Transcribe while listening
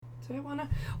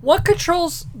What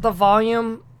controls the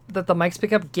volume that the mics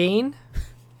pick up? Gain?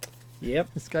 Yep.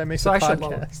 This guy makes So a I should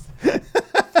lower.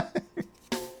 podcast.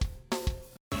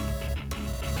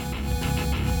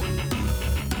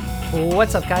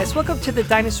 What's up, guys? Welcome to the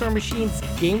Dinosaur Machines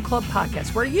Game Club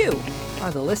podcast, where you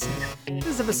are the listener. This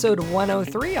is episode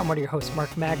 103. I'm one of your hosts,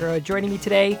 Mark Magro. Joining me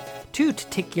today, two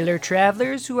titular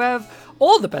travelers who have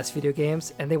all the best video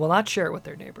games, and they will not share it with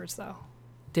their neighbors, though.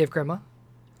 Dave Grima.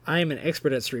 I am an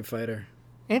expert at Street Fighter.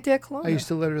 And Dan Colonna. I used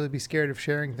to literally be scared of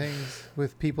sharing things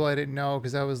with people I didn't know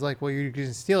because I was like, well, you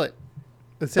can steal it.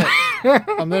 That's it.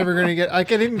 I'm never going to get... I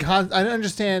didn't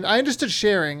understand. I understood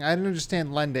sharing. I didn't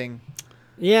understand lending.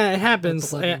 Yeah, it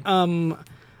happens. I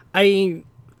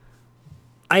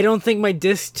don't think my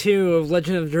disc 2 of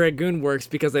Legend of Dragoon works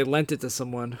because I lent it to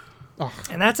someone. Oh,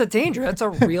 And that's a danger. That's a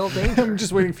real danger. I'm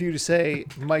just waiting for you to say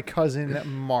my cousin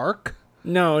Mark.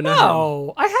 No.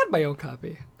 No, I had my own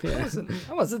copy.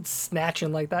 I wasn't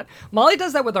snatching like that. Molly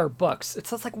does that with our books. It's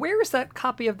just like, where is that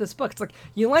copy of this book? It's like,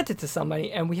 you lent it to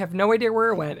somebody, and we have no idea where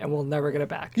it went, and we'll never get it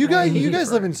back. You guys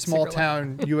For live in secret small life.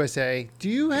 town USA. Do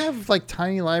you have like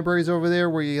tiny libraries over there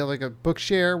where you have like a book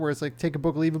share where it's like take a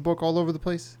book, leave a book all over the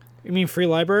place? You mean free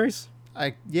libraries?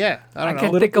 I don't I know.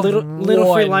 can think of Little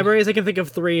free one. libraries? I can think of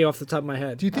 3 off the top of my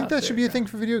head. Do you think Oh, that should there be you a thing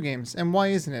for video games? And why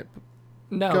isn't it?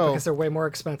 No, Go. because they're way more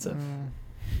expensive.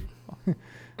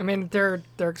 I mean, they're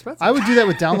expensive. I would do that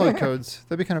with download codes.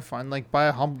 That'd be kind of fun. Like buy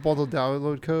a Humble Bundle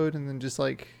download code and then just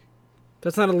like...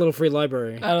 That's not a little free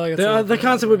library. I don't think it's a The free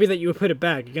concept would be that you would put it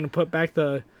back. You're going to put back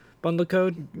the bundle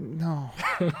code? No.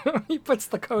 He puts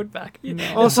the code back.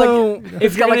 Also,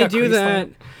 if you're got like going a to do crease that,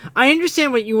 line. I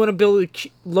understand what you want to build a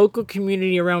local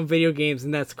community around video games,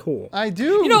 and that's cool. I do.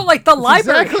 You know, like the That's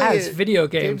library exactly has it. video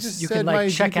Dave games just you said can my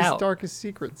like check deepest, out. darkest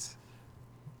secrets.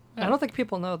 I don't think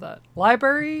people know that.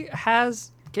 Library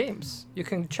has games. You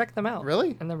can check them out.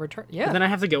 Really? And then return. But Yeah. then I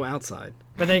have to go outside.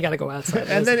 But then you got to go outside.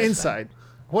 And then inside.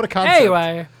 What a concept.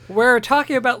 Anyway, we're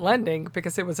talking about lending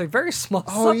because it was a very small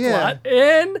Oh, subplot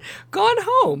in Gone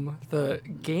Home, the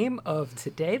game of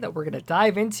today that we're going to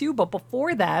dive into. But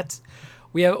before that,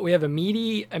 we have a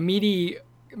meaty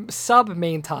sub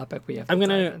main topic we have. To I'm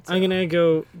dive gonna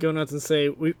into. go nuts and say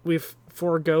we've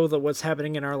forego what's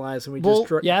happening in our lives and we Well,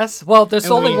 just Yes. Well, there's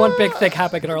And only we- one big thing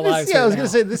happening in our lives. Yeah, I right was going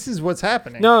now. to say, this is what's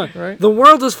happening. no Right? the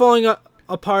world is falling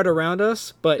apart around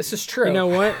us, but This is true. You know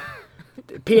what?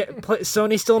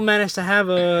 Sony still managed to have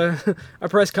a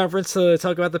press conference to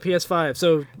talk about the PS5.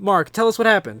 So, Mark, tell us what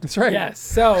happened. That's right. Yes.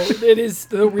 So it is.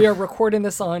 We are recording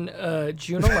this on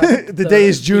June 11th. The day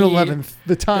is June the- 11th.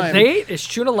 The time. The date is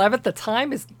June 11th. The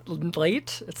time is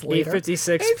late. It's later.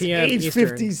 8:56 p.m. Eastern.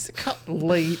 8:50.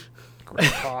 Late.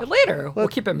 Later. We'll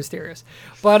keep it mysterious.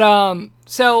 But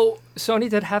so Sony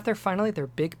did have their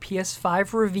big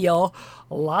PS5 reveal.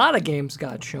 A lot of games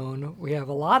got shown. We have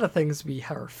a lot of things we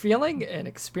are feeling and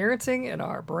experiencing in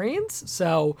our brains.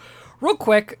 So real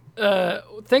quick,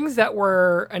 things that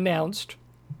were announced.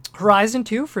 Horizon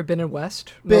 2 Forbidden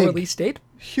West. No Big. release date.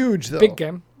 Huge, though. Big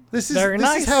game. This is Very this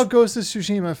nice. is how Ghost of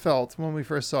Tsushima felt when we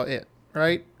first saw it,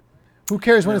 right? Who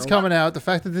cares when it's coming out? The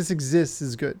fact that this exists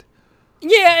is good.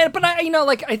 Yeah, but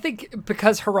I think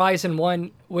because Horizon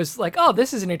 1 was like, oh,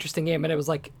 this is an interesting game, and it was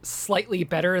like slightly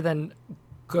better than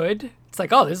good. It's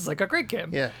like, oh, this is like a great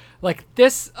game. Yeah. Like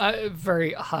this,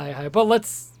 very high. But we'll dive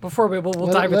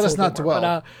into let us it a not bit more. dwell.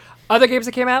 But, other games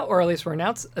that came out, or at least were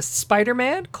announced,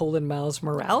 Spider-Man: Miles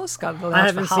Morales got announced I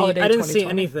haven't for holiday seen. I didn't see 2020.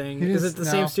 anything. Is it the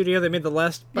No. same studio that made the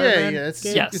last Yeah, Spider-Man it's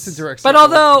game? Yes, it's a direct But sequel.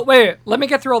 although, wait, let me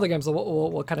get through all the games.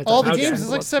 We'll kind of All the Okay. games is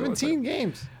like Let's do it. 17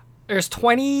 games. There's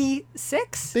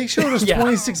 26. They showed us Yeah.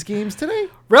 26 games today.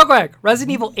 Real quick,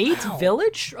 Resident Evil 8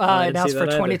 Village I didn't announced see for that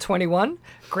either. 2021.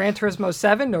 Gran Turismo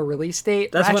 7, no release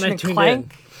date. That's when Ratchet I and tuned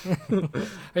Clank.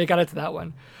 Oh, you got into that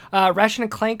one. Ratchet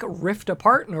and Clank Rift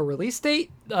Apart, no release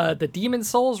date. The Demon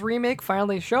Souls remake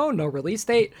finally shown, no release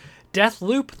date.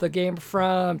 Deathloop, the game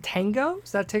from Tango.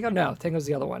 Is that Tango? No, Tango's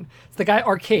the other one. It's the guy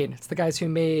Arcane. It's the guys who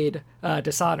made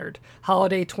Dishonored.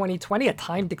 Holiday 2020, a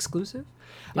timed exclusive.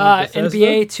 Bethesda?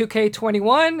 NBA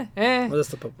 2K21. Well, that's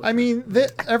the public. I mean,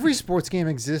 every sports game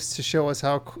exists to show us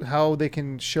how they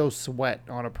can show sweat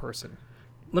on a person.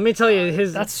 Let me tell you,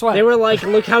 That's sweat. They were like,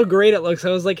 "Look how great it looks." I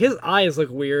was like, "His eyes look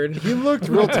weird." He looked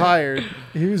real tired.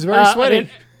 He was very sweaty.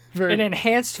 An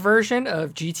enhanced version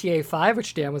of GTA 5,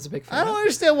 which Dan was a big fan I don't of.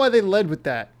 understand why they led with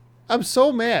that. I'm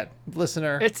so mad,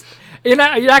 listener. It's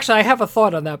actually I have a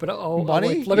thought on that, but Money?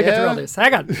 wait, let me get through all this.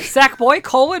 Hang on.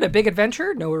 Sackboy: A Big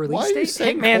Adventure, no release Why are you date.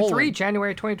 saying Hitman colon? 3,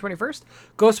 January 2021.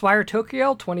 Ghostwire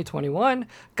Tokyo 2021.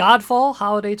 Godfall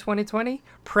holiday 2020.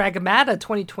 Pragmata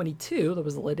 2022. That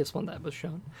was the latest one that was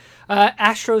shown.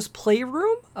 Astro's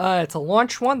Playroom. It's a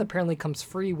launch one that apparently comes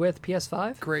free with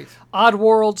PS5. Great.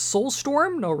 Oddworld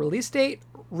Soulstorm, no release date.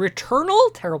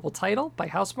 Returnal, terrible title by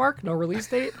Housemarque, no release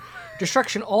date.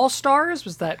 Destruction All Stars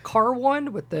was that car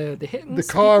one with the hitting. The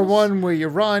car one where you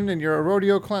run and you're a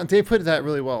rodeo clown. They put that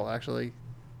really well, actually.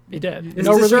 He did. It's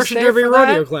No release Destruction date Derby for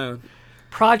Rodeo that. Clown.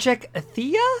 Project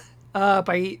Athea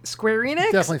by Square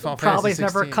Enix. Definitely Final Probably Fantasy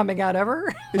never 16. coming out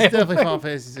ever. It's definitely Final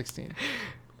Fantasy 16.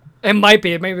 It might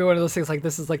be. It may be one of those things like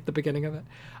this is like the beginning of it.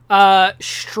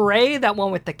 Stray, that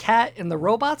one with the cat and the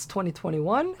robots,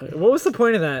 2021. What was the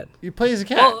point of that? You play as a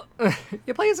cat Well,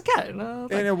 you play as a cat. in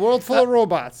a world full of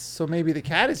robots, so maybe the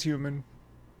cat is human.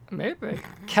 Maybe.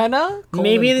 Kenna?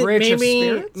 Maybe Bridge of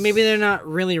Spirits? maybe they're not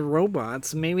really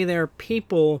robots. Maybe they're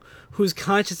people whose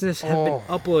consciousness have been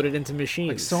uploaded into machines.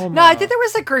 Like so No, I think there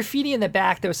was like graffiti in the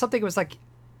back. There was something that was like,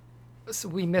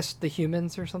 we missed the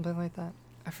humans or something like that.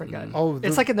 I forgot. Oh,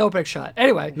 It's like an opening shot.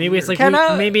 Anyway. Maybe it's like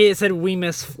Kenna, maybe it said we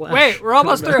miss Flash. Wait, we're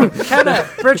almost through. Kenna,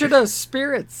 Bridge of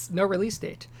Spirits, no release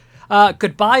date.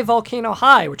 Goodbye Volcano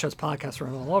High, which has podcasts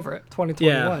running all over it,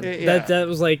 2021. Yeah, that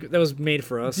was made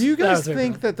for us. Do you guys was very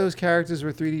think good. that those characters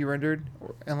were 3D rendered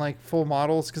and like full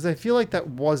models? Because I feel like that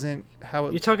wasn't how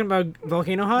it. You're talking about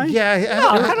Volcano High? Yeah, No,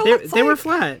 I, kinda they, looks they were like-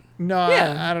 flat. no,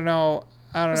 Yeah. I don't know.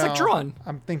 I don't It's know. like drawn.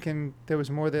 I'm thinking there was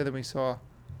more there than we saw.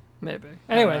 Maybe.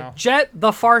 Anyway, know. Jet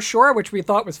the Far Shore, which we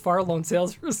thought was Far Lone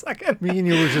Sails for a second. Me and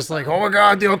you were just like, oh my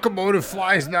god, the locomotive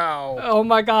flies now. Oh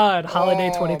my God! Holiday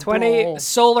Oh, 2020, bro.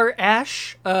 Solar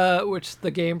Ash, which is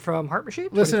the game from Heart Machine.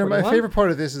 Listen, my 2021. favorite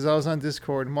part of this is I was on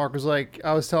Discord and Mark was like,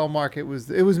 I was telling Mark it was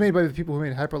made by the people who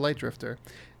made Hyper Light Drifter,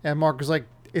 and Mark was like,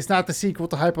 it's not the sequel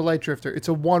to Hyper Light Drifter, it's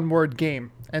a one-word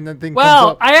game, and then thing comes Well,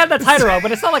 up. I had the title wrong,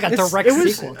 but it's not like a direct it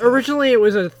was sequel. originally it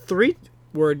was a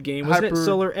 3-word game, wasn't Hyper- it?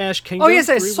 Solar Ash Kingdom. Oh yes,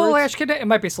 it's 3 Solar words? Ash Kingdom. It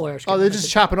might be Solar Ash Oh, Kingdom. they're just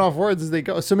chopping off words as they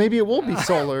go. So maybe it will be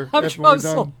solar. I'm, after I'm, we're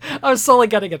so, done. I'm slowly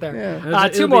getting it there. Yeah.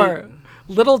 Two It'll be- more.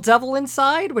 Little Devil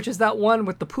Inside, which is that one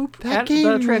with the poop That and game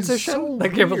the is transition. so that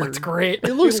game weird. looks great.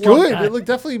 It looks I love good. that. It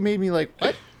definitely made me like,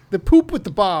 what? The poop with the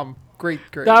bomb. Great.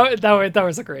 That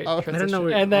was a great Oh, I transition. don't know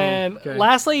what- And then okay.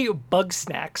 lastly, Bug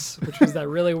Snacks, which was that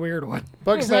really weird one.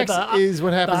 Bug With snacks the- is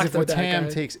what happens if Octodad Tam guy.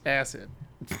 takes acid.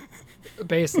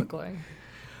 basically.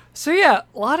 So yeah,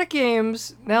 a lot of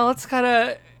games. Now let's kind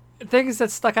of things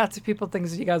that stuck out to people,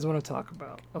 things that you guys want to talk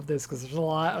about of this, because there's a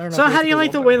lot. I don't know. So if how do you people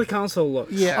like the want way to- the console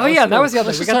looks? Yeah. Oh yeah, let's that go. was the other.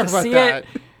 Let's We just got talk to about see that.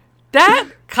 it. That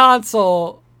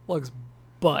console looks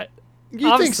butt. You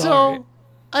I'm think sorry. so?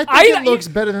 I think I- it looks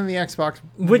better than the Xbox.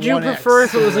 Would you 1X. prefer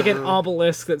if it was like an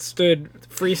obelisk that stood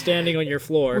freestanding on your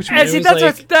floor? Which and And it see, was that's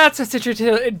like, that's what's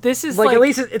interesting. This is like at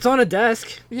least it's on a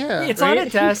desk. Yeah. it's on a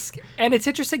right? desk, and it's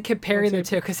interesting comparing the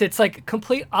two because it's like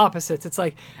complete opposites. It's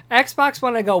like Xbox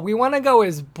want to go, we want to go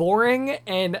as boring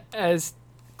and as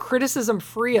criticism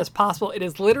free as possible. It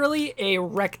is literally a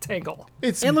rectangle.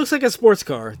 It's It looks like a sports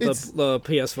car. It's- The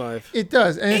PS5. It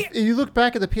does. And if you look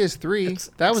back at the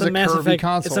PS3, that was It's a Mass curvy Effect.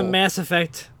 console. It's a Mass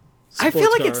Effect. I feel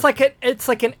sports like it's car. like it's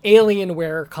like an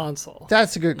Alienware console.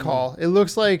 That's a good call. It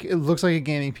looks like a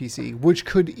gaming PC, which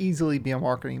could easily be a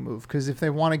marketing move because if they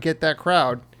want to get that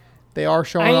crowd, they are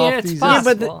showing I mean, off it's these.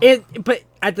 possible. but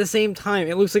at the same time,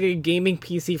 it looks like a gaming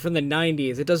PC from the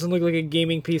 '90s. It doesn't look like a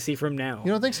gaming PC from now.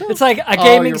 You don't think so? It's like a Oh,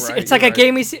 gaming. you're right, It's like you're a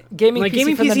right. gaming Like, PC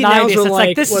gaming from the PC now 90s. is It's like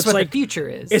like- this is what's what like- the future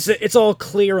is. It's all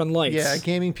clear and lights. Yeah,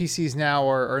 gaming PCs now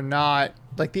are not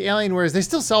like the Alienwares. They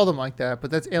still sell them like that,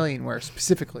 but that's Alienware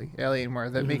specifically.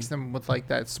 Alienware that makes them with like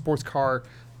that sports car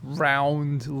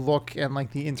round look and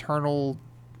like the internal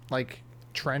like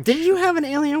trench. Did you have an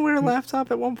Alienware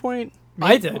laptop at one point?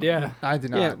 I did, yeah. I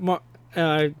did not. Yeah,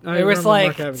 I It was remember like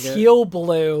Mark having it. teal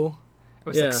blue. It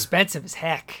was Yeah. expensive as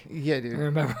heck. Yeah, I dude.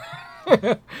 remember.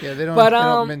 Yeah, they don't. But they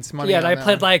don't mince money. yeah, on and I that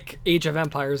played one. like Age of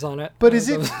Empires on it. But is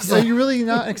it? was Are like- you really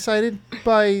not excited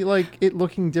by like it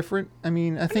looking different? I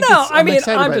mean, I think. No, it's, I mean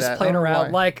excited I'm by just that. I playing don't know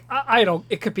around. why. Like I don't.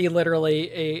 It could be literally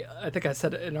a. I think I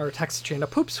said it in our text chain. A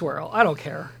poop swirl. I don't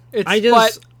care. It's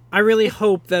but I really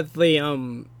hope that the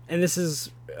and this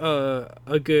is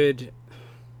a good,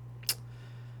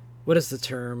 what is the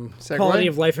term? Segue? Quality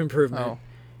of life improvement. Oh.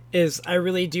 Is I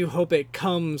really do hope it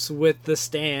comes with the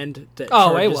stand that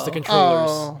Oh, it charges will. the controllers.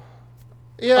 Oh.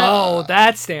 Yeah. Oh,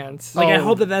 that stands. Like I Oh.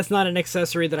 hope that that's not an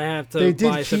accessory that I have to They did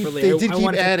buy keep- separately. they I- did I keep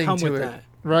want it adding to come to with it. that.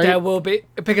 right? That will be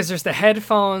because there's the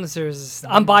headphones.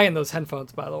 I'm buying those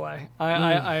headphones, by the way.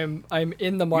 I'm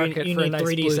in the market you for a need nice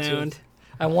 3D Bluetooth. sound.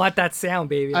 I want that sound,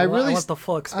 baby. I want the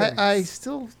full experience. I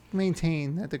still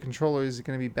maintain that the controller is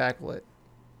going to be backlit.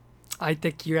 I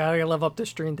think you gotta live up to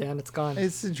this dream, Dan. It's gone.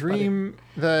 It's a dream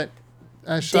that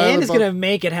Dan is gonna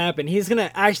make it happen. He's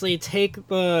gonna actually take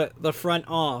the front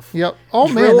off. Yep. Oh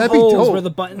man, drill that'd be holes dope. where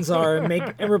the buttons are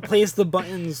and replace the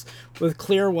buttons with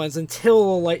clear ones until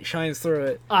the light shines through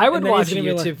it. I would And then watch a he's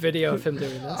gonna be YouTube video of him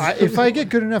doing this. If I get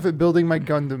good enough at building my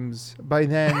Gundams, by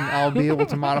then I'll be able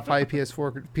to modify a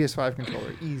PS4, PS5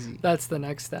 controller. Easy. That's the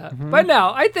next step. Mm-hmm. But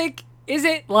no, I think, is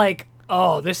it like,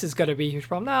 oh, this is going to be a huge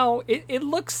problem? No,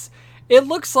 it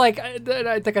looks like,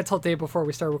 I think I told Dave before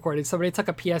we started recording, somebody took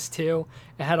a PS2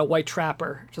 and had a white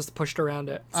trapper just pushed around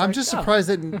it. It's I'm like, just oh. surprised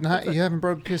that you haven't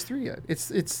brought up PS3 yet.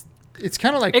 It's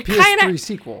kind of like It PS3 kinda-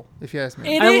 sequel, if you ask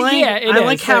me. It I is- like, yeah, it I is.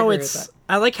 like I how agree with it's. that.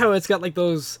 I like how it's got like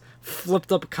those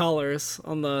flipped up collars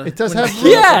on the. It does when have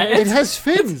you- Yeah, it has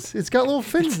fins. It's got little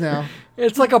fins now.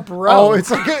 It's like a bro. Oh,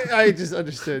 it's like I just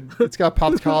understood. It's got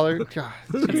popped collar. God,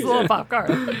 It's a little pop car.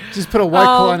 just put a white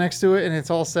claw next to it and it's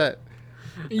all set.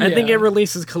 I think Yeah. it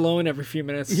releases cologne every few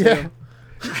minutes. Yeah. too.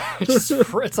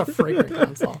 it's a fragrant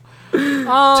console.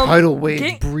 Tidal wave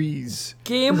ga- breeze.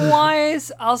 Game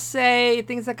wise, I'll say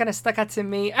things that kind of stuck out to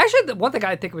me. Actually, the one thing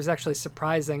I think was actually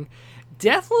surprising,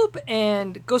 Deathloop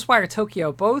and Ghostwire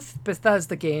Tokyo, both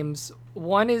Bethesda games.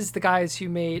 One is the guys who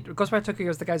made Ghostwire Tokyo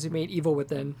is the guys who made Evil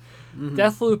Within.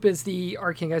 Deathloop is the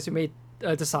Arkane guys who made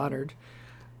Dishonored.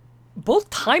 Both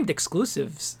timed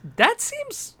exclusives. That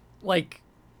seems like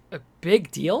a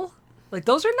big deal. Like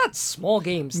those are not small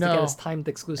games to get No. as timed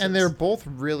exclusives. And they're both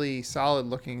really solid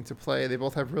looking to play. They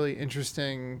both have really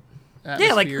interesting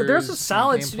yeah, like there's atmospheres a and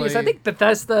solid studios. I gameplay. think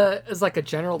Bethesda is like a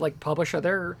general like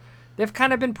publisher. They've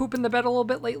kind of been pooping the bed a little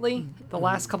bit lately. The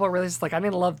last couple of releases, like I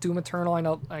didn't love Doom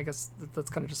Eternal. I guess that's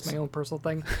kind of just my own personal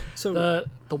thing. So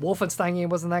The Wolfenstein game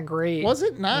wasn't that great. Was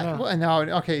it not? Yeah. Well,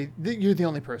 no, okay. You're the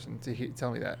only person to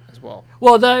tell me that as well.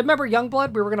 Well, remember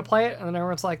Youngblood? We were gonna play it, and then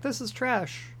everyone's like, "This is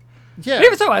trash." Yeah. But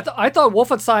even so, I thought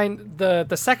Wolfenstein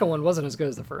the second one wasn't as good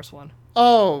as the first one.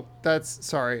 Oh, that's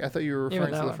sorry. I thought you were Even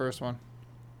referring to that the one. first one.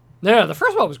 No, the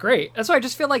first one was great. That's why I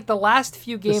just feel like the last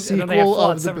few The games, and then they have sequel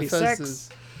Fallout of the 76. Bethesda's.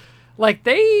 Like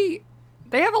they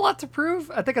have a lot to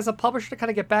prove. I think as a publisher to kind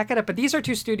of get back at it. But these are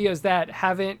two studios that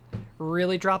haven't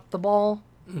really dropped the ball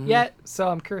yet. So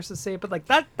I'm curious to see. But like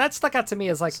that stuck out to me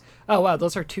as like, oh wow,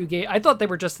 those are two games. I thought they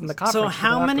were just in the conference. So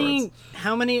but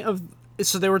how many of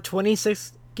so there were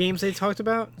 26 games they talked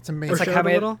about? It's amazing. It's like showed how a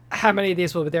many, little? how many of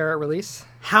these will be there at release?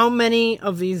 How many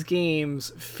of these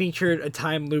games featured a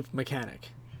time loop mechanic?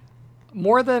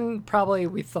 More than probably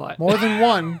we thought. More than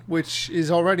one, which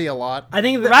is already a lot. I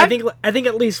think Rat- I think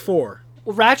at least 4.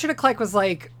 Well, Ratchet and Clank was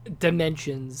like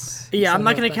Dimensions. Yeah, I'm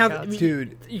not Something gonna like count. that.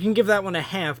 Dude. You can give that one a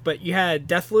half, but you had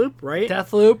Deathloop, right?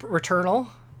 Deathloop, Returnal.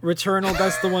 Returnal.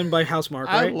 That's the one by Housemarque,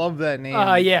 I right? love that name.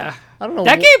 Yeah. I don't know.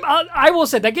 That game, I will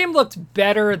say, that game looked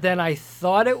better than I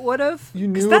thought it would have. You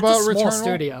 'cause knew that's about a small Returnal?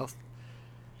 studio.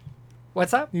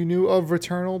 What's that? You knew of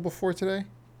Returnal before today?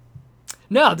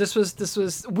 No, this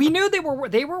was. We knew they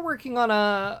were working on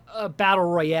a battle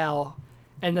royale,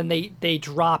 and then they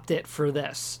dropped it for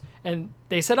this, and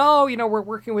they said, oh, we're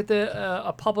working with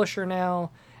a publisher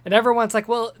now, and everyone's like,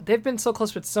 well, they've been so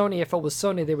close with Sony. If it was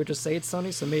Sony, they would just say it's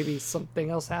Sony, so maybe something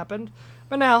else happened.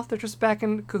 But now they're just back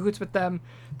in cahoots with them.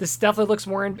 This definitely looks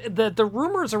more the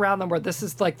rumors around them where this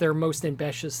is like their most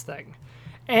ambitious thing,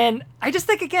 and I just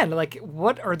think again, like,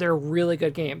 what are their really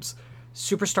good games?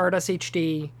 Super Stardust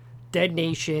HD. Dead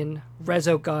Nation,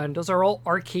 Resogun, those are all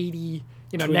arcadey,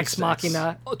 Twin Nex sticks.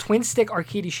 Machina, twin stick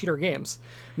arcadey shooter games.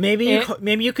 Maybe And-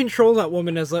 maybe you control that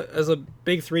woman as a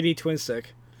big 3D twin stick.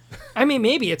 I mean,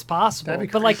 maybe it's possible, That'd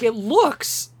be but like crazy.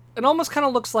 it almost kind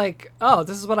of looks like, oh,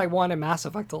 this is what I want in Mass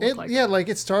Effect to look like. Yeah, like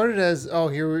it started as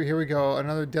here we go,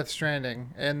 another Death Stranding,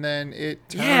 and then it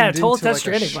turned Yeah, total into Death like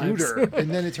Stranding a vibes. shooter, and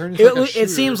then it turned into like a shooter. It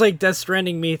seems like Death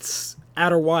Stranding meets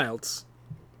Outer Wilds.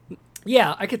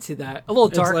 Yeah, I could see that. A little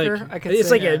It's darker. like, I could it's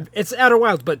see. like it's Outer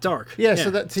Wilds but dark. Yeah,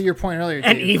 so that to your point earlier,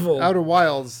 And Dave, evil. Outer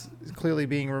Wilds is clearly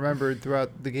being remembered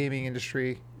throughout the gaming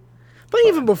industry. But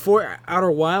even before Outer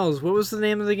Wilds, what was the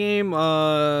name of the game?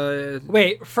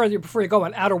 Wait, further before you go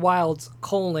on, Outer Wilds,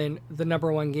 the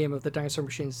number one game of the Dinosaur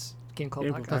Machines game called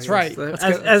Game Knockout. That's right. Let's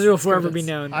As, go- as it will let's go forever with be this.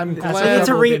 known. I'm That's glad. They need to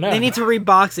Forever be they known. need to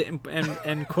rebox it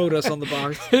and quote us on the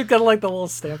box. You've got like the little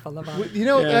stamp on the bottom. You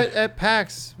know, Yeah. at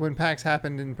PAX, when PAX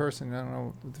happened in person, I don't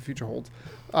know what the future holds.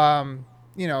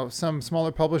 Some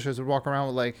smaller publishers would walk around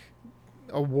with like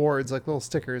awards, like little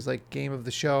stickers, like game of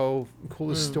the show,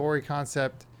 coolest story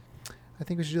concept. I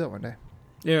think we should do that one day.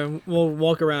 Yeah, we'll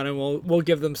walk around and we'll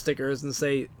give them stickers and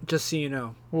say, just so you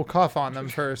know. We'll cough on them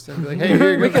first and be like, hey,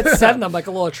 here you We go. could send them like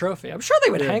a little trophy. I'm sure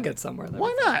they would Yeah. hang it somewhere. Though.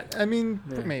 Why not? I mean,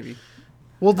 maybe.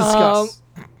 We'll discuss.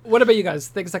 What about you guys?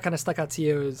 Things that kind of stuck out to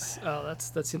you is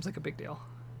that seems like a big deal.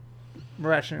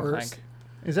 Ratchet and Or Clank.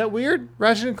 Is that weird?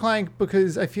 Ratchet and Clank,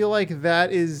 because I feel like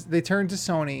that is, they turned to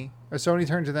Sony, or Sony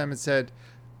turned to them and said,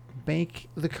 make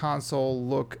the console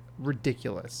look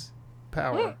ridiculous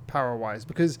power wise,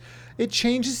 because it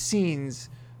changes scenes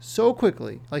so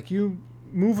quickly. Like you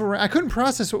move around. I couldn't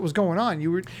process what was going on.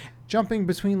 You were jumping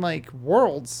between like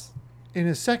worlds in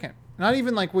a second. Not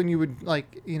even like when you would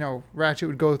like, you know, Ratchet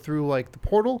would go through like the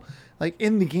portal, like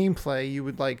in the gameplay, you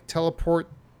would like teleport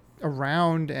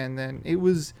around, and then it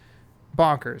was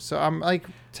bonkers. So I'm like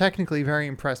technically very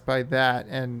impressed by that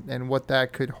and what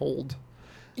that could hold.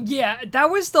 Yeah, that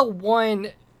was the one.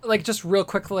 Like just real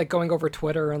quickly, like going over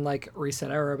Twitter and like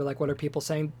recent era, but like what are people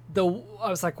saying? I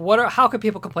was like, how could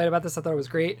people complain about this? I thought it was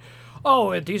great. Oh,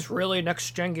 are these really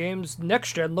next gen games?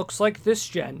 Next gen looks like this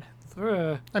gen.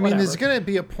 I mean, there's gonna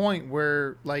be a point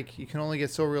where like you can only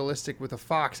get so realistic with a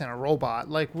fox and a robot.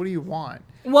 Like, what do you want?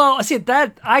 Well, see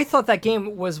that I thought that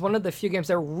game was one of the few games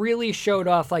that really showed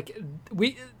off like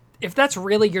if that's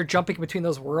really you're jumping between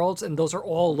those worlds and those are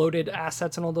all loaded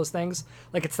assets and all those things,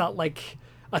 like it's not like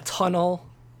a tunnel.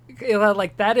 You know,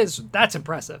 like that's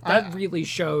impressive. That really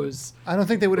shows. I don't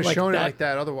think they would have Like shown it that- like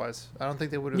that otherwise. I don't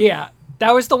think they would have. Yeah,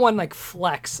 that was the one like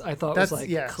flex. I thought That's was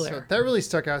like clear. So that really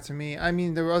stuck out to me. I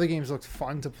mean, there were other games that looked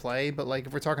fun to play, but like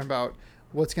if we're talking about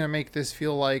what's gonna make this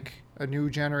feel like a new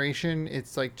generation,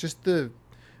 it's like just the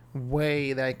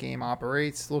way that game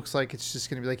operates looks like it's just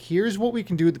gonna be like, here's what we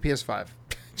can do with the PS5.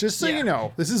 Just so Yeah. you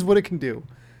know, this is what it can do.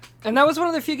 And that was one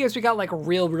of the few games we got like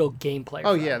real gameplay.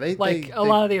 Oh, from. yeah, they- like they- a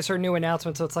lot of these are new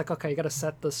announcements, so it's like okay, you got to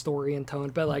set the story and tone.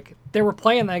 But like they were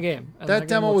playing that game. And That game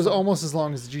demo looked was fun. almost as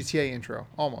long as the GTA intro.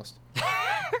 Almost.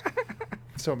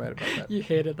 So mad about that. You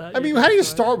hated that. I mean, how do you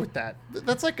start with that?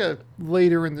 That's like a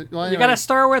later in the. Well, You anyway. got to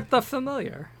start with the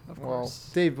familiar, of Well, course.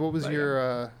 Dave, what was But,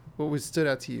 your what was stood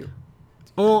out to you?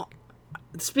 Well,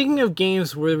 speaking of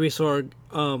games where we saw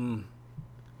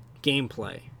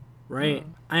gameplay, right?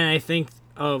 And I think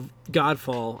of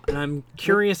Godfall, and I'm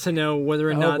curious to know whether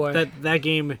or Oh, not boy. that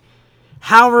game,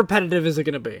 how repetitive is it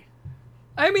going to be?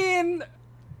 I mean,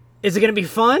 Is it going to be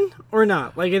fun or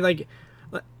not? Like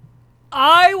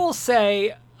I will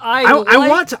say I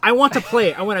want to play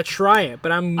it. I want to try it,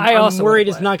 but I'm I also wanna worried play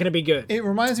it's it. not going to be good. It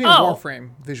reminds me of Oh. Warframe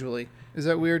visually. Is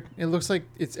that weird? It looks like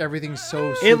it's everything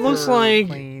so. It looks super like-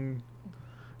 clean.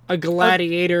 A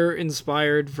gladiator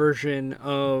inspired version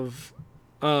of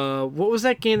what was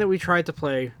that game that we tried to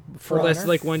play for less Honor?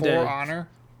 like one For day? Honor.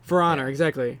 For Honor,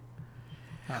 exactly.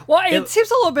 Well, it It- seems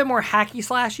a little bit more hacky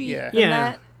slashy Yeah. than Yeah.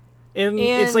 that. And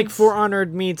it's like And- For Honor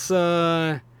meets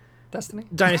Destiny.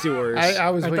 Dynasty Warriors. I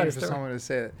was I thought waiting it for was someone to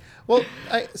say that. Well,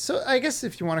 I guess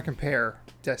if you want to compare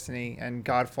Destiny and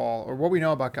Godfall, or what we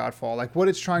know about Godfall, like what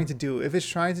it's trying to do, if it's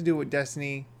trying to do what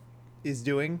Destiny is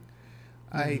doing,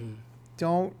 I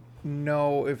don't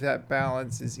know if that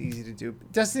balance is easy to do.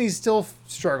 Destiny's still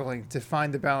struggling to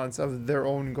find the balance of their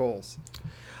own goals.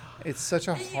 It's such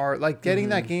a hard, like getting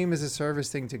that game as a service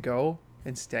thing to go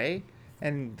and stay,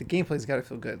 and the gameplay's got to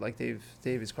feel good. Like Dave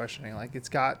is questioning, like it's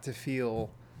got to feel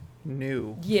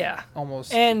new Yeah.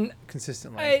 almost And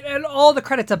consistently. and all the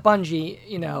credit to Bungie,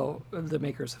 you know, the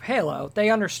makers of Halo, they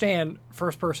understand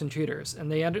first-person shooters, and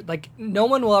like no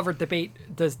one will ever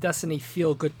debate does Destiny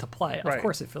feel good to play. Right. Of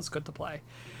course, it feels good to play.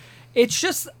 It's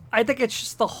just, I think it's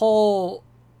just the whole,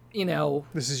 you know,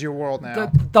 This is your world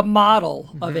now. the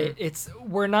model of it.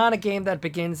 We're not a game that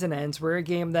begins and ends. We're a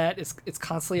game that it's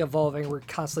constantly evolving. We're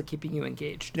constantly keeping you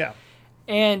engaged. Yeah.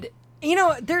 And you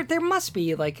know, there must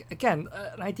be like again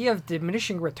an idea of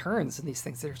diminishing returns in these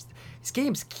things. These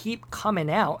games keep coming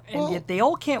out, and Well- yet they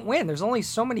all can't win. There's only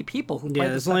so many people who play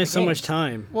yeah, this there's type only of so much games.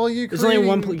 time. Well, you're There's only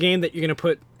one creating- game that you're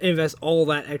gonna invest all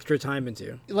that extra time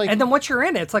into. Like, And then once you're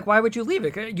in it, it's like, why would you leave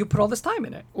it? You put all this time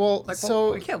in it. well, Like, so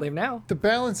well, I can't leave now. the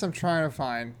balance I'm trying to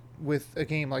find with a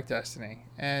game like Destiny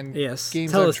and Yes.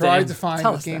 games Tell I've us, tried Dan. to find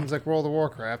Tell with us, Dan. games like World of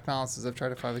Warcraft, balances I've tried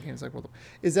to find with games like World of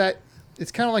is that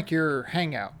it's kind of like your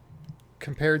hangout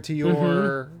compared to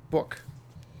your book.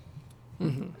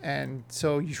 And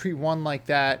so you treat one like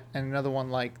that and another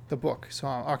one like the book. So,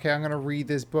 okay, I'm going to read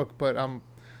this book, but I'm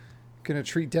going to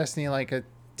treat Destiny like a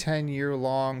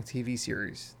 10-year-long TV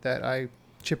series that I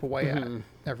chip away at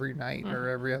every night or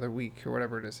every other week or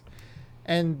whatever it is.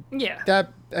 And Yeah.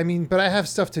 that, I mean, but I have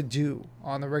stuff to do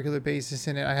on a regular basis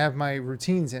in it. I have my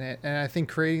routines in it. And I think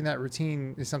creating that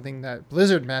routine is something that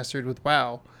Blizzard mastered with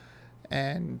WoW.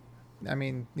 And I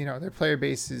mean, their player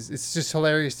base it's just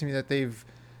hilarious to me that they've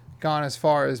gone as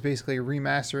far as basically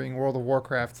remastering World of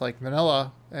Warcraft like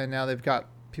vanilla, and now they've got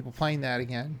people playing that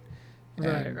again.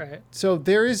 And Right. so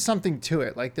there is something to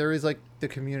it. Like there is like the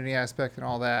community aspect and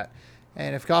all that.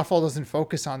 And if Godfall doesn't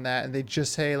focus on that and they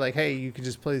just say like, hey, you can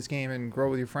just play this game and grow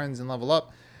with your friends and level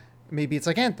up, maybe it's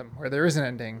like Anthem where there is an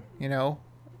ending,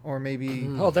 or maybe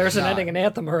Oh, there's an not. ending in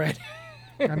Anthem already.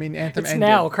 I mean, Anthem It's ended.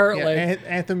 now, currently. Yeah,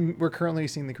 Anthem, we're currently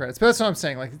seeing the credits. But that's what I'm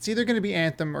saying. Like, it's either going to be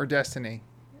Anthem or Destiny.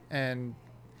 And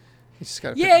you just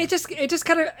got to Yeah, it just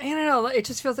kind of, I don't know, it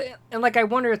just feels and like I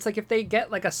wonder, it's like if they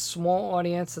get like a small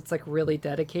audience that's like really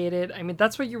dedicated, I mean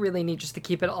that's what you really need just to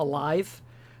keep it alive.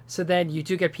 So then you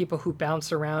do get people who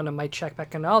bounce around and might check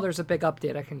back and there's a big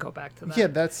update, I can go back to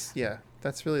that.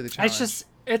 that's really the challenge. It's just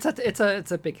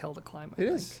it's a big hill to climb. I It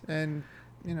think. is. And,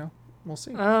 we'll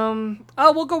see.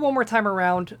 We'll go one more time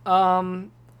around.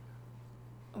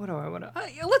 What do I want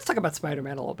to? Let's talk about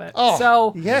Spider-Man a little bit. Oh,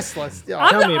 So yes, let's. Oh,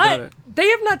 I'm Tell not- me about it. They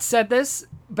have not said this,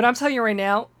 but I'm telling you right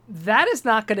now, that is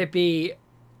not going to be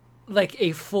like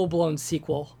a full-blown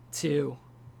sequel to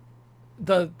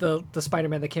the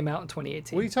Spider-Man that came out in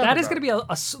 2018. What are you talking That is about? going to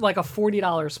be like a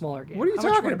 $40 smaller game. what are you How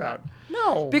much talking more about?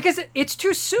 No. Because it's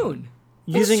too soon.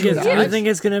 You think too it's, soon. you think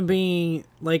it's gonna be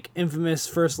like Infamous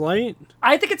First Light?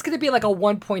 I think it's going to be like a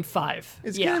 1.5.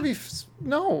 it's yeah. going to be.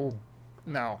 No.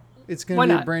 It's going Why to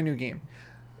be not? a brand new game.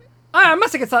 I'm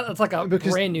not saying it's like a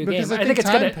Because- brand new because game. I I think think it's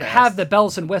going time to passed. have the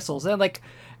bells and whistles. And like,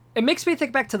 it makes me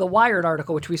think back to the Wired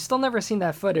article, which we still never seen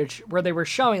that footage, where they were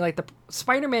showing like the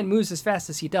Spider-Man moves as fast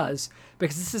as he does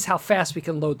because this is how fast we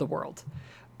can load the world.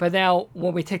 But now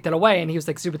when we take that away and he was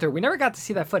like super through, we never got to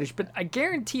see that footage. But I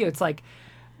guarantee you, it's like,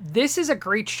 this is a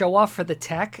great show off for the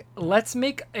tech. Let's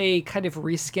make a kind of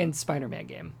reskinned Spider-Man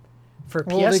game for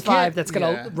Well, they PS5 can't- that's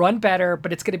going to yeah. run better,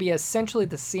 but it's going to be essentially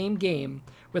the same game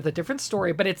with a different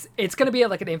story, but it's going to be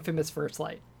like an Infamous First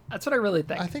Light. That's what I really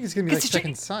think. I think it's going to be like 'Cause it's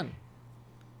Second Son.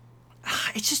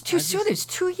 It's just too soon. It's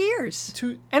 2 years.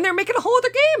 Two- And they're making a whole other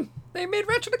game. They made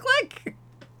Ratchet and Clank.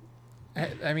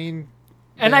 I mean,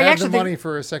 And they I have actually the think- money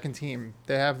for a second team.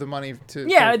 They have the money to.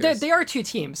 Yeah, focus. they are two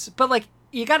teams. But like,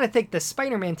 you got to think the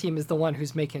Spider-Man team is the one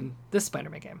who's making this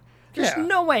Spider-Man game. There's Yeah.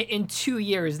 no way in 2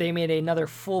 years they made another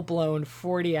full-blown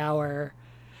 40-hour...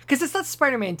 Because it's not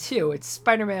Spider-Man 2. It's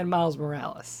Spider-Man Miles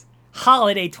Morales.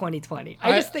 Holiday 2020.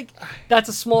 I just think that's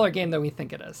a smaller game than we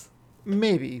think it is.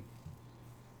 Maybe,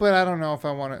 but I don't know if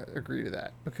I want to agree to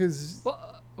that because.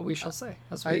 Well, we shall see.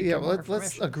 As we get more Let's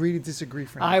information. agree to disagree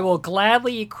for now. I will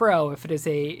gladly eat crow if it is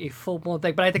a full-blown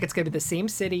thing, but I think it's going to be the same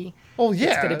city. Oh yeah,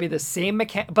 It's going to be the same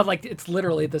mechanic, but like it's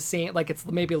literally the same. Like it's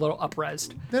maybe a little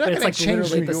up-resed, They're not but it's gonna like change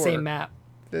literally New the York. same map.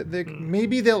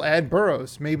 Maybe they'll add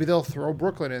boroughs. Maybe they'll throw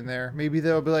Brooklyn in there. Maybe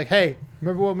they'll be like, "Hey,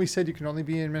 remember when we said you can only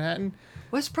be in Manhattan?"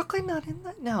 Was Brooklyn not in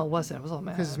that? No, it wasn't. It was all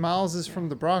Because Manhattan. Miles is from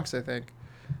the Bronx, I think.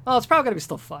 Oh, it's probably going to be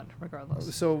still fun,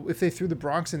 regardless. So if they threw the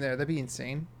Bronx in there, that'd be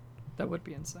insane. That would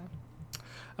be insane.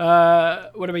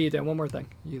 What about you, Dan? One more thing.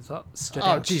 You thought stood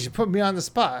Oh, out. geez, you put me on the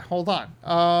spot. Hold on.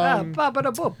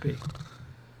 Ba-ba-da-boopy.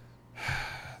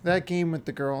 That game with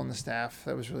the girl and the staff,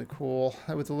 that was really cool.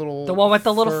 That with the little The one with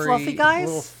the little fluffy guys?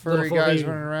 little furry Little guys fluffy-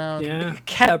 running around. Yeah.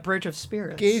 Cat Bridge of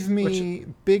Spirits. Gave me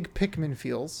big Pikmin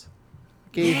feels.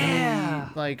 Gave Yeah.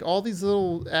 me like all these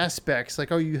little aspects, like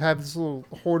you have this little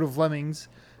horde of lemmings,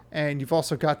 and you've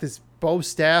also got this bow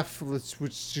staff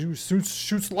which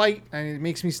shoots light, and it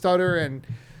makes me stutter, and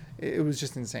it was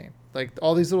just insane. Like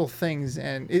all these little things,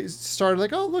 and it started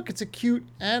like, oh look, it's a cute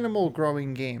animal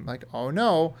growing game. Like, oh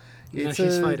no, No, it's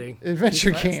she's a fighting. adventure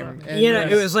She's fighting game. something. And You know,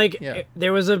 it's- it was like yeah.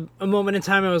 there was a moment in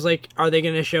time. I was like, "Are they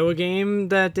going to show a game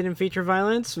that didn't feature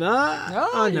violence?"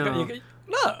 Oh you no, got-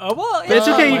 well, but it's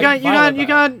yeah, okay. like You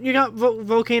got violent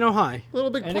Volcano High. Little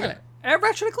Big And you Planet. got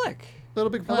Ratchet and Clank. Little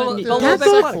Big A little- Planet. a little That's bit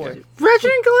so like cool. it.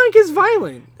 Ratchet and Clank is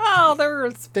violent.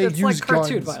 Oh, They it's use like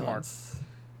cartoon guns, violence.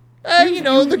 You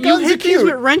know, the You guns are hit things cute.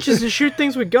 with wrenches and shoot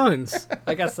things with guns.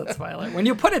 I guess that's violent. When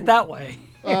you put it that way,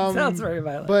 it sounds very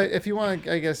violent. But if you want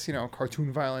to, I guess,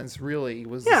 cartoon violence really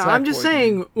was. the Yeah, I'm just Sackboy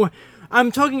game. saying.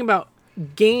 I'm talking about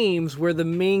games where the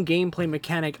main gameplay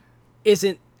mechanic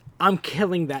isn't "I'm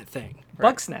killing that thing."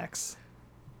 Bug snacks.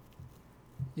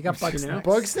 You got bug You know? snacks.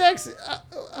 Bug snacks?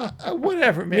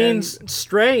 Whatever, man. Means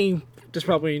Stray. There's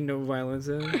probably no violence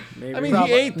in it. Maybe. I mean,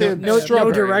 Probably- he ate the no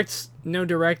strawberry. no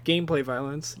direct gameplay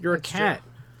violence. You're That's a cat.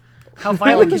 How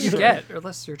violent can you get?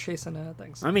 Unless you're chasing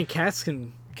things. I mean, cats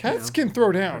can. Cats can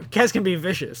throw down. Cats can be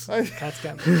vicious. Cats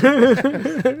got me.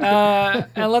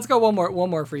 And let's go one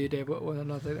more for you, Dave. What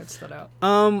another thing that stood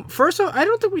out? First off, I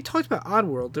don't think we talked about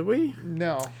Oddworld, did we?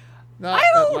 No. Not I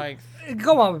at don't- length.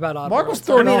 Go on about Oddworld. Mark was I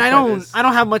thrown mean, off I by don't. this. I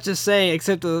don't have much to say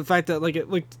except the fact that like it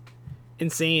looked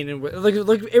insane and like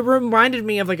it reminded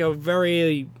me of like a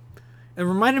very. It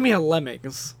reminded me of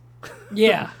Lemmings.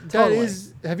 Yeah, That totally.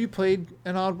 is. Have you played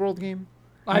an Oddworld game?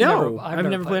 I've No, I've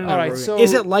never played it. an All right, Oddworld so- game.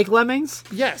 Is it like Lemmings?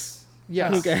 Yes.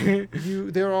 Yes. Okay.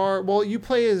 You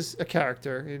play as a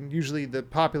character, and usually the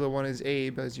popular one is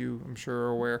Abe, as you I'm sure are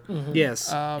aware.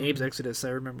 Yes. Um, Abe's Exodus. I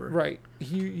remember. Right.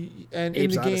 And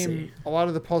Abe's in the Odyssey. game, a lot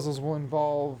of the puzzles will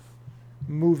involve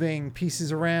moving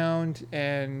pieces around,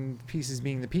 and pieces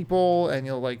being the people, and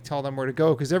you'll like tell them where to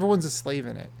go because everyone's a slave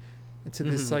in it, to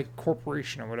this like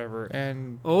corporation or whatever.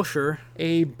 And Oh sure.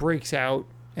 Abe breaks out,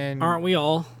 and Aren't we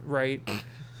all? right.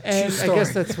 And I story.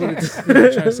 guess that's what it's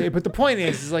trying to say. But the point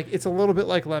is like it's a little bit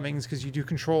like Lemmings because you do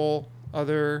control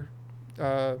other,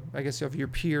 I guess, of your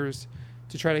peers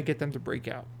to try to get them to break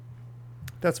out.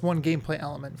 That's one gameplay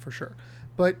element for sure.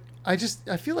 But I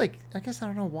feel like, I guess I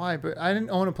don't know why, but I didn't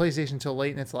own a PlayStation until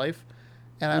late in its life.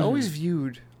 And I always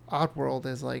viewed Oddworld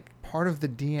as like part of the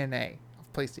DNA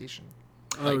of PlayStation.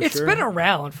 Oh, It's sure. been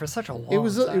around for such a long It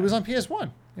was time. on PS1.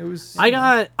 It was. I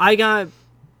got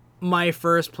my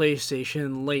first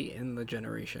PlayStation late in the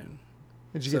generation.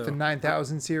 Did you get the so-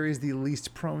 9000 series, the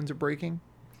least prone to breaking?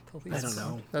 I don't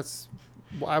know. That's.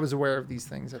 Well, I was aware of these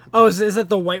things at the time. Oh, is that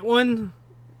the white one?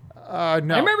 No. I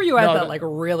remember you had No, that like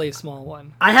really small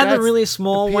one. I had the That's really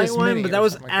small the white PS one, Mini but or that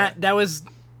was something like that was.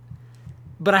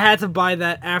 But I had to buy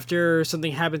that after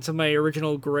something happened to my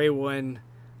original gray one.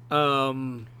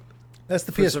 That's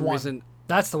the For PS1. some reason,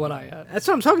 That's the one I had. that's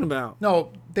what I'm talking about.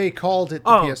 No, they called it the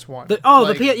Oh,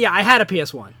 PS1. yeah, I had a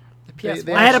PS1. The PS1.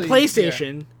 they I had a actually-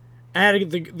 PlayStation. I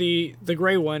had the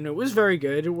gray one. It was very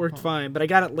good. It worked fine, but I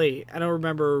got it late. I don't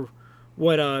remember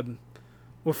what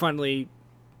finally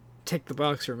ticked the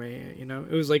box for me. You know,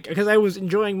 it was like because I was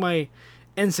enjoying my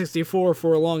N64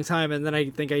 for a long time, and then I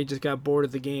think I just got bored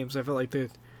of the games. I felt like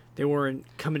they weren't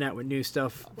coming out with new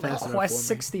stuff fast enough Quest for me.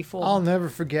 64. I'll never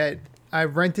forget. I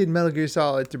rented Metal Gear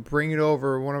Solid to bring it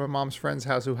over to one of my mom's friend's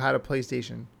house who had a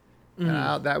PlayStation. And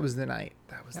that was the night.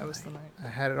 That was the night. I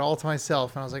had it all to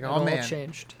myself, and I was like, It "Oh all man!"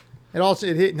 changed.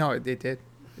 It hit. No, it did.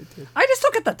 I just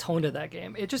don't get the tone to that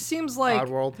game. It just seems like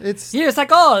Oddworld. It's yeah, it's like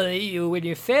when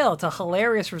you fail to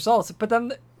hilarious results, but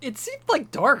then it seemed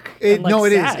like dark. And, like, no,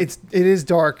 it is. sad. It is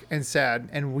dark and sad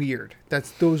and weird.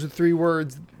 Those are three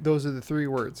words. Those are the three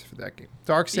words for that game.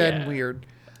 Dark, sad, and Yeah. weird.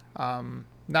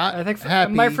 Not I think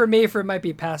happy. for me, it might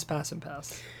be pass, and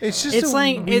pass. It's just It's a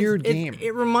like weird it, game.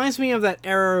 It reminds me of that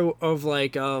era of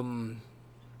like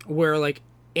where like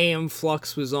AM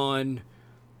Flux was on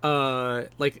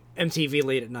like MTV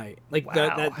late at night. Like Wow,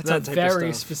 that that's type a very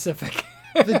of stuff. specific.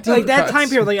 The deep Like that cuts, time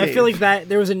period, like I feel Dave. like that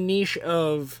there was a niche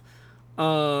of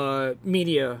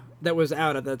media that was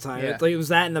out at that time. Yeah. It's like it was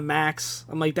that and the Max.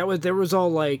 I'm like there was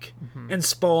all like and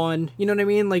Spawn. You know what I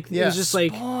mean? Like it Yeah. was just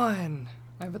like Spawn.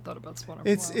 I haven't thought about Spawn. In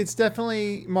a It's while. it's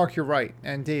definitely Mark. You're right,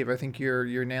 and Dave. I think you're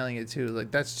nailing it too.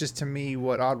 Like that's just to me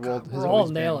what Oddworld has We're all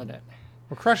always nailing been. it.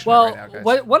 We're crushing Well, it right now, guys.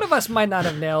 what one of us might not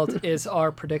have nailed is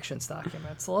our predictions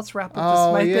document. So let's wrap up Oh,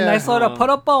 this. Might be yeah. nice little put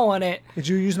a bow on it. Did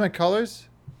you use my colors?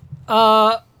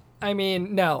 I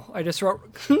mean, no. I just wrote.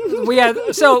 We had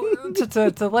so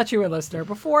to let you in, listener.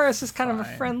 Before it's just kind of a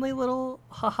Fine. friendly little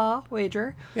haha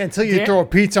wager. Yeah, until you Yeah. throw a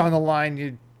pizza on the line,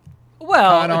 you.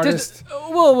 Well, Con artist.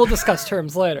 we'll discuss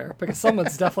terms later because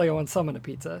someone's definitely owing someone a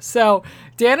pizza. So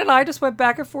Dan and I just went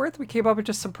back and forth. We came up with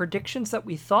just some predictions that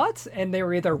we thought, and they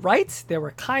were either right, they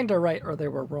were kind of right, or they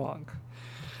were wrong.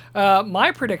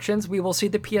 My predictions: we will see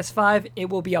the PS5. It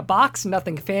will be a box,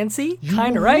 nothing fancy.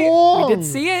 Kind of right. We wrong. did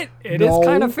see it. It is No,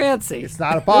 kind of fancy. It's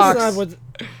not a this is box. not what-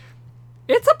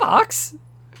 It's a box.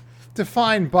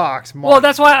 Define box, Mark. Well,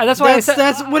 that's why I said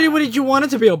that's what did you want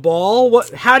it to be, a ball? What?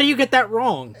 How do you get that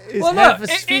wrong? It's well, half no, a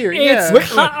sphere.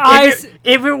 it's yeah.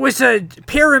 If it was a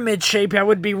pyramid shape, I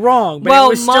would be wrong. But well, it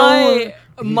was my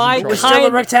control. it was still a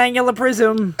kind. rectangular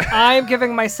prism. I'm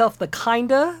giving myself the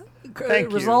kinda Thank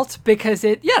you. result because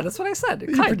it. Yeah, that's what I said. You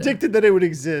Kinda. predicted that it would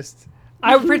exist.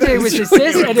 I would predict it would exist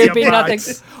and it'd be nothing.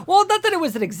 Well, not that it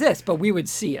would exist, but we would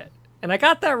see it. And I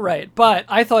got that right. But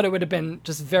I thought it would have been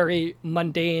just very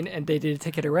mundane and they didn't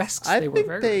take any risks. I were think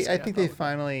very they. risky, I think they thought.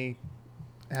 finally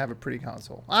have a pretty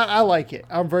console. I like it.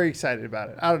 I'm very excited about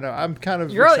it. I don't know. I'm kind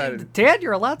of You're, excited. Dad,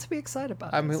 you're allowed to be excited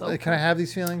about it. So. Can I have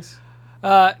these feelings?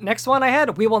 Next one I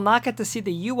had, we will not get to see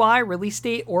the UI, release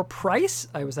date, or price.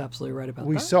 I was absolutely right about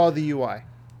We that. saw the UI.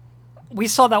 We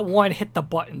saw that one hit the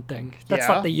button thing. That's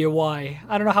Yeah. not the UI.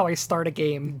 I don't know how I start a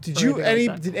game. Did or you anything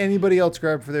like that. did anybody else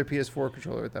grab for their PS4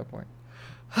 controller at that point?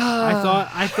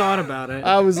 I thought about it.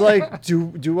 I was like,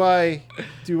 do I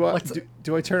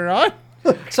turn it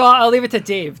on? So I'll leave it to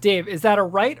Dave. Dave, is that a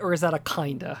right or is that a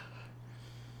kinda?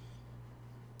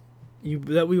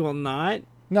 That we will not.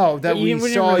 No, that You we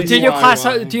wouldn't saw. really Do you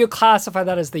UI. classify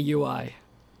that as the UI?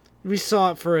 We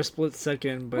saw it for a split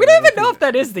second, but We don't even know if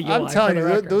that is the UI. I'm telling for the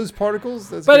you, record. those particles.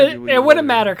 That's But gonna be it what wouldn't you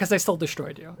matter because I still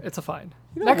destroyed you. It's a fine.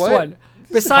 know Next what? one.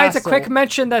 This is Besides a hassle. quick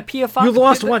mention that PS5. you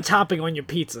lost one topping on your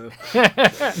pizza.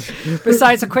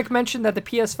 Besides a quick mention that the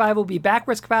PS5 will be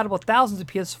backwards compatible with thousands of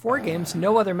PS4 games,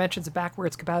 no other mentions of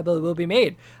backwards compatibility will be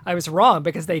made. I was wrong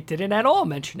because they didn't at all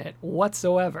mention it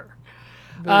whatsoever.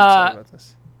 Very excited about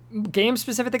this.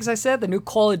 Game-specific things I said, the new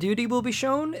Call of Duty will be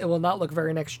shown. It will not look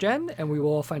very next-gen, and we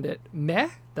will all find it meh.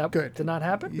 That Good. did not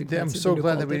happen. We did not I'm see the so new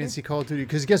glad Call that of we Duty. didn't see Call of Duty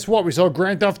because guess what? We saw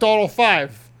Grand Theft Auto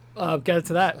 5. Get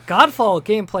to that. Godfall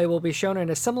gameplay will be shown in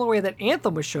a similar way that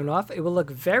Anthem was shown off. It will look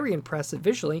very impressive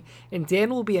visually, and Dan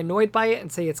will be annoyed by it and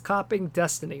say it's copying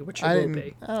Destiny, which it will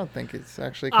be. I don't think it's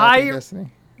actually I- copying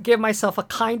Destiny. Give myself a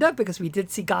kinda because we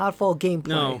did see Godfall gameplay,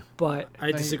 No. but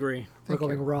I disagree. we're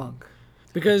going wrong.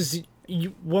 Because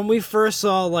when we first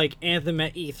saw like Anthem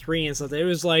at E3 and stuff, it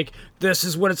was like, this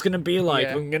is what it's gonna be like.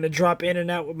 Yeah. I'm gonna drop in and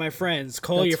out with my friends.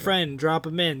 Call your fair. friend, drop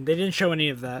him in. They didn't show any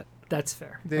of that. That's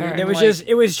fair. They All didn't- right.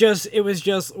 It was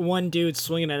just one dude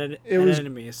swinging at was-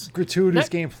 enemies. Gratuitous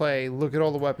gameplay. Look at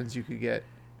all the weapons you could get.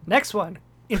 Next one.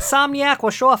 Insomniac will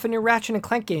show off a new Ratchet and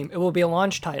Clank game. It will be a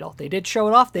launch title. They did show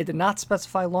it off. They did not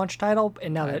specify launch title.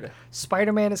 And now that Kinda.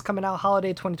 Spider-Man is coming out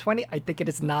holiday 2020, I think it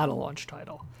is not a launch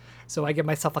title. So I give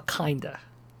myself a kinda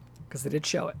because they did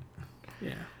show it.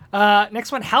 Yeah.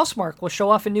 Next one, Housemark will show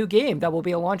off a new game that will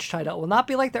be a launch title. It will not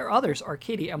be like their others,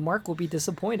 Arcadia, and Mark will be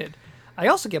disappointed. I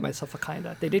also give myself a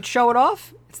kinda. They did show it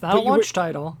off. It's not But a you launch were-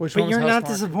 title. Which But one was you're not Housemarque?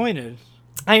 disappointed.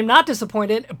 I am not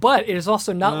disappointed, but it is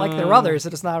also not like their others.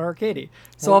 It is not Arcadia.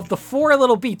 So of the 4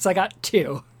 little beats, I got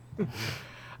 2.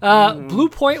 Blue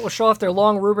Point will show off their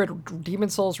long-rumored Demon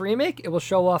Souls remake. It will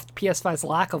show off PS5's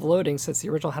lack of loading since the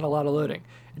original had a lot of loading.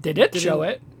 They did show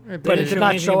it, but it Didn't did not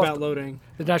anything show about off. loading.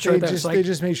 Did not show They it there. just, So, they I,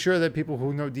 just made sure that people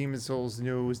who know Demon Souls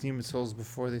knew it was Demon Souls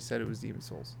before they said it was Demon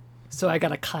Souls. so I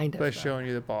got a kind By of. showing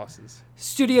you the bosses.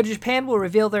 Studio Japan will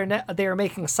reveal they are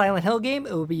making a Silent Hill game.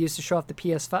 It will be used to show off the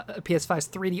PS5's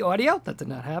 3D audio. That did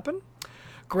not happen.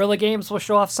 Guerrilla Games will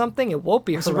show off something. It won't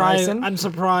be Horizon. I'm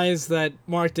surprised that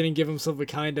Mark didn't give himself a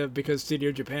kind of because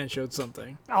Studio Japan showed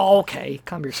something. Okay,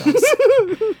 calm yourselves.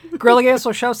 Guerrilla Games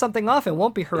will show something off. It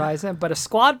won't be Horizon, but a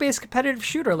squad-based competitive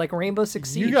shooter like Rainbow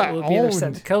Six Siege. You got It will be either set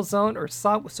owned. to Killzone or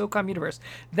SOCOM Universe.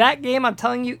 That game, I'm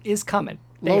telling you, is coming.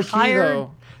 They Low-key, hired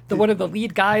though. one of the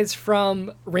lead guys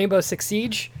from Rainbow Six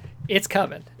Siege. It's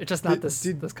coming. It's just not this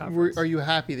conference. Are you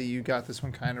happy that you got this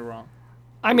one kind of wrong?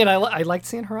 I mean, I liked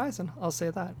seeing Horizon. I'll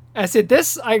say that. I said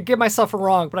this, I give myself a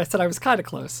wrong, but I said I was kind of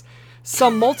close.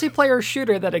 Some multiplayer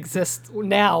shooter that exists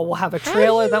now will have a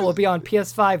trailer that will be on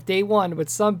PS5 day one with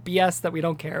some BS that we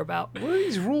don't care about. What are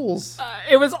these rules?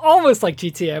 It was almost like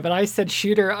GTA, but I said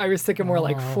shooter. I was thinking more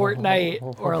like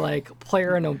Fortnite or like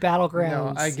PlayerUnknown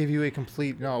Battlegrounds. No, I give you a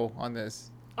complete no on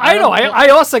this. I know. I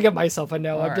also give myself a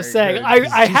no. I'm just Alright, saying. good,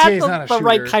 'cause I had GTA is not a the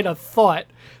right shooter. kind of thought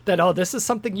that this is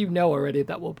something you know already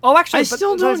that will. Oh, actually, I but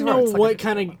still that's don't right, know it's like what a-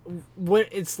 kind of what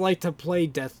it's like to play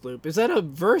Deathloop. Is that a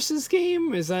versus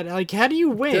game? Is that like how do you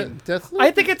win? Deathloop?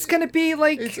 I think it's gonna be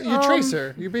like You're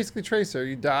Tracer. You're basically Tracer.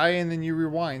 You die and then you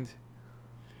rewind.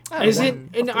 Is it?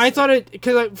 And I thought it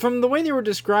because from the way they were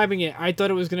describing it, I thought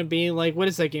it was gonna be like what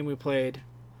is that game we played?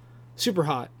 Super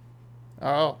Hot.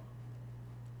 Oh.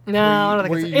 No, I don't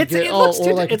where think you it's. get- It looks or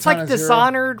too. like It's like Katana Zero.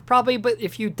 Dishonored, probably. But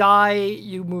if you die,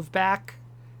 you move back.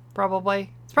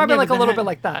 Probably. It's probably Yeah, like but a little that- bit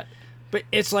like that. But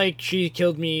it's like she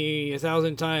killed me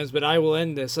 1,000 times, but I will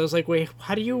end this. I was like, wait,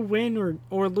 how do you win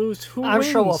or lose? Who I'm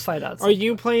wins? sure we'll find out. Are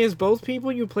you play as both people?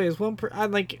 You play as one. I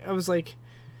was like,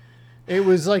 It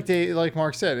was like like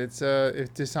Mark said. It's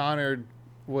if Dishonored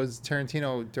was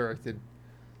Tarantino directed.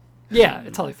 Yeah, it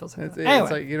totally feels like It's, that. Anyway,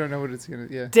 it's like you don't know what it's gonna.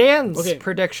 Yeah. Dan's Okay.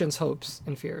 predictions, hopes,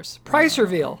 and fears. Price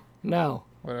reveal. No.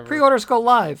 Whatever. Pre-orders go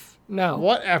live. No.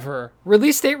 Whatever.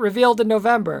 Release date revealed in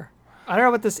November. I don't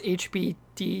know what this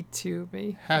HBD to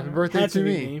me. Happy birthday had to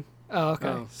be me. Oh, okay.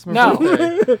 Oh. It's my No.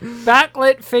 birthday.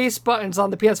 Backlit face buttons on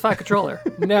the PS5 controller.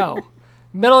 No.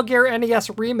 Metal Gear NES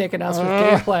remake announced with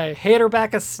gameplay. Hater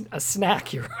back a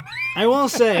snack. You. I will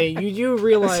say you do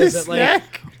realize It's a that like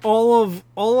snack.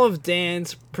 all of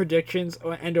Dan's predictions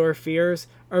and or fears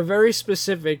are very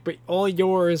specific, but all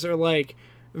yours are like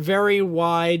very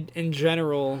wide and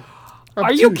general.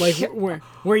 Are you Obtuse. Like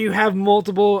where you have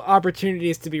multiple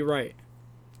opportunities to be right.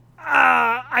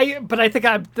 But I think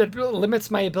that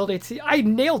limits my ability to. I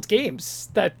nailed games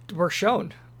that were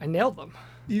shown. I nailed them.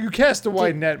 You cast a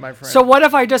wide net, my friend. So what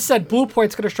if I just said Blue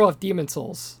Point's going to show off Demon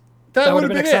Souls? That would have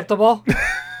been it. acceptable.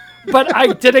 but I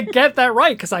didn't get that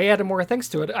right because I added more things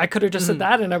to it. I could have just said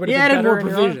that, and I would You have been added better. more and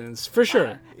you're wrong. provisions, for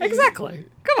sure. Exactly.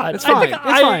 Come on, It's I think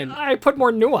fine. It's fine. I put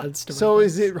more nuance to it. So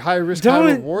is it high risk,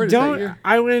 high reward? Is that your...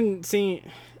 I wouldn't see.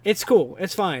 It's cool.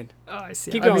 It's fine. Oh, I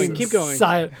see. Keep I going, mean, keep going.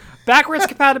 Backwards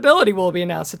compatibility will be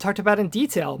announced. It talked about in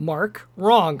detail. Mark,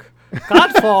 wrong.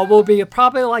 Godfall will be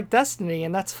probably like Destiny,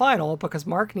 and that's final because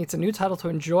Mark needs a new title to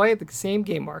enjoy the same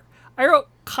game. Mark, I wrote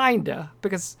kinda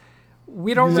because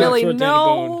we don't Yeah, really throw it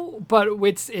down know, but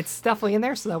it's definitely in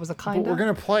there. So that was a kinda. But we're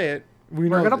gonna play it. We're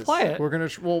gonna play it. We're gonna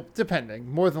well, depending.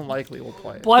 More than likely, we'll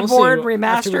play it. Bloodborne We'll see after we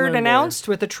Remastered learn more. announced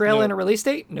with a trailer and a Nope. release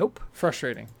date. Nope.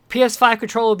 Frustrating. PS5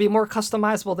 controller will be more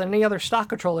customizable than any other stock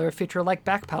controller, feature like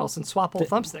back paddles and swappable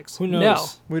thumbsticks. Who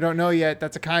knows? We don't know yet.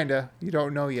 That's a kinda. You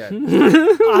don't know yet.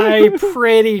 No, I'm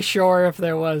pretty sure if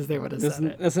there was, they would have said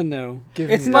it. That's a no. Give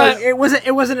It's me not. that.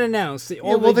 It wasn't announced.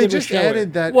 Yeah, well, they just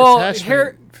added that Well,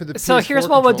 attachment for the so PS4 here's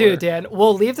what we'll do, controller. Dan.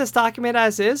 We'll leave this document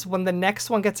as is. When the next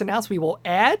one gets announced, we will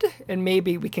add, and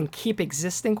maybe we can keep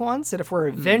existing ones. And if we're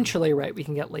eventually right, we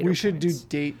can get later. We should do points.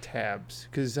 date tabs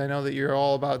because I know that you're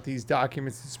all about these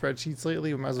documents and spreadsheets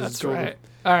lately. We might as well That's just go right.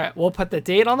 All right, we'll put the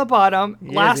date on the bottom.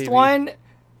 Yeah, Last baby. one.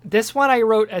 This one I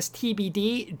wrote as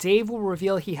TBD. Dave will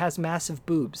reveal he has massive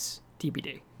boobs.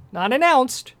 TBD. Not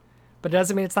announced, but it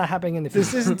doesn't mean it's not happening in the future.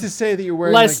 This isn't to say that you're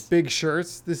wearing Less- like big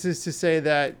shirts. This is to say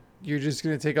that you're just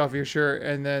gonna take off your shirt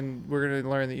and then we're gonna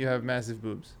learn that you have massive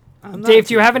boobs. Dave,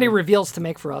 do you have any reveals to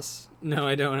make for us? No,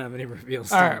 I don't have any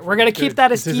reveals. All right, we're gonna keep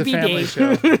that as This is a family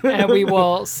TBD, show. and we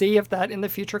will see if that in the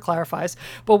future clarifies.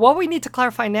 But what we need to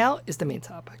clarify now is the main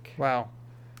topic. Wow.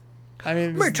 I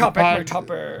mean, this Main is the topic, pod- main topic.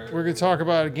 We're gonna talk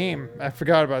about a game. I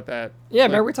forgot about that. Yeah,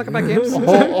 remember we talked about games?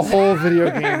 A whole video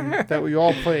game that we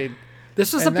all played.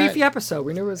 This was a And that- beefy episode.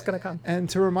 We knew it was gonna come. And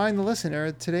to remind the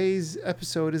listener, today's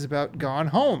episode is about Gone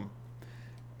Home.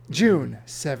 June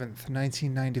 7th,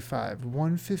 1995,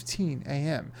 1:15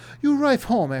 a.m. You arrive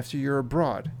home after you're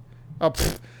abroad.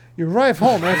 You arrive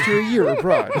home after a year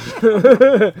abroad.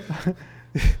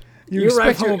 You arrive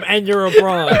expect your- home and you're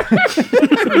abroad.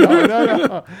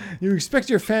 No. You expect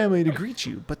your family to greet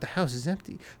you, but the house is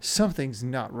empty. Something's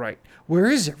not right. Where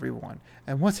is everyone?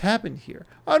 And what's happened here?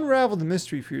 Unravel the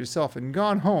mystery for yourself in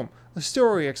Gone Home, a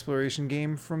story exploration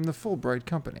game from the Fulbright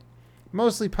Company.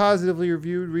 Mostly positively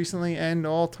reviewed recently and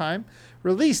all time.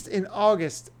 Released in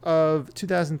August of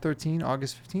 2013,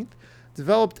 August 15th.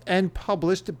 Developed and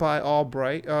published by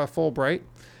Fulbright.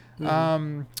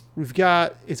 We've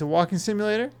got, it's a walking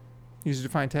simulator.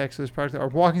 User-defined text for this product. Our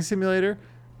walking simulator,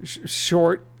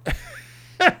 short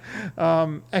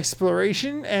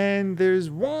exploration, and there's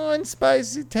one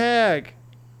spicy tag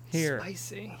here.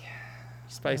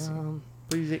 Spicy.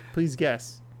 Please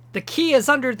guess. The key is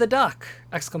under the duck!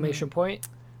 Exclamation point.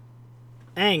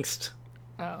 Angst.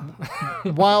 Oh.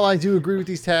 While I do agree with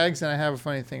these tags, and I have a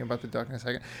funny thing about the duck in a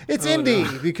second, it's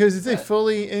indie because it's a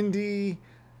fully indie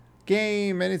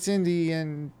game, and it's indie,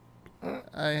 and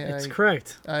It's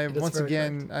correct. I It is once very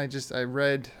again, I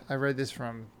read this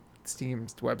from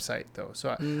Steam's website though,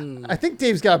 so I think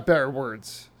Dave's got better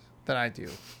words than I do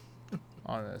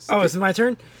on this. Oh, is it my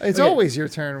turn? It's okay. always your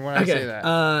turn when I say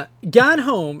that. Gone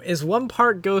Home is 1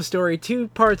 part ghost story, 2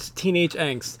 parts teenage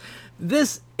angst.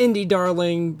 This indie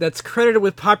darling that's credited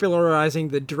with popularizing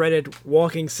the dreaded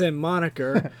walking sim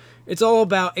moniker. It's all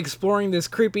about exploring this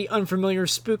creepy, unfamiliar,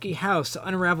 spooky house to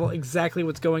unravel exactly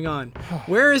what's going on.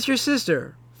 Where is your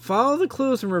sister? Follow the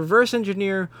clues and reverse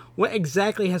engineer what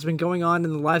exactly has been going on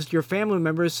in the lives of your family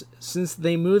members since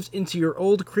they moved into your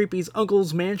old creepy's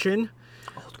uncle's mansion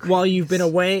while you've been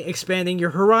away expanding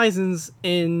your horizons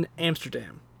in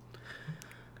Amsterdam.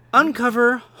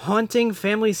 Uncover haunting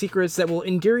family secrets that will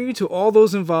endear you to all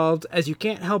those involved as you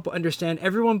can't help but understand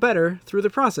everyone better through the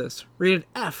process. Rated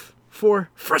F for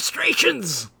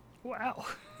frustrations. Wow.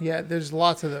 Yeah, there's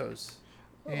lots of those.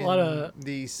 A lot of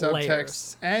the subtexts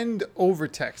layers. and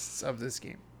overtexts of this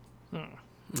game.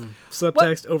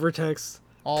 Subtext, overtext,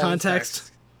 All the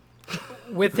context. text.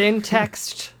 Within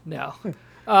text, no.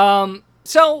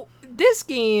 So this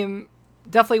game,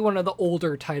 definitely one of the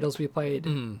older titles we played,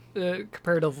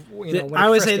 compared to when it I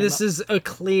would first say came this out. is a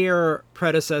clear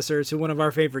predecessor to one of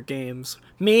our favorite games.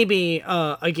 Maybe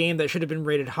a game that should have been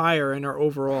rated higher in our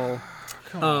overall.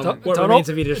 What remains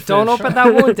of Edith Don't Finch. open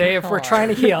that wound, Dave. We're trying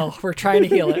to heal. We're trying to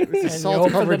heal it. And you opened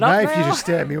Salt-covered it up knife you now? just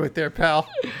stabbed me with there, pal.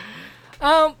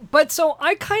 But so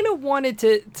I kind of wanted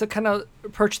to kind of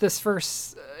approach this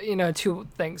first, two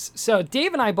things. So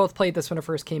Dave and I both played this when it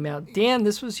first came out. Dan,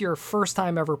 this was your first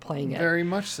time ever playing it. Very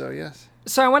much so, yes.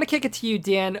 So I want to kick it to you,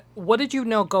 Dan. What did you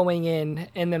know going in,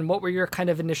 and then what were your kind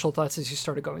of initial thoughts as you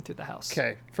started going through the house?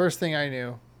 Okay, first thing I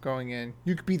knew going in.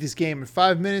 You could beat this game in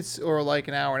 5 minutes or like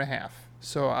an hour and a half.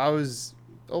 So I was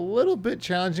a little bit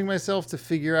challenging myself to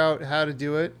figure out how to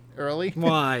do it early.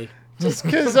 Why? Just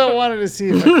because I wanted to see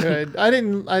if I could. I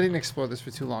didn't explore this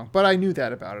for too long, but I knew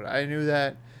that about it. I knew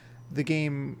that the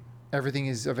game, everything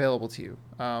is available to you.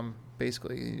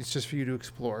 Basically, it's just for you to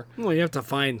explore. Well, you have to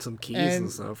find some keys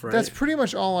and stuff, right? That's pretty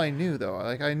much all I knew, though.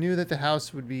 Like, I knew that the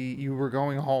house would be, you were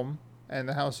going home, and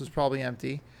the house was probably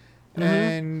empty,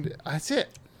 and that's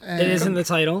it. And it is in the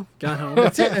title. Got home.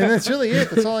 That's it, and that's really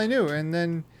it. That's all I knew. And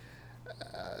then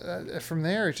from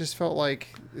there, it just felt like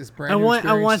this brand new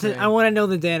experience. I want to know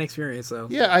the Dan experience, though.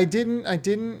 Yeah, I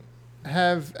didn't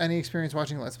have any experience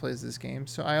watching Let's Plays of this game,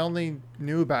 so I only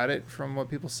knew about it from what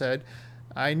people said.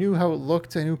 I knew how it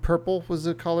looked. I knew purple was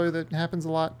a color that happens a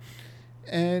lot.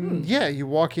 And yeah, you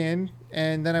walk in,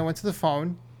 and then I went to the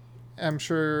phone. I'm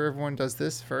sure everyone does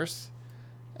this first.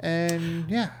 And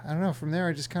yeah, I don't know. From there,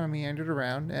 I just kind of meandered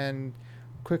around and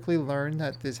quickly learned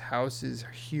that this house is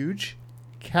huge,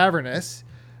 cavernous.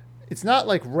 It's not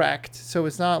like wrecked, so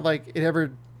it's not like it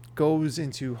ever goes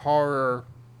into horror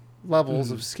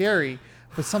levels of scary.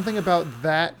 But something about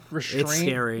that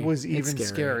restraint was even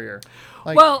scarier.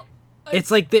 Like, well, it's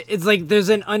like there's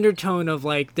an undertone of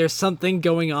like there's something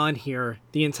going on here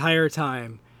the entire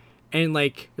time, and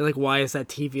like you're like, why is that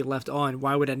TV left on?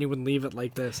 Why would anyone leave it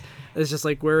like this? It's just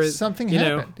like, where is something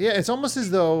happened? Yeah, it's almost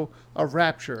as though a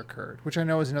rapture occurred, which I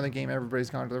know is another game. Everybody's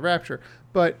gone to the rapture,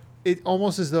 but it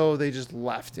almost as though they just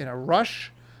left in a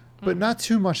rush, but not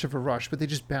too much of a rush. But they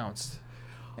just bounced,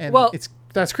 and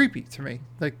that's creepy to me.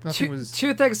 Like nothing was.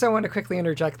 Two things I want to quickly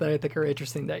interject that I think are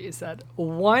interesting that you said.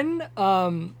 One,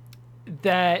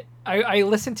 that I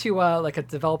listened to like a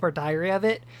developer diary of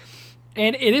it,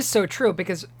 and it is so true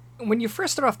because when you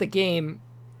first start off the game,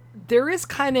 there is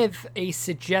kind of a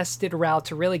suggested route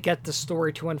to really get the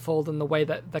story to unfold in the way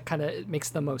that kind of makes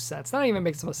the most sense. Not even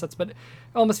makes the most sense, but it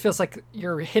almost feels like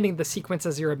you're hitting the sequence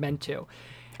as you're meant to.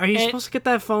 Are you supposed to get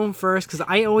that phone first? Because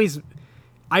the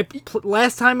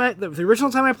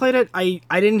original time I played it, I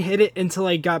didn't hit it until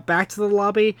I got back to the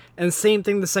lobby, and same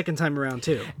thing the second time around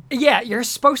too. Yeah, you're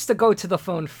supposed to go to the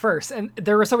phone first, and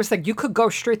there was always like you could go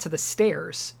straight to the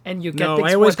stairs and you get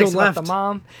things, I always go about left. The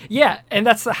mom. Yeah, and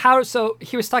that's the how. So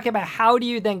he was talking about how do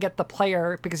you then get the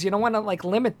player, because you don't want to like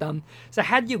limit them. So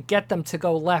how do you get them to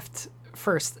go left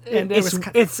first? And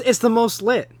it's the most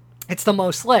lit. It's the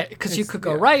most lit because you could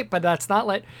go right, but that's not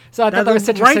lit. So I thought that was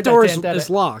the interesting. Right door is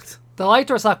locked. The light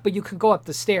door's locked, but you can go up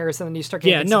the stairs and then you start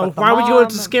getting why would you go up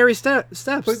the scary steps?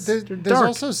 But there's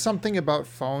also something about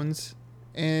phones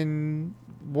in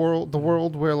the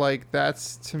world where like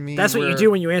that's to me. That's what you do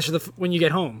when you answer when you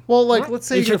get home. Well, like let's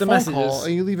say you check get a the phone messages. call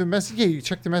and you leave a message. Yeah, you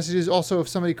check the messages. Also, if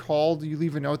somebody called, you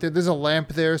leave a note there. There's a lamp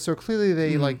there, so clearly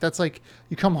they like that's like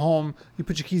you come home, you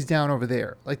put your keys down over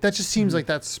there. Like that just seems like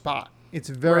that spot. It's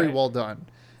very well done,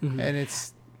 and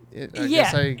it's. I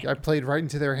guess I played right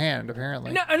into their hand,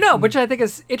 apparently. No, which I think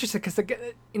is interesting because,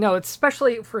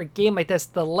 especially for a game like this,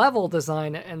 the level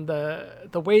design and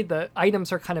the way the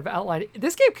items are kind of outlined.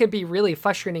 This game could be really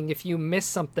frustrating if you miss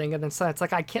something and then it's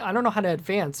like I don't know how to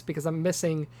advance because I'm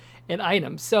missing an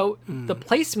item. So the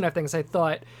placement of things, I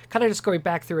thought, kind of just going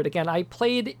back through it again, I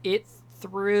played it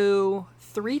through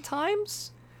 3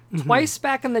 times. Twice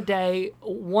back in the day,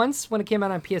 once when it came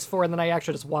out on PS4, and then I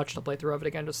actually just watched a playthrough of it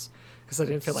again just because I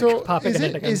didn't feel like popping it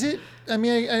in again. Is it? I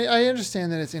mean, I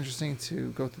understand that it's interesting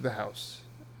to go through the house,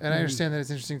 and I understand that it's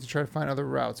interesting to try to find other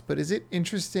routes. But is it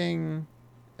interesting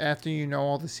after you know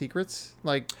all the secrets,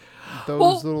 like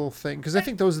those little things? Because I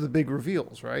think those are the big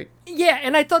reveals, right? Yeah,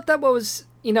 and I thought that was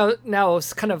now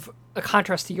it's kind of a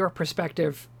contrast to your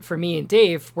perspective for me and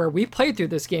Dave, where we played through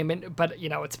this game, but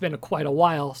it's been quite a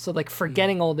while, so like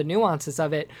forgetting all the nuances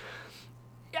of it.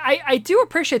 I do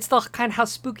appreciate still kind of how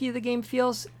spooky the game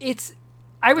feels.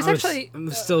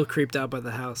 I'm still creeped out by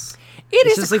the house.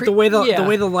 It's just like the way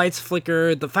the lights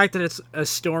flicker, the fact that it's a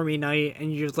stormy night,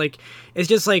 and you're just like, it's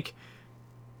just like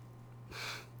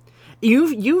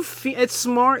you feel it's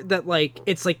smart that like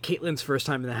it's like Caitlin's first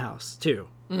time in the house too.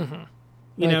 Mm-hmm.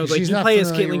 You play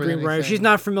as Caitlin Greenbrier. She's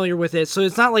not familiar with it, so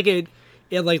it's not like it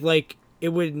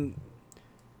wouldn't.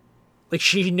 Like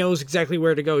she knows exactly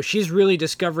where to go. She's really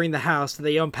discovering the house that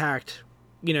they unpacked.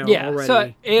 Already.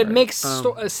 So it makes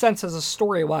sense as a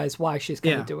story-wise why she's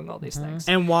kind of doing all these things,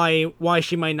 and why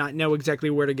she might not know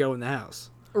exactly where to go in the house.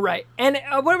 Right, and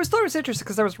what I thought was interesting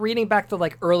because I was reading back the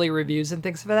like early reviews and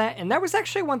things of that, and that was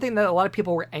actually one thing that a lot of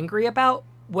people were angry about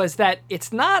was that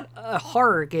it's not a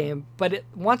horror game, but it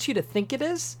wants you to think it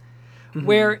is.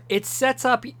 where it sets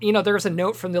up, there's a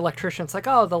note from the electrician. It's like,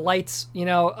 oh, the lights,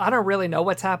 I don't really know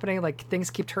what's happening. Like, things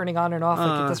keep turning on and off.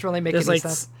 Like, it doesn't really make any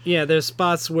sense. Yeah, there's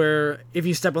spots where if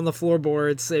you step on the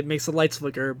floorboards, it makes the lights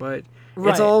flicker, but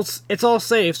Right. it's all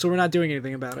safe, so we're not doing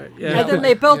anything about it. Yeah. And then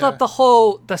they build up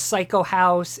the psycho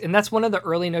house, and that's one of the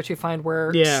early notes you find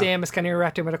where Sam is kind of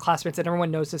interacting with her classmates, and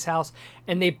everyone knows this house.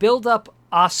 And they build up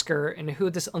Oscar and who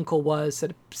this uncle was,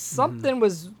 that something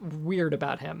was weird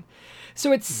about him.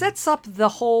 So it sets up the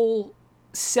whole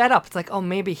setup. It's like, oh,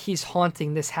 maybe he's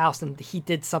haunting this house, and he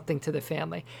did something to the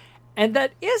family. And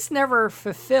that is never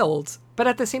fulfilled. But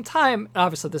at the same time,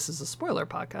 obviously, this is a spoiler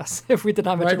podcast. If we did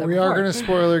not mention that we before. are going to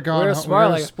spoiler Gone We're Home. We're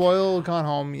going to spoil Gone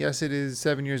Home. Yes, it is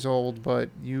 7 years old, but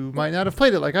you might not have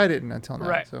played it like I didn't until now.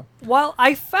 Right. So. While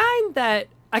I find that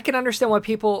I can understand why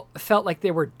people felt like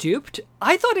they were duped,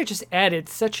 I thought it just added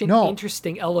such an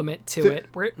interesting element to it,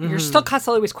 where you're still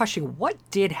constantly always questioning what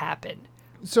did happen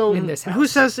in this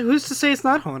house. Who's to say it's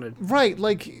not haunted? Right,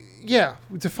 like, yeah,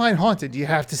 define haunted. Do you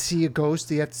have to see a ghost?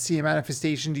 Do you have to see a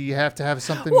manifestation? Do you have to have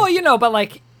something? Well, but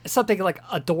like something like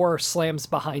a door slams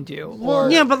behind you.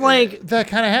 Yeah, but like that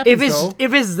kind of happens.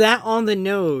 If it's that on the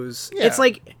nose, it's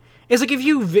like if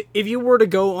you were to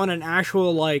go on an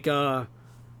actual like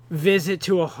visit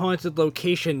to a haunted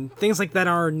location, things like that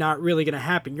are not really going to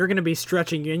happen. You're going to be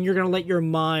stretching, and you're going to let your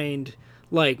mind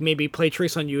like maybe play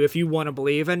tricks on you if you want to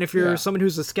believe. And if you're someone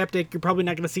who's a skeptic, you're probably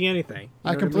not going to see anything.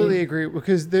 I completely agree,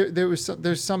 because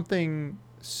there's something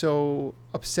so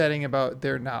upsetting about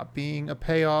there not being a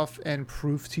payoff and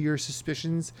proof to your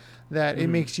suspicions that it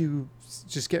makes you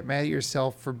just get mad at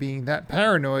yourself for being that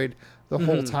paranoid the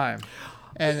whole time.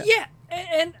 And yeah.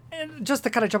 And just to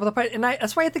kind of jump on the point, and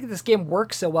that's why I think this game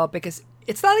works so well, because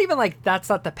it's not even like that's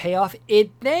not the payoff.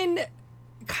 It then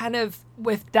kind of,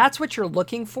 with that's what you're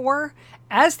looking for,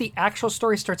 as the actual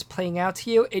story starts playing out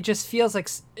to you, it just feels like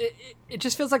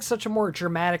such a more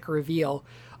dramatic reveal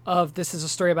of this is a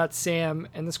story about Sam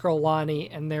and this girl Lonnie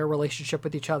and their relationship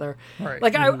with each other. Right.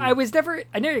 Like I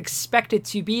never expected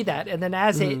to be that, and then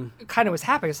as it kind of was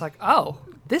happening, it's like, oh,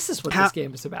 this is what this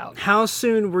game is about. How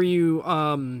soon were you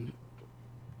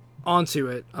onto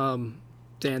it,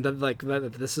 Dan?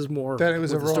 That this is more that it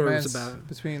was a romance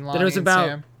between Lonnie and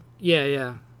Sam.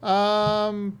 Yeah.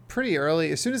 Pretty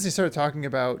early. As soon as they started talking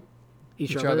about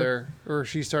each other, or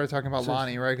she started talking about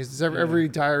Lonnie, right? Because every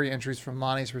diary entry is from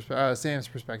Sam's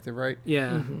perspective, right?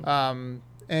 Yeah. And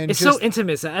it's so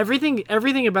intimate.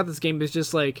 Everything about this game is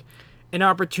just like an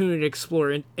opportunity to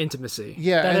explore intimacy.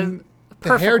 Yeah, and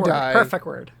the hair dye. Perfect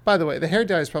word. By the way, the hair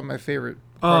dye is probably my favorite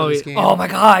part of this game. Oh my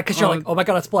god! Because you're like, oh my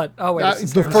god, it's blood. Oh wait,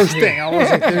 it's the first thing. I was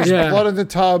like, there's blood in the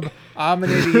tub. I'm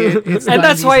an idiot. And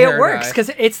that's why it works,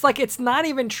 because it's like it's not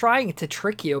even trying to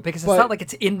trick you, because it's not like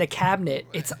it's in the cabinet.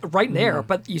 It's right there,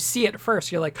 but you see it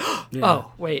first. You're like,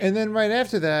 oh wait. And then right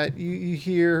after that, you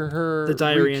hear her the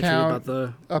diary recount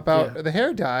entry about the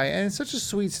hair dye, and it's such a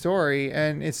sweet story,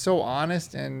 and it's so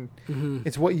honest, and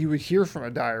it's what you would hear from a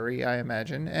diary, I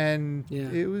imagine, and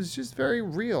it was just very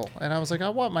real. And I was like, I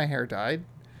want my hair dyed.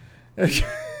 It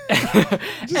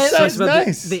just sounds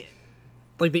nice.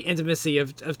 Like the intimacy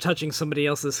of touching somebody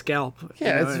else's scalp.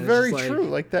 Yeah, it's very true.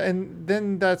 Like that, and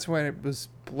then that's when it was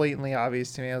blatantly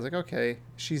obvious to me. I was like, okay,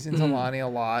 she's into Lonnie a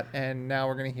lot, and now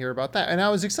we're gonna hear about that. And I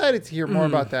was excited to hear more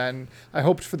about that, and I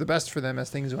hoped for the best for them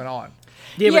as things went on.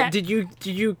 Yeah, but did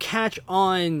you catch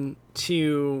on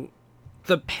to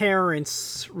the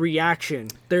parents' reaction?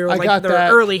 There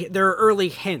are early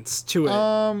hints to it.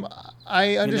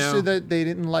 I understood that they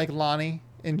didn't like Lonnie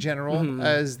in general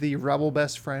as the rebel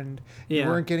best friend. You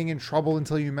weren't getting in trouble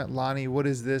until you met Lonnie. What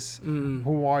is this?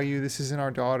 Who are you? This isn't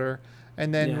our daughter.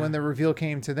 And then when the reveal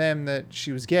came to them that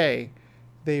she was gay,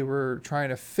 they were trying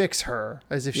to fix her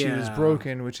as if she was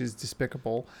broken, which is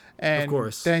despicable. And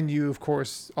then you, of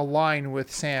course, align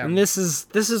with Sam. And this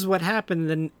is what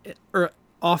happened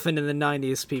often in the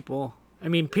 90s, people. I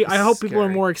mean, I hope people are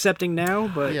more accepting now,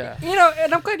 but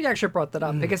and I'm glad you actually brought that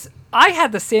up, because I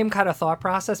had the same kind of thought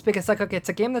process, because like, okay, it's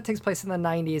a game that takes place in the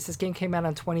 90s. This game came out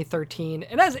in 2013,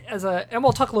 and and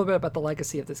we'll talk a little bit about the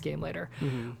legacy of this game later.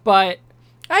 But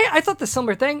I thought the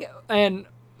similar thing, and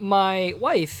my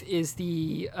wife is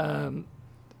the I don't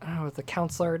know, the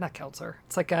counselor, not counselor.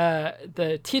 It's like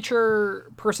the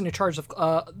teacher person in charge of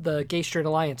the Gay Straight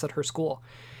Alliance at her school,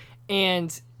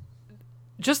 and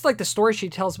just like the story she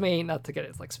tells me, not to get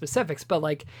into like specifics, but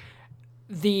like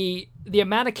the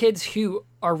amount of kids who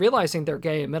are realizing they're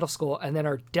gay in middle school and then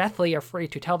are deathly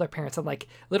afraid to tell their parents, and like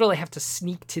literally have to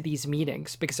sneak to these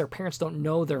meetings because their parents don't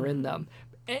know they're in them.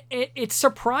 It's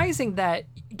surprising that,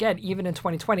 again, even in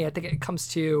 2020, I think it comes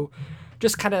to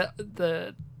just kind of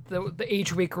the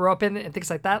age we grew up in and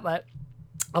things like that,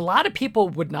 a lot of people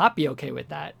would not be okay with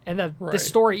that. And the Right.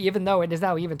 story, even though it is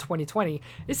now even 2020,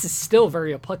 this is still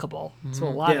very applicable to a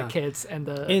lot Yeah. of kids and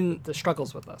In- the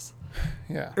struggles with this.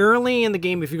 Yeah. Early in the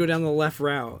game, if you go down the left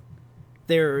route,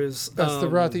 there's That's the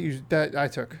route that I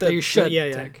took. That you should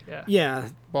yeah, take, yeah. yeah,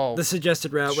 Well, the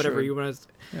suggested route, whatever should. you want to.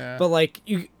 yeah. But like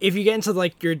if you get into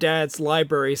like your dad's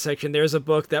library section, there's a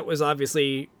book that was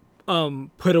obviously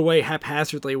put away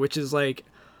haphazardly, which is like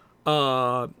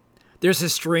there's a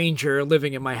stranger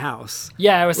living in my house.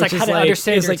 Yeah, it was Which like how is to like-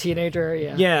 understand it's your like- teenager.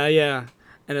 Yeah. Yeah,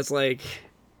 and it's like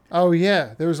Oh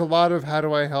yeah, there was a lot of how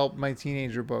do I help my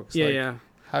teenager books. yeah, like, yeah.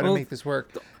 How to Well, make this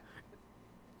work.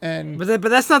 And But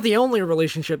that's not the only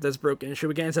relationship that's broken. Should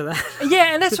we get into that?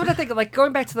 Yeah, and that's what I think. Like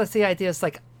going back to the idea is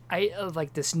like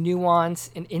like this nuance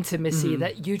and intimacy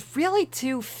that you really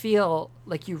do feel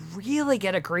like you really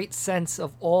get a great sense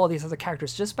of all these other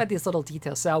characters just by these little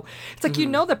details. So it's like you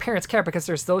know the parents care because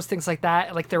there's those things like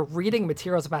that. Like they're reading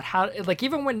materials about how, like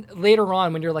even when later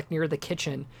on when you're like near the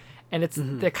kitchen, and it's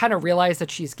they kind of realize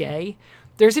that she's gay.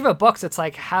 There's even books. It's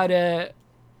like how to,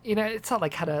 it's not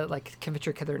like how to like convince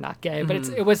your kid they're not gay, but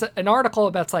it was an article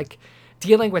about like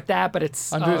dealing with that, but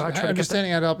it's trying to get the-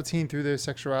 understanding how to help a teen through their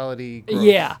sexuality. Growth.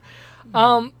 yeah.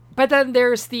 But then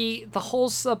there's the whole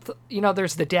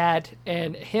there's the dad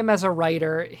and him as a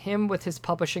writer, him with his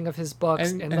publishing of his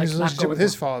books, and like his not relationship going with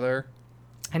his father.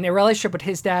 and their relationship with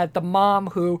his dad, the mom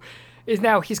who is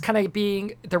now he's kind of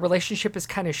being the relationship is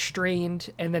kind of strained,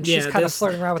 and then she's Yeah, kind of this-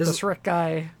 flirting around with this- this Rick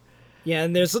guy. Yeah,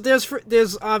 and there's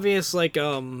obvious like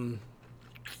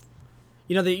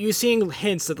that you're seeing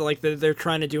hints that like they're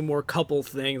trying to do more couple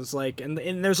things, like and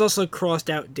there's also crossed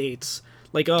out dates.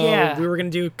 Like, Yeah. we were gonna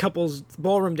do couples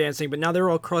ballroom dancing, but now they're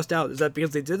all crossed out. Is that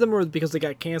because they did them or because they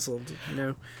got canceled?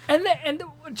 And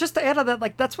just to add on that,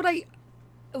 like that's what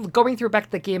going through back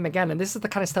the game again, and this is the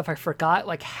kind of stuff I forgot,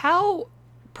 like how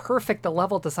perfect the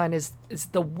level design is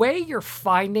the way you're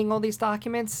finding all these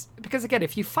documents. Because again,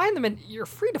 if you find them you're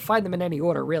free to find them in any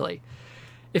order, really,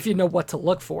 if you know what to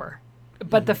look for.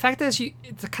 But the fact is,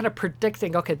 it's kind of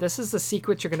predicting. Okay, this is the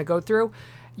sequence you're going to go through.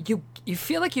 You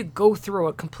feel like you go through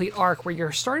a complete arc where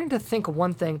you're starting to think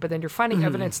one thing, but then you're finding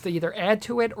evidence to either add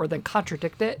to it or then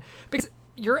contradict it. Because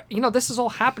this is all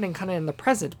happening kind of in the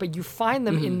present, but you find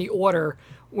them in the order,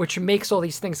 which makes all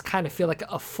these things kind of feel like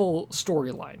a full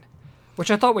storyline, which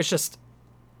I thought was just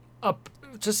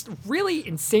really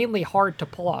insanely hard to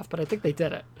pull off. But I think they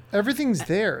did it. Everything's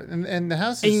there, and the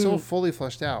house is so fully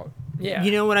fleshed out. Yeah.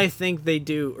 You know what I think they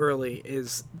do early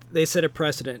is they set a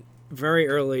precedent very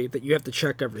early that you have to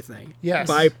check everything.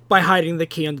 Yes. By hiding the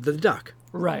key under the duck.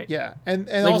 Right. Yeah, and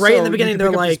Like also, right in the you beginning, can they're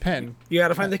pick up this like, pen. "You got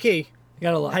to find the key. You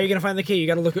gotta look. How are you gonna find the key? You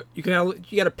got to look. You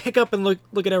got to pick up and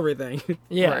look at everything."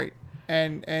 Yeah. Right.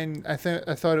 And I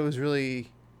thought it was really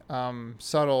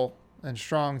subtle and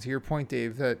strong, to your point,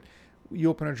 Dave, that you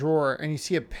open a drawer and you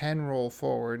see a pen roll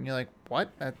forward and you're like,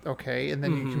 what? Okay. And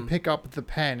then you can pick up the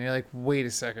pen and you're like, wait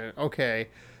a second. Okay.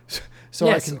 So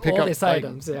Yes, I can pick all up these like,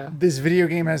 items, yeah. this video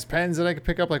game has pens that I can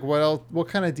pick up. Like what else? What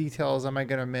kind of details am I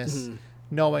going to miss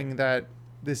knowing that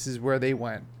this is where they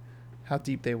went, how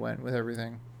deep they went with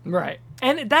everything? Right.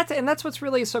 And that's what's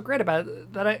really so great about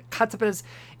it, that concept is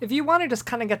if you want to just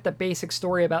kind of get the basic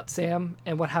story about Sam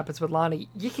and what happens with Lonnie,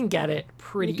 you can get it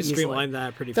pretty You can easily. streamline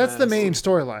that pretty That's fast. the main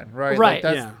storyline, right? Right.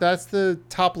 Like that's the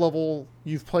top level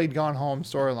you've played Gone Home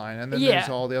storyline, and then Yeah. there's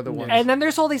all the other ones. And then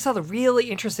there's all these other really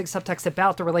interesting subtext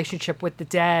about the relationship with the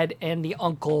dad and the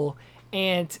uncle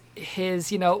and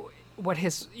his, what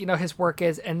his work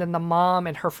is, and then the mom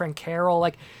and her friend Carol.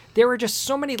 Like there were just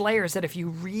so many layers that if you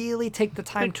really take the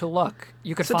time to look,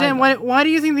 you could So find Dan, them. why do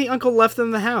you think the uncle left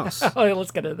them the house? Oh,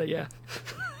 let's get into that. Yeah.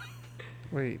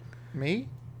 Wait, me?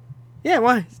 Yeah,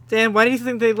 why? Dan, why do you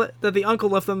think that the uncle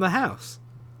left them the house?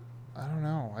 I don't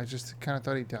know. I just kind of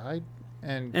thought he died,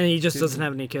 and And he just didn't- doesn't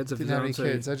have any kids of his didn't have own. any so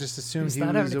kids. I just assumed He's he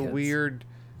not was having a kids. weird,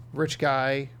 rich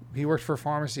guy. He worked for a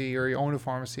pharmacy, or he owned a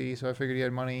pharmacy, so I figured he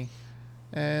had money,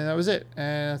 and that was it.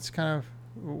 And that's kind of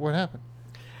what happened.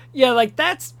 Yeah, like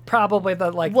that's probably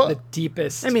the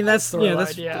deepest. I mean, that's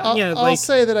storyline, yeah. I'll like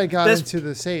say that I got that's- into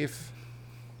the safe.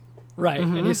 right.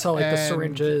 And you saw like the And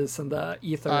syringes and the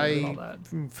ether and all I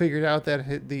that. figured out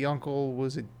that the uncle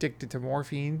was addicted to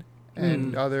morphine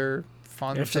and other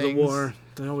fun after things. the war,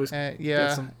 they always And, get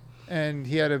yeah, some- and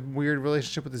he had a weird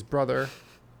relationship with his brother,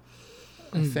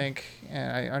 I think,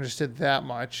 and I understood that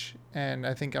much. And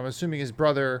I'm assuming his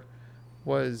brother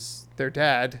was their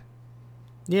dad,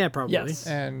 Yeah, probably. Yes.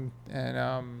 and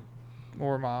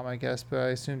or mom, I guess, but I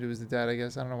assumed it was the dad. I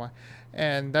guess I don't know why.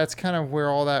 And that's kind of where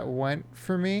all that went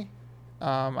for me.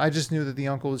 I just knew that the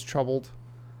uncle was troubled,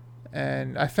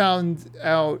 and I found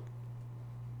out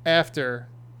after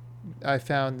I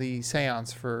found the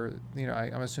seance for,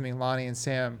 I'm assuming Lonnie and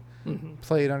Sam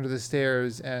played under the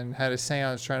stairs and had a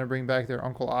seance trying to bring back their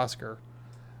Uncle Oscar.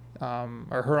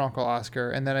 Or her Uncle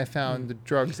Oscar, and then I found the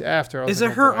drugs after. Is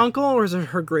it her uncle or is it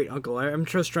her great uncle? I'm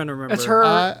just trying to remember. It's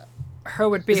her. Her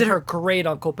would be her great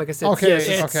uncle because it's,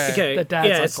 the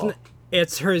dad's uncle.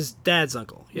 It's her dad's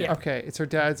uncle. Yeah. Okay, it's her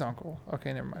dad's uncle.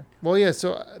 Okay, never mind. Well, yeah.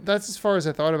 So that's as far as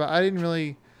I thought about. I didn't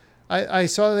really. I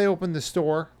saw they opened the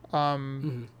store. I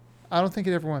don't think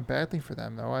it ever went badly for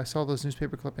them though. I saw those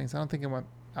newspaper clippings. I don't think it went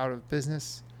out of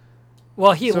business.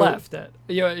 Well, he left it.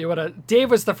 You wanna? Dave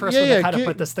was the first one that kind of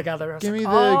put this together. Give me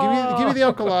the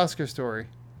Uncle Oscar story.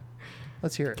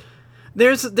 Let's hear it.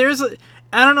 There's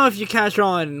I don't know if you catch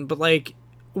on, but like,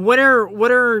 what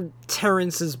are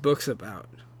Terrence's books about?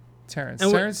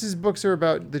 Terrence's books are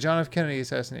about the John F. Kennedy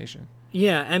assassination.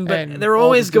 Yeah, but they're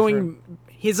always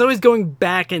he's always going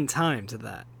back in time to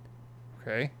that.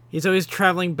 Okay. He's always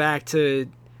traveling back to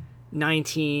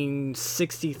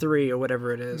 1963 or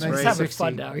whatever it is. He's having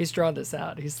fun now. He's drawn this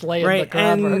out. He's laying the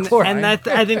groundwork. And that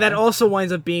I think that also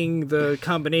winds up being the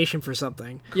combination for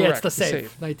something. Correct. Yeah, it's the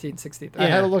safe. 1963. I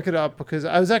had to look it up because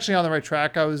I was actually on the right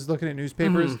track. I was looking at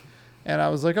newspapers, and I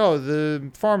was like, "Oh,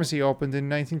 the pharmacy opened in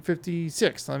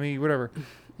 1956. Let me whatever."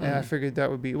 And I figured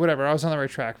that would be whatever. I was on the right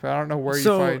track, but I don't know where you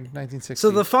find 1960. So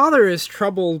the father is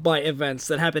troubled by events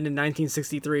that happened in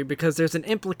 1963 because there's an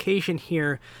implication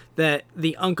here that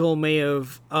the uncle may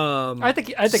have I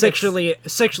think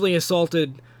sexually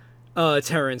assaulted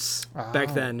Terrence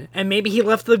back then, and maybe he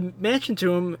left the mansion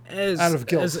to him out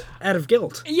of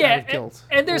guilt. Yeah,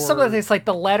 and there's some of the things like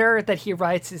the letter that he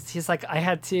writes. He's like, I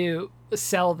had to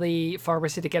sell the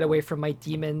pharmacy to get away from my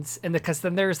demons, and because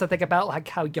then there's the thing about like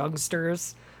how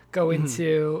youngsters go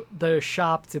into the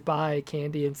shop to buy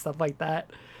candy and stuff like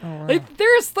that. Oh, wow. Like,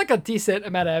 there's like a decent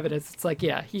amount of evidence. It's like,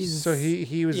 he's so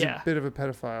he was a bit of a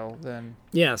pedophile then.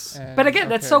 Yes, but again,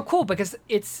 that's so cool because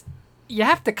it's. You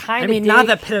have to kind of. I mean, not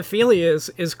that pedophilia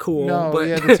is cool. No, but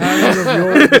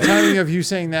the timing of you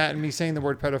saying that and me saying the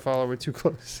word pedophile were too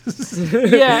close.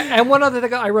 Yeah, and one other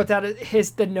thing I wrote down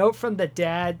is the note from the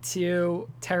dad to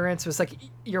Terrence was like,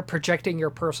 "You're projecting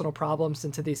your personal problems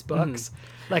into these books."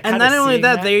 Like, and not only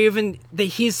that,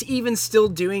 he's even still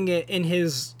doing it in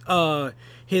his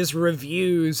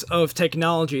reviews of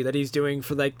technology that he's doing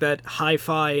for like that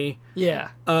hi-fi.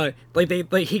 Yeah.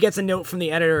 He gets a note from the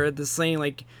editor that's saying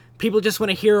like, people just want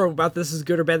to hear about this is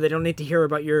good or bad. They don't need to hear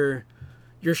about your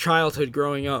childhood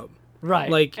growing up.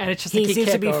 Right. Like, and it's just he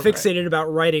seems to be fixated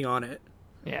about writing on it.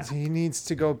 Yeah. So he needs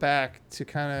to go back to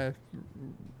kind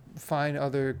of find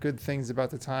other good things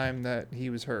about the time that he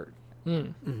was hurt.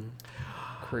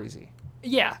 Crazy.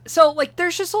 Yeah. So like,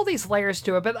 there's just all these layers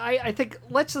to it, but I think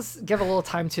let's just give a little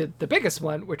time to the biggest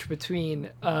one, which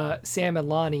between Sam and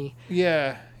Lonnie.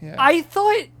 Yeah. I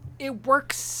thought it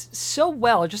works so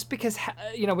well just because,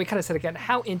 we kind of said again,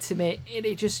 how intimate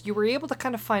it just, you were able to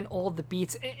kind of find all the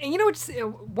beats. And it's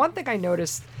one thing I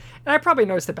noticed, and I probably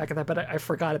noticed it back in that, but I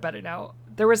forgot about it now.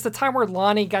 There was the time where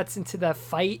Lonnie gets into the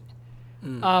fight,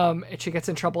 and she gets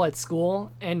in trouble at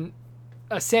school, and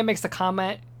Sam makes the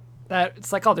comment that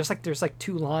it's like, oh, there's like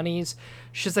two Lonnies.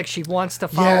 She's like, she wants to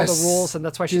follow the rules, and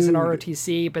that's why she's in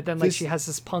ROTC, but then like she has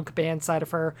this punk band side of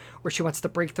her where she wants to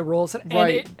break the rules. And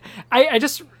I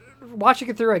just, watching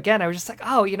it through again, I was just like,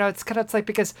 oh, it's kind of, it's like,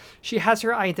 because she has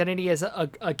her identity as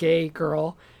a gay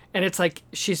girl, and it's like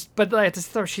but at the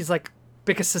same time, she's like,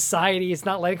 because society is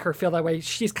not letting her feel that way,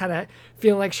 she's kind of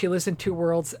feeling like she lives in two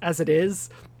worlds as it is.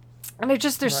 And it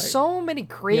just, there's so many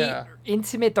great,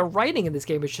 intimate, the writing in this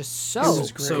game is just so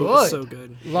good. So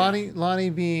good. Lonnie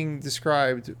being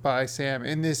described by Sam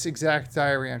in this exact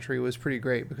diary entry was pretty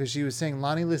great because she was saying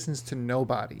Lonnie listens to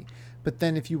nobody. But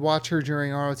then if you watch her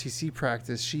during ROTC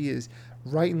practice, she is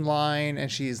right in line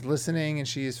and she is listening and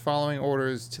she is following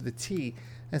orders to the T.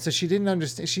 And so she didn't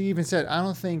understand. She even said, I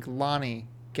don't think Lonnie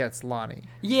gets Lonnie.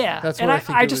 Yeah. That's what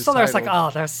I just thought that. I was like,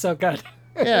 oh, that's so good.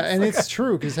 Yeah, and it's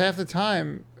true because half the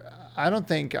time, I don't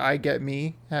think I get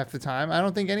me half the time. I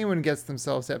don't think anyone gets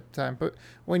themselves half the time. But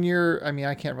when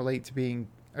I can't relate to being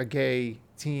a gay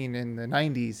teen in the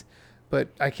 90s, but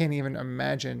I can't even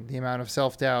imagine the amount of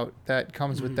self-doubt that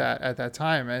comes with that at that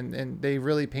time. And they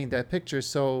really paint that picture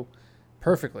so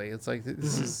perfectly. It's like,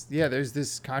 this is, there's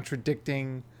this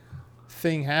contradicting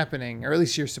thing happening, or at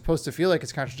least you're supposed to feel like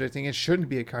it's contradicting. It shouldn't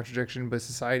be a contradiction, but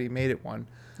society made it one.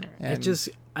 And it just,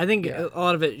 I think a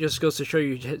lot of it just goes to show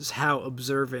you just how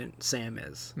observant Sam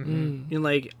is.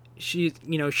 Like she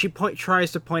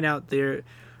tries to point out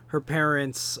her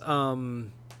parents.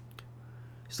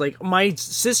 It's like, my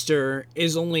sister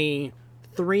is only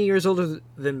 3 years older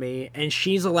than me, and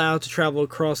she's allowed to travel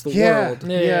across the Yeah, world.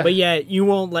 yeah. But yet you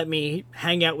won't let me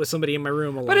hang out with somebody in my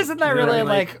room alone. But isn't that You know what really I mean?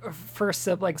 like first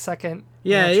sibling, second?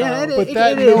 Yeah, you know, yeah, child? But it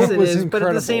that is. note was But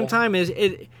at the same incredible.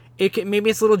 time, maybe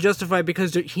it's a little justified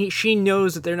because she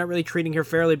knows that they're not really treating her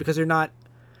fairly because they're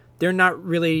not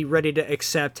really ready to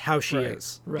accept how she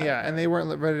is. Right. Yeah, and they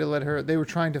weren't ready to let her. They were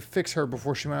trying to fix her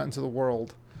before she went out into the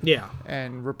world Yeah.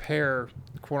 and repair,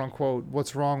 quote unquote,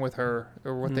 what's wrong with her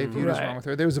or what they viewed as Right. wrong with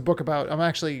her. There was a book about. I'm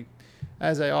actually,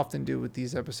 as I often do with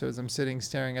these episodes, I'm sitting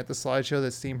staring at the slideshow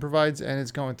that Steam provides, and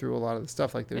it's going through a lot of the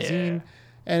stuff like their zine.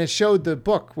 And it showed the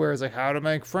book where it's like how to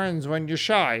make friends when you're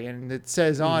shy, and it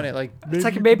says on it like It's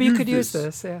like maybe you could use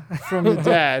this. Yeah. from the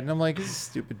dad, and I'm like, this is a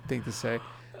stupid thing to say,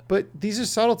 but these are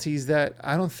subtleties that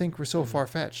I don't think were so far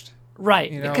fetched.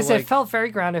 Right, You know, because like- it felt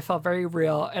very grounded, it felt very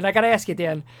real. And I got to ask you,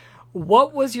 Dan,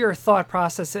 what was your thought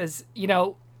process as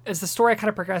the story kind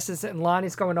of progresses and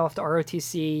Lonnie's going off to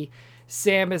ROTC,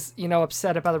 Sam is,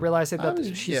 upset about realizing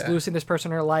that she's losing this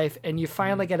person in her life, and you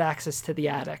finally get access to the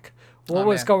attic. What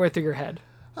was man. going through your head?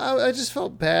 I just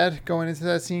felt bad going into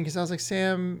that scene because I was like,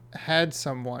 Sam had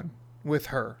someone with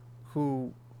her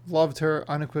who loved her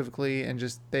unequivocally, and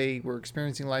just they were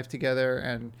experiencing life together,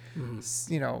 and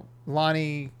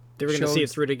Lonnie. They were going to see it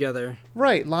through together.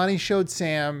 Right. Lonnie showed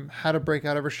Sam how to break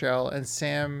out of her shell, and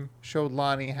Sam showed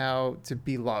Lonnie how to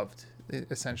be loved,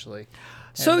 essentially.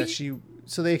 And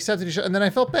so they accepted each other. And then I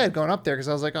felt bad going up there because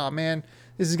I was like, oh, man,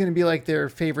 this is going to be like their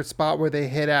favorite spot where they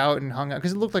hid out and hung out.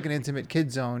 Because it looked like an intimate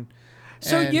kid zone.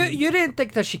 So And- you didn't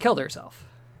think that she killed herself?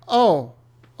 Oh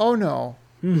no.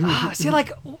 See,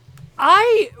 like,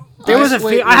 There was a wait,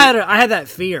 fear. wait. I had that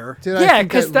fear. Did I yeah, think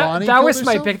because Lonnie that killed was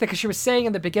my herself? big thing. Because she was saying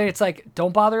in the beginning, it's like,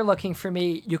 don't bother looking for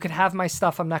me. You can have my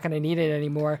stuff. I'm not going to need it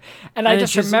anymore. And I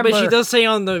just remember But she does say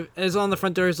on the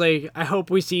front door is like, I hope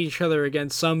we see each other again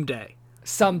someday.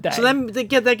 someday. So then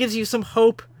that gives you some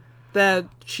hope that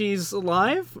she's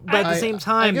alive, but at the same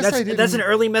time, guess I that's an didn't-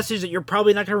 early message that you're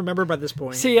probably not going to remember by this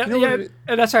point. See, know what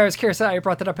and that's why I was curious that I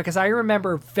brought that up, because I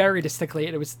remember very distinctly,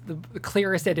 and it was the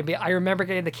clearest day to me. I remember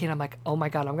getting the key, and I'm like, oh my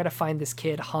god, I'm gonna find this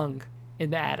kid hung in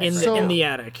the attic. in the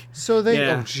attic. So they.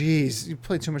 Yeah. Oh, jeez. You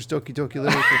played too much Doki Doki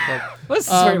Literature Club. What's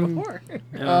the story before?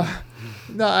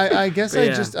 No, I guess But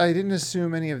yeah. I didn't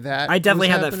assume any of that. I definitely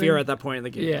was had that happening. fear at that point in the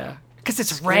game. Yeah, because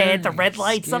it's red. The red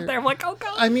lights up there. I'm like, oh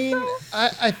god. I mean, no.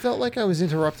 I felt like I was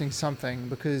interrupting something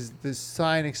because the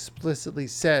sign explicitly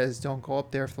says don't go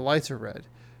up there if the lights are red.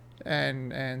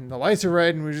 And the lights are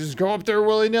red, and we just go up there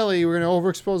willy nilly. We're gonna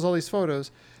overexpose all these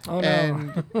photos. Oh no.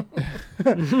 And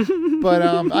but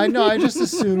I just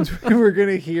assumed we were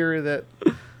gonna hear that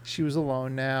she was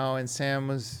alone now, and Sam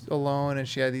was alone, and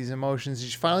she had these emotions.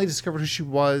 She finally discovered who she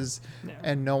was, Yeah.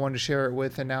 and no one to share it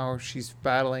with, and now she's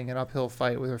battling an uphill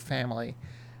fight with her family.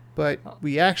 But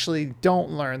we actually don't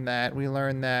learn that. We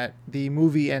learn that the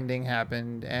movie ending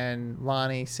happened, and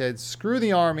Lonnie said, "Screw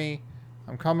the army.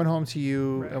 I'm coming home to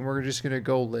you, and we're just gonna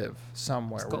go live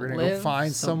somewhere. go We're gonna go live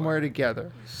find somewhere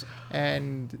together."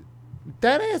 And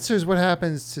that answers what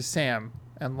happens to Sam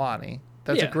and Lonnie.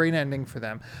 That's Yeah. a great ending for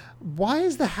them. Why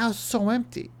is the house so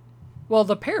empty? Well,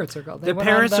 the parents are gone. They The went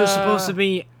on parents are supposed to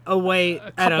be away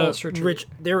at a couples retreat.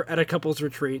 They're at a couples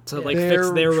retreat to like They're fix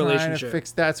their trying relationship. To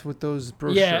fix that's what those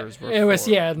brochures Yeah, were it was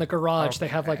for. in the garage. They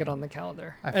have like Okay. it on the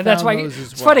calendar, I and that's found why those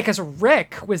as it's well. funny because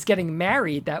Rick was getting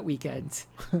married that weekend. Is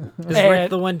and- Rick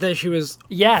the one that she was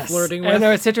Yes, flirting and with?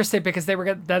 no, it's interesting because they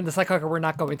were then it's like, okay, we're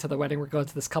not going to the wedding. We're going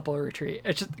to this couple retreat.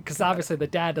 It's just because obviously the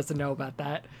dad doesn't know about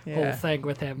that whole Yeah. thing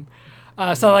with him.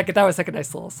 So like that was like a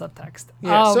nice little subtext.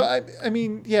 Yeah, so I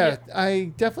mean,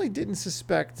 I definitely didn't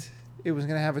suspect it was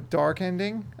going to have a dark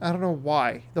ending. I don't know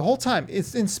why. The whole time,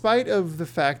 it's in spite of the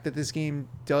fact that this game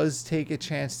does take a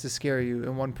chance to scare you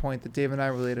in one point that Dave and I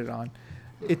related on.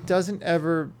 It doesn't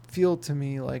ever feel to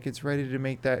me like it's ready to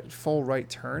make that full right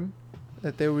turn,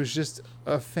 that there was just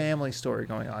a family story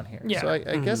going on here. Yeah. So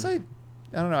I guess I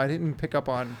don't know. I didn't pick up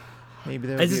on maybe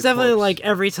there would It's be a definitely corpse. like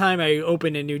every time I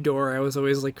open a new door, I was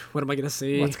always like, what am I going to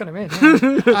see? what's gonna be?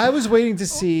 Yeah. I was waiting to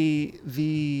see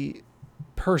the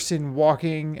person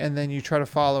walking and then you try to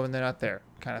follow and they're not there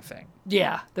kind of thing.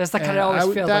 Yeah, there's like kind And of always I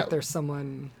would- feel that- like there's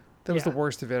someone. That was Yeah. the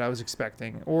worst of it I was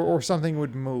expecting. Or something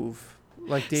would move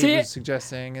like Dave See, was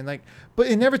suggesting, and like, but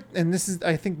it never, and this is,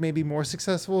 I think, maybe more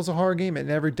successful as a horror game. It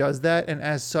never does that. And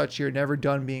as such, you're never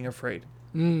done being afraid.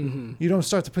 Mm-hmm. You don't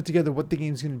start to put together what the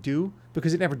game's going to do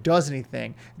because it never does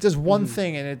anything. It does one Mm-hmm.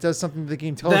 thing and it does something the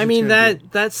game tells you I it's mean, gonna do.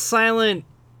 that silent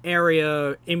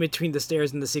area in between the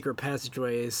stairs and the secret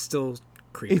passageway is still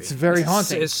creepy. It's very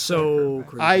haunting. It's so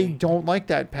creepy. I don't like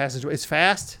that passageway. It's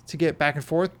fast to get back and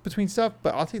forth between stuff,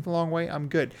 but I'll take the long way. I'm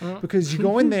good. Because you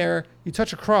go in there, you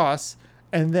touch a cross,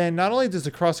 And then not only does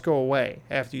the crust go away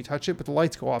after you touch it, but the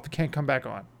lights go off. It can't come back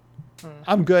on.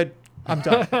 I'm good. I'm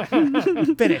done.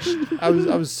 Finished. I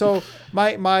was so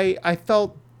I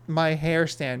felt my hair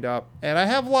stand up, and I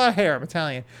have a lot of hair. I'm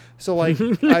Italian, so like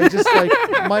I just like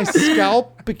my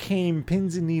scalp became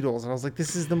pins and needles, and I was like,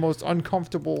 this is the most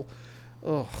uncomfortable.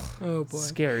 Ugh, Oh boy.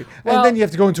 scary. Well- and then you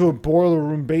have to go into a boiler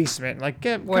room basement. Like,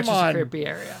 Which come is a on. creepy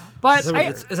area. But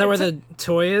Is that where the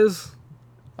toy is?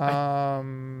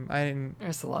 I didn't.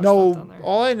 there's a lot of stuff down No, there.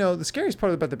 all I know, the scariest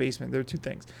part about the basement, there are two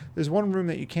things. There's one room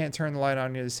that you can't turn the light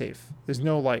on near the safe. There's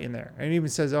no light in there. And it even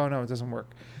says, oh, no, it doesn't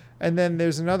work. And then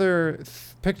there's another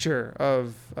picture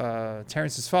of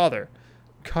Terrence's father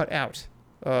cut out.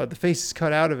 The face is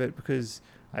cut out of it because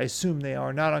I assume they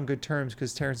are not on good terms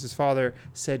because Terrence's father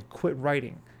said quit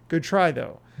writing. Good try,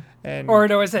 though. And Or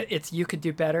no, is it? It's you could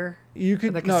do better. you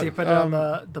could Like, no, so you put it on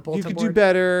the bulletin you could board. do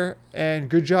better, and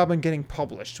good job on getting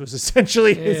published was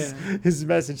essentially Yeah. his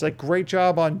message. Like, great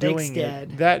job on Thanks, doing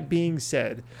Dad. it. That being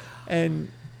said, and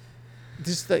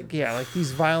just like like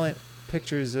these violent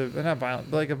pictures of not violent,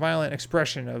 but like a violent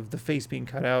expression of the face being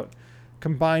cut out,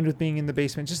 combined with being in the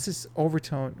basement, just this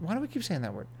overtone. Why do we keep saying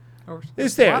that word? Or-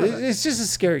 It's a there. lot of it. It's just a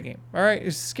scary game. All right,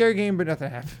 it's a scary game, but nothing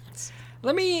happens.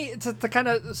 Let me to kind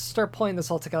of start pulling this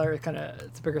all together. Kind of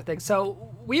it's a bigger thing. So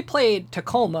we played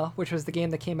Tacoma, which was the game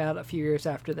that came out a few years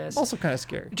after this. Also, kind of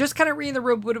scary. Just kind of reading the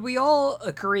room, would we all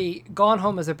agree Gone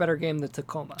Home is a better game than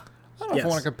Tacoma? I don't know if I Yes.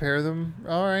 want to compare them.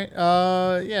 All right.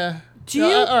 Yeah. Do No,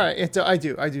 you- all right.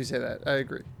 I do say that. I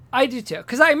agree. I do too,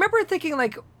 because I remember thinking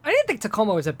like I didn't think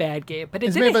Tacoma was a bad game, but it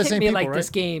It's made didn't by the hit same me people, like this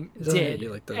right? game doesn't hit did. you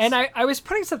like this. And I was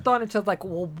putting some thought into like,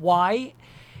 well, why?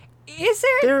 Is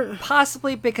it There-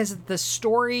 possibly because the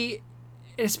story,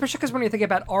 especially because when you think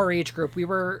about our age group, we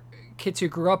were kids who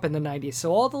grew up in the 90s,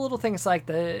 so all the little things like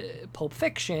the Pulp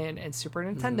Fiction and Super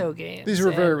Nintendo games. Mm-hmm. These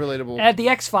were very and- relatable. And the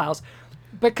X-Files,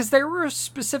 because they were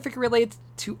specifically related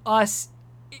to us.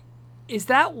 Is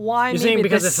that why? You're maybe saying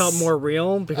because this, it felt more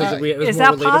real? Because it was is more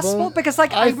that relatable? possible? Because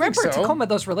like I I think remember so. Tacoma,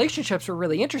 those relationships were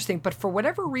really interesting, but for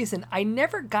whatever reason, I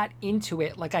never got into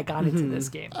it like I got into this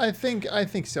game. I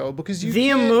think so because you The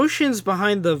can't- emotions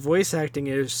behind the voice acting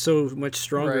is so much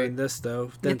stronger Right. in this,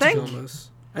 though, than think? Tacoma's.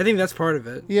 I think that's part of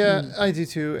it. Yeah, Hmm. I do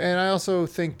too, and I also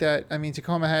think that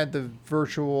Tacoma had the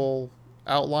virtual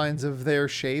outlines of their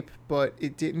shape, but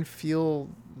it didn't feel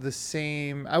the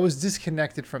same. I was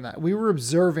disconnected from that. We were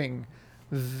observing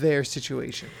their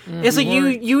situation, It's like you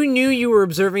weren't- knew you were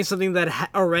observing something that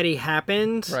already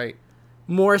happened, right?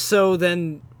 more so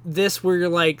than this, where you're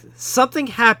like, something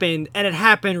happened and it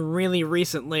happened really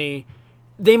recently.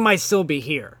 They might still be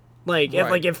here. Like,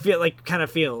 Right. it feel like kind of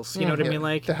feels. You know what I Yeah. mean?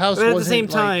 Like the house, but at the wasn't, same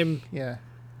like- time, yeah.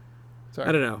 Sorry.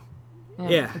 I don't know.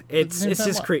 Yeah, it's same time,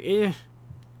 just what? crazy.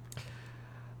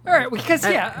 All right, because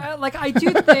like I do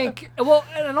think, well,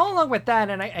 and all along with that,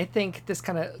 and I think this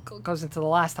kind of goes into the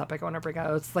last topic I want to bring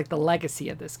out. It's like the legacy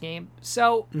of this game.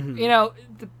 So you know,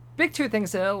 the big two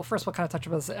things. First, we'll kind of touch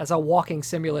on this as a walking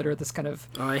simulator. This kind of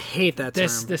Oh, I hate that term.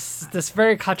 this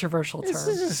very controversial This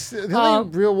term. is just, the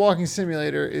only real walking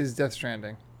simulator is Death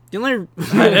Stranding. The only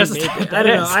is- I that don't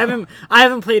know. is. I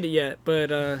haven't played it yet,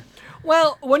 but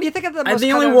Well, when you think of the most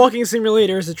the only kind of- walking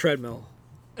simulator is a treadmill.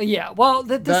 yeah, well,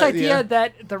 this That- idea yeah.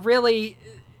 that the really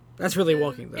That's really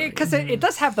walking though. because it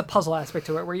does have the puzzle aspect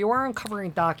to it where you are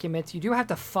uncovering documents, you do have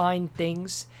to find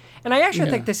things, and I actually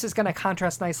think this is going to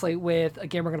contrast nicely with a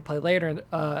game we're going to play later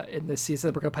in this season.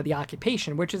 We're going to play The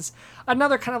Occupation, which is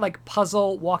another kind of like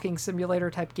puzzle walking simulator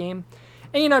type game,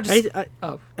 and you know just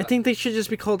I think they should just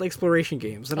be called exploration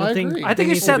games. I don't I think. agree. I think they you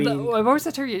need to said be- what was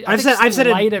the term? I've said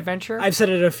it- light adventure. I've said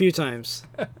it a few times.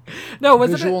 no,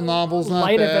 was Visual it novels not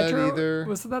light bad adventure either.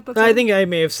 Was that the I term? think I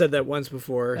may have said that once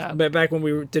before, Yeah. but back when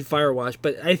we did Firewatch.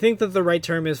 But I think that the right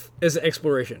term is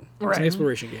exploration. It's Right. an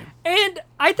exploration game. And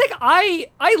I think I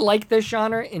like this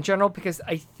genre in general because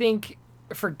I think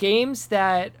for games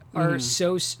that are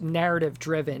so narrative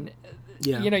driven,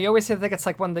 Yeah. you know, you always think it's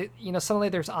like when suddenly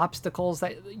there's obstacles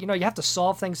that you have to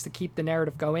solve things to keep the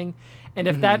narrative going, and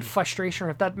if that frustration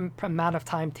or if that amount of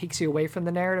time takes you away from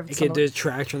the narrative, it suddenly- could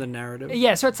detract from the narrative.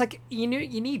 yeah. So it's like you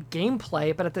need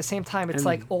gameplay, but at the same time, it's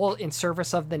like all in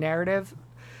service of the narrative.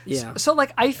 Yeah. So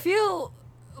like I feel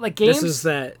like games. This is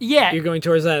that. Yeah. You're going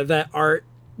towards that art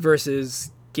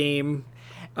versus game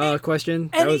question.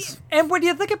 That And, was and when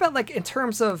you think about like in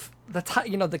terms of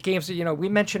the games that we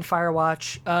mentioned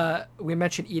Firewatch, we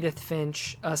mentioned Edith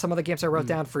Finch, some of the games I wrote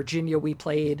down, Virginia we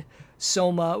played,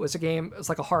 Soma was a game, it was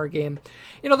like a horror game.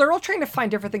 They're all trying to find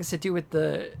different things to do with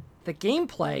the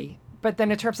gameplay, but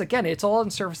then in terms again, it's all in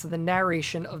service of the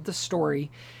narration of the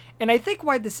story. And I think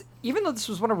why this, even though this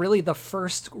was one of really the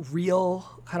first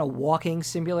real kind of walking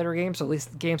simulator games, or at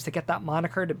least games to get that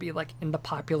moniker to be like in the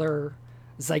popular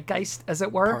zeitgeist, as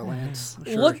it were. Parlance.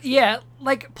 Sure. Look, yeah,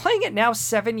 like playing it now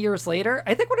 7 years later,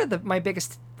 I think one of my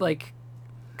biggest like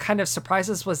kind of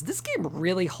surprises was this game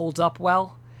really holds up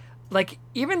well. Like,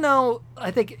 even though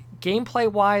I think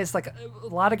gameplay wise, like a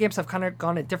lot of games have kind of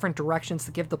gone in different directions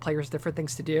to give the players different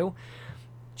things to do.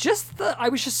 I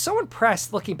was just so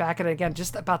impressed looking back at it again,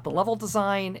 just about the level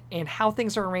design and how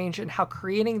things are arranged and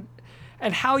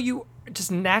how you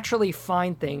just naturally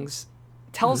find things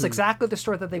tells exactly the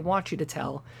story that they want you to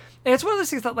tell. And it's one of those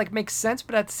things that like makes sense,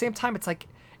 but at the same time, it's like,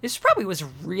 this probably was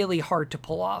really hard to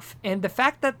pull off. And the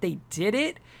fact that they did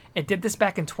it and did this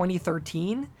back in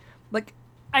 2013, like,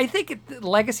 I think the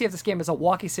legacy of this game as a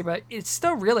walking simulator, it's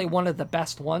still really one of the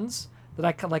best ones that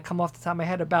I could like come off the top of my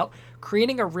head about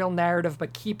creating a real narrative,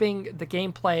 but keeping the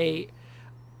gameplay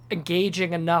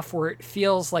engaging enough where it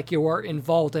feels like you are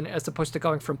involved in it as opposed to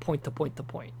going from point to point to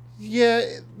point.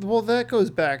 Yeah, well, that goes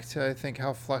back to, I think,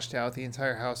 how fleshed out the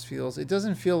entire house feels. It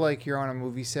doesn't feel like you're on a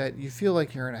movie set. You feel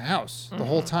like you're in a house the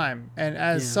whole time. And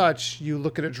as such, you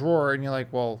look at a drawer and you're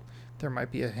like, well, there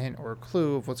might be a hint or a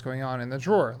clue of what's going on in the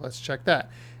drawer. Let's check that.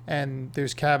 And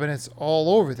there's cabinets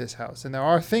all over this house. And there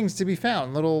are things to be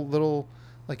found. Little,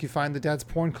 like you find the dad's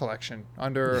porn collection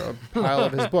under a pile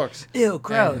of his books. Ew,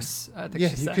 gross. Yeah,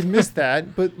 you can miss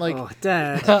that, but like... Oh,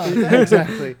 Dad.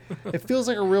 Exactly. It feels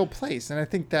like a real place. And I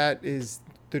think that is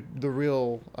the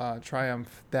real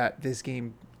triumph that this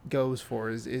game goes for,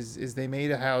 is they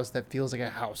made a house that feels like a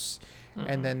house.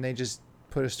 And then they just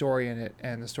put a story in it,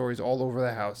 and the story's all over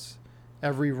the house.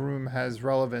 Every room has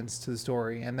relevance to the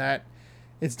story, and that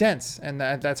it's dense, and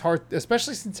that's hard,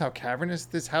 especially since how cavernous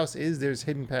this house is. There's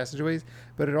hidden passageways,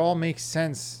 but it all makes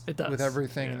sense with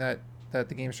everything that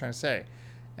the game's trying to say,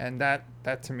 and that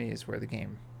to me is where the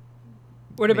game.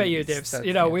 What about you, Dave?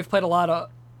 We've played a lot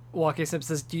of walking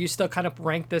sims. Do you still kind of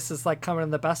rank this as like coming in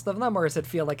the best of them, or does it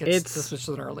feel like this was just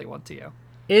an early one to you?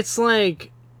 It's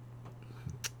like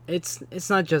it's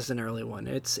not just an early one.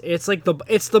 It's like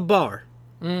the bar.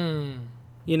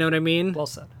 You know what I mean? Well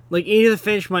said. Like Edith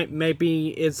Finch might be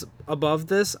is above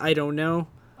this. I don't know.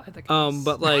 I think.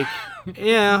 But like,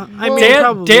 yeah. I Well, mean, it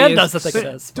probably Dan is. doesn't think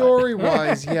it is. Story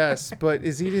wise, yes, but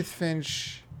is Edith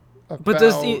Finch about? But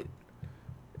does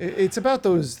it's about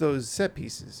those set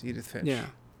pieces, Edith Finch. Yeah.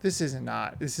 This isn't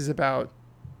not. This is about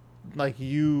like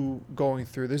you going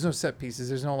through. There's no set pieces.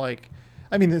 There's no like.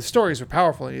 I mean, the stories are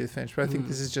powerful in Edith Finch, but I think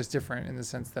this is just different in the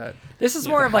sense that this is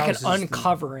more of like an house is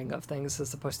uncovering of things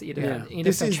as opposed to Edith. Yeah. Edith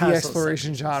this Finch is the has those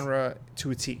exploration sections. genre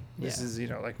to a T. This Yeah.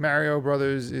 is like Mario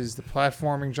Brothers is the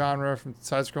platforming genre from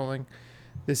side scrolling.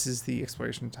 This is the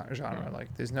exploration genre.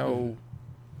 Like there's no,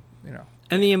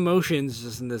 and the emotions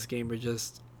just in this game are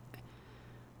just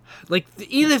like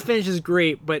the Edith Finch is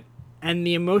great, and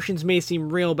the emotions may seem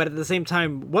real, but at the same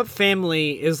time, what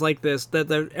family is like this?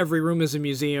 That every room is a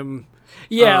museum.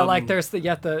 Yeah, like there's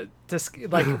the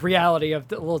reality of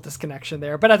the little disconnection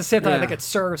there, but at the same time, I Yeah. think it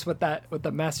serves what the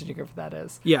messaging of that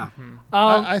is. Yeah.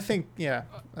 I think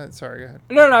sorry, go ahead.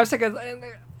 No, I was thinking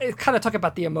it kind of talk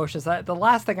about the emotions. The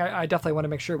last thing I definitely want to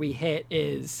make sure we hit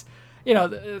is,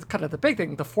 kind of the big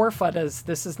thing. The forefront is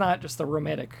this is not just a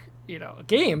romantic,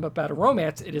 game about a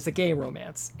romance. It is a gay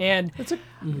romance, and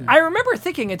I remember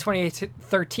thinking in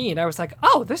 2013, I was like,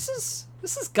 oh, this is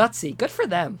gutsy. Good for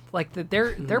them. Like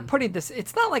they're putting this.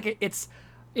 It's not like it's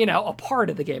a part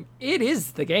of the game. It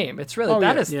is the game. It's really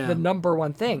the number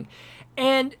one thing.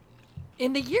 And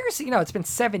in the years, it's been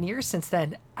 7 years since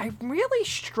then. I really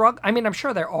struggle. I mean, I'm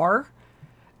sure there are,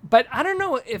 but I don't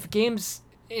know if games,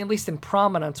 at least in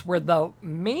prominence, where the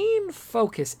main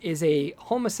focus is a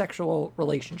homosexual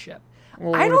relationship.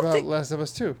 Well, I what don't about think. Last of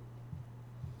Us 2?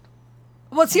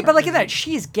 Well, see, but like in that,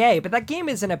 she's gay, but that game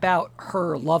isn't about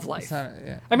her love life. It's not,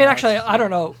 yeah. I mean, actually, I don't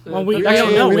know. Well, we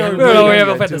Actually, don't know. we We don't haven't know we yet,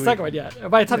 haven't played do the we? second one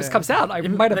yet. By the time this comes out, I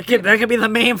might have. That could be the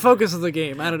main focus of the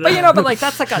game. I don't know. But but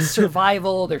that's like a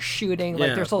survival. They're shooting. Like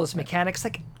Yeah. there's all those mechanics.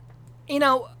 Like,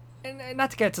 and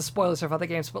not to get to spoilers of other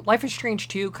games, but Life is Strange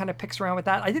 2 kind of picks around with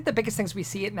that. I think the biggest things we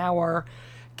see it now are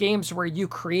games where you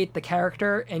create the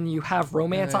character and you have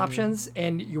romance options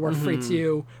and you are free to, Do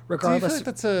you regardless.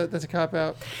 feel like that's a cop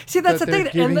out? See, that's that the they're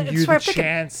thing, giving and you that's the why I'm thinking.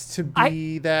 chance to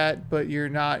be that, but you're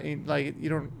not you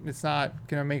don't. It's not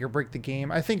gonna make or break the game.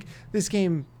 I think this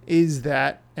game is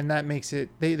that, and that makes it.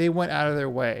 They went out of their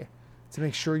way to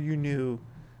make sure you knew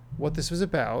what this was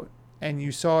about, and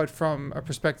you saw it from a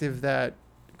perspective that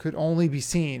could only be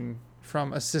seen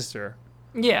from a sister.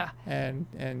 Yeah.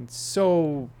 And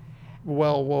so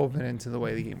well woven into the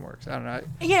way the game works. I don't know.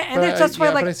 Yeah, and But that's why,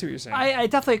 yeah, like, but I see what you're saying. I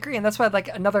definitely agree, and that's why, like,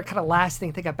 another kind of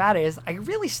lasting thing about it is I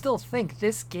really still think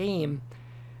this game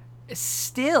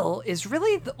still is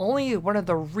really the only one of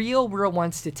the real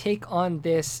ones to take on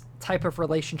this type of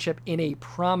relationship in a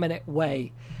prominent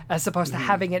way, as opposed to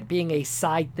having it being a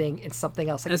side thing in something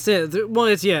else. Like, That's it. Well,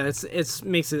 it's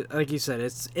makes it, like you said,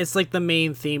 it's like the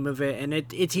main theme of it, and it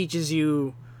teaches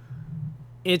you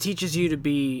to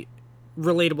be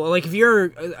relatable. Like if you're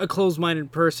a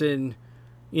closed-minded person,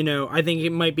 I think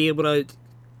it might be able to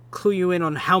clue you in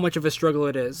on how much of a struggle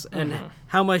it is, and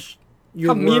how much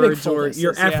your How words meaningful or this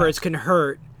your is, yeah. efforts can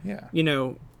hurt, Yeah.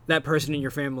 that person in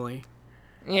your family.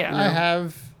 yeah.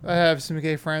 I have some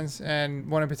gay friends, and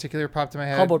one in particular popped in my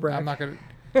head. Humble brag. I'm not gonna.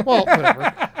 Well,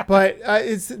 whatever. But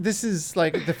this is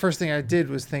like the first thing I did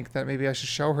was think that maybe I should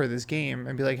show her this game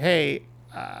and be like, hey,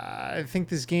 I think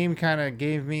this game kind of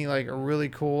gave me like a really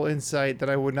cool insight that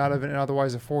I would not have been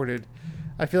otherwise afforded.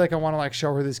 I feel like I want to like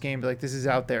show her this game, be like, this is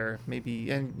out there, maybe,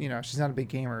 and she's not a big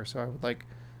gamer, so I would like.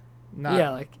 Not, Yeah,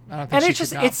 like, I don't think and she it's could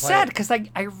just not it's play sad it. because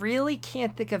I really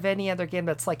can't think of any other game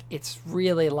that's like it's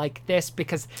really like this,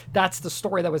 because that's the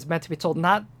story that was meant to be told,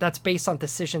 not that's based on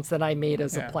decisions that I made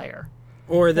as Yeah. a player.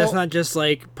 Or that's Well- not just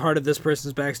like part of this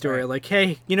person's backstory. Right. Like,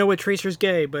 hey, you know what? Tracer's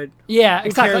gay, but Yeah, who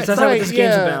exactly. cares? It's That's not not what right, this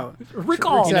game's yeah. about.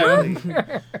 recall.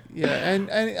 Exactly. Yeah,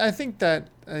 and I think that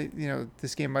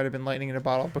this game might have been lightning in a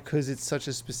bottle because it's such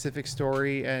a specific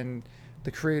story, and the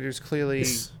creators clearly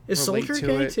Is relate Soldier to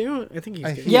gay it. too? I think he's I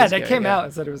gay. think- Yeah, Yes, that yeah, came yeah. out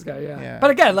and said it was gay. Yeah. Yeah.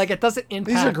 But again, like it doesn't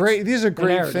impact. These are great. These are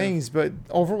great narrative. things, but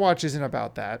Overwatch isn't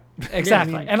about that.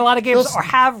 Exactly. I mean, And a lot of games they'll-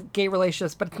 have gay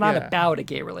relationships, but it's not Yeah. about a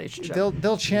gay relationship.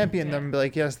 They'll champion them and be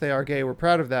like, yes, they are gay. We're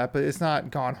proud of that, but it's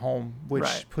not Gone Home, which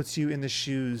Right. puts you in the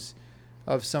shoes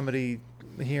of somebody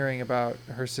hearing about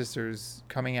her sister's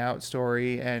coming out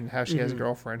story and how she has a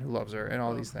girlfriend who loves her and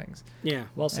all these things. Yeah.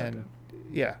 Well said. And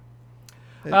yeah.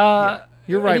 Uh,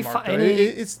 You're right, any Mark. fi- though. any-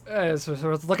 It's so I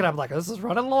was looking at it, I'm like, this is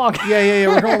running long. yeah.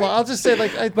 We're going. I'll just say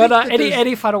like, I But think that there's-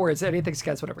 any final words? Anything,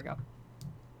 guys? Whatever. Go.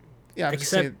 yeah, I'm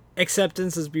just saying,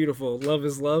 Acceptance is beautiful. Love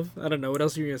is love. I don't know. What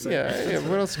else are you gonna say? yeah.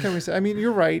 What else can we say? I mean,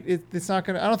 you're right. It's not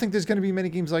gonna. I don't think there's gonna be many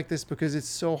games like this because it's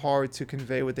so hard to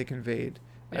convey what they conveyed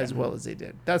as well as they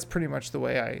did. That's pretty much the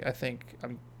way I think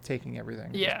I'm taking everything.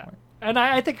 At this Yeah, point. and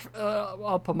I think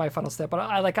I'll put my final step. But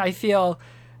I feel,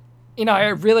 I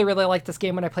really liked this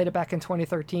game when I played it back in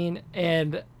 2013,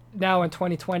 and now in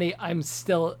 2020, I'm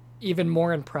still even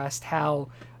more impressed how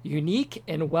unique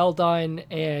and well done,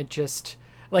 and just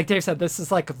like Dave said, this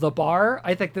is like the bar.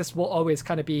 I think this will always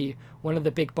kind of be one of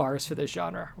the big bars for this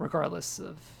genre, regardless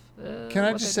of. Can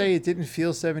I what just they say it didn't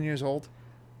feel 7 years old?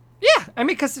 Yeah, I mean,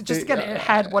 because just They- again, it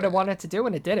had what it wanted to do,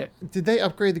 and it did it. Did they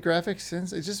upgrade the graphics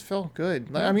since? It just felt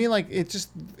good. Like, I mean, like it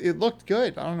looked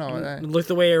good. I don't know. Look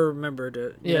the way I remembered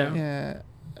it. you Yeah. know? Yeah,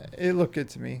 it looked good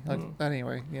to me. Like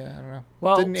anyway, yeah, I don't know.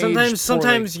 Well, Didn't age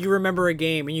Sometimes poorly. you remember a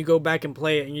game and you go back and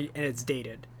play it and it's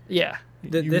dated. Yeah,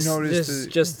 Th- You this noticed this the- is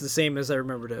just the same as I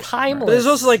remembered it. timeless. But there's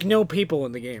also like no people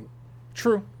in the game.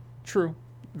 True.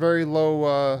 Very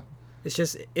low. It's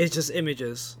just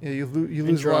images. Yeah, you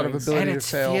lose a lot of drawings. ability and to its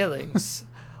fail. feelings.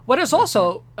 What is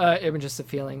also images of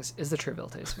feelings is the Trivial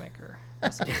Tastemaker.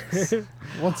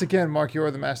 Once again, Mark, you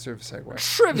are the master of segue.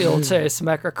 Trivial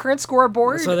Tastemaker. Current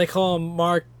scoreboard. So they call him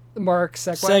Mark Mark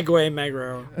Segway. Segway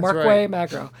Magro. That's Mark right. Way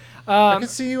Magro. I can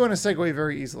see you on a segue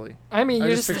very easily. I mean, I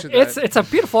you just just pictured that. it's a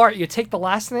beautiful art. You take the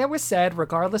last thing that was said,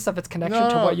 regardless of its connection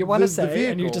to No, what you want to the say,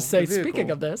 and you vehicle, just say, the vehicle.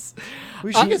 speaking of this.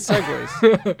 We should get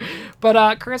segues.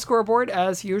 But current scoreboard,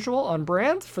 as usual, on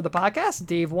brand for the podcast.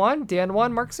 Dave 1, Dan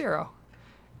 1, Mark 0.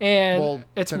 And Well,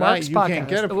 it's tonight Mark's you podcast. can't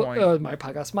get a point. My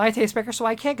podcast, my tastemaker, so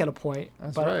I can't get a point.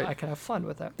 That's but right. I can have fun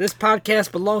with it. This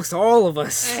podcast belongs to all of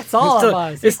us. It's all the- of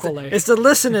us it's equally. it's the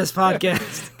listeners'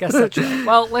 podcast. Guess that's true.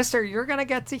 Well, listener, you're gonna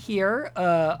get to hear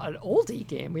an oldie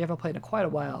game we haven't played in quite a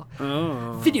while.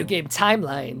 Oh. Video game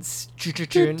timelines.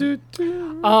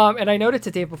 And I noted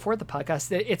to Dave before the podcast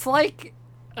that it's like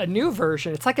a new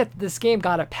version. It's like this game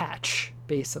got a patch,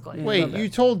 basically. Wait, Remember? you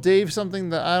told Dave something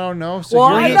that I don't know. So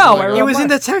Well, you're I just know, like, I It remember. was in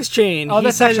the text chain. Oh, He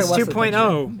that's said actually it's was the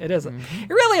 2.0. It isn't. Mm-hmm.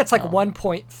 Really, it's like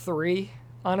 1.3,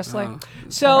 honestly. All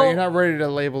So, right, you're not ready to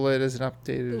label it as an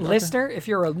updated. okay. listener, if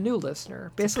you're a new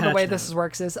listener, basically the patch way note. this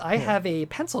works is I have a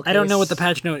pencil case. I don't know what the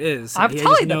patch note is. I'm I just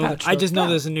telling you the know- patch I just note. know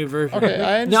there's a new version. Okay,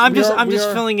 I No, I'm understand. just We are- I'm we just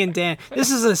are- filling in Dan.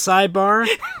 This is a sidebar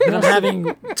that I'm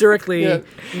having directly Yeah.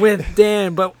 with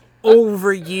Dan, but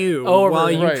over you Over while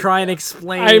me. you Right. try and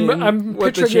explain. I'm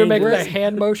what the picturing you making the changes-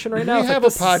 hand motion right We now. It's like, have a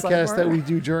this is podcast sidebar. that we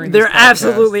do during. There this podcast.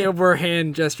 absolutely were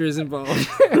hand gestures involved.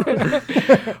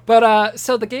 But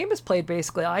so the game is played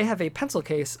basically. I have a pencil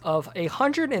case of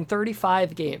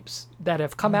 135 games that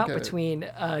have come out Okay. between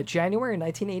January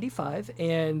 1985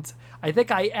 and I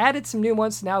think I added some new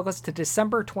ones. Now it goes to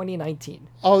December 2019.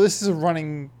 Oh, this is a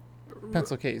running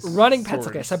pencil case. Running pencil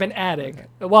storage. case. I've been adding.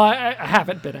 Well, I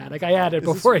haven't been adding. I added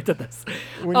before I did this.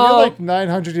 When you're like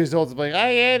 900 years old, it's like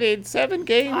I added 7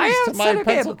 games I to added my 7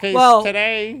 pencil games. case Well,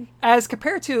 today. As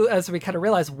compared to, as we kind of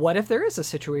realize, what if there is a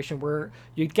situation where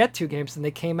you'd get 2 games and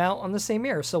they came out on the same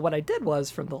year? So what I did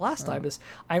was, from the last time, is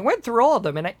I went through all of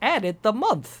them and I added the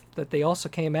month that they also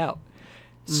came out.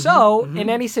 So in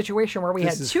any situation where we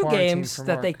This had is 2 quarantine games for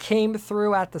that they Mark. came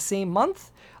through at the same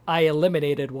month, I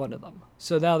eliminated one of them.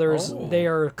 So now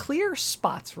there are clear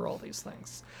spots for all these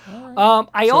things. I So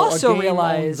a also game owns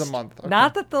realized a month. Okay.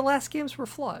 not that the last games were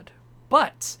flawed,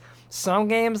 but some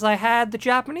games I had the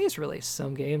Japanese release,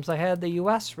 some games I had the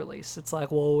US release. It's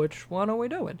like, well, which one are we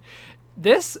doing?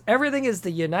 Everything is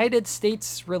the United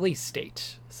States release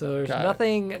date. So there's Got it.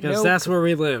 nothing. Because No, that's where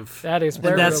we live. that is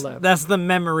where And that's we live. that's the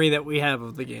memory that we have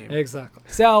of the game. Exactly.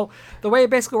 So the way it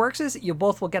basically works is you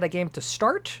both will get a game to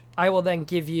start. I will then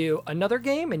give you another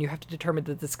game, and you have to determine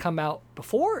did this come out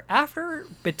before, after,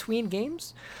 between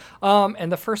games.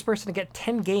 And the first person to get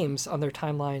 10 games on their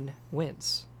timeline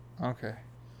wins. Okay.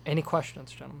 Any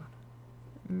questions, gentlemen?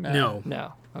 No.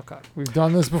 No. Okay. We've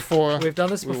done this before. We've done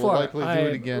this We will before. likely do it I'm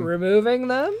again. Removing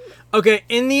them. Okay,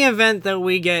 in the event that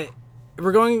we get,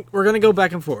 we're gonna go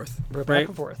back and forth, We're back right?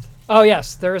 and forth. Oh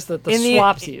yes, there's the in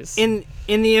swapsies.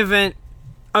 In the event,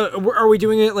 are we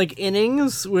doing it like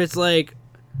innings, where it's like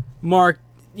Mark,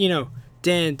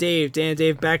 Dan,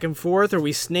 Dave, back and forth? Are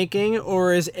we snaking,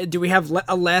 or do we have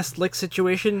a last lick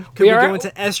situation? Could we are- go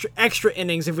into extra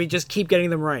innings if we just keep getting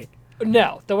them right?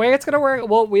 No, the way it's gonna work,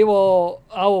 well,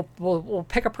 we'll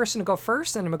pick a person to go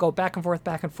first, and we'll go back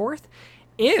and forth.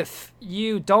 If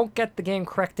you don't get the game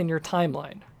correct in your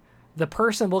timeline, the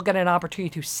person will get an opportunity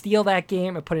to steal that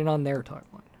game and put it on their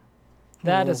timeline.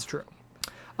 That is true.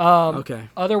 Okay.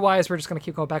 Otherwise, we're just gonna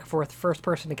keep going back and forth. First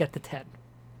person to get to 10.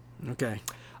 Okay.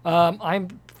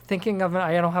 I'm thinking of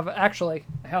I don't have actually.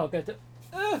 Hell, good.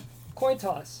 Coin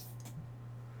toss.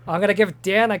 I'm gonna give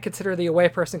Dan. I consider the away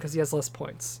person because he has less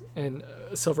points in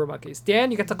Silver Monkeys.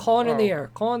 Dan, you get to call it in the air.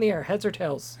 Call in the air. Heads or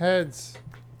tails? Heads.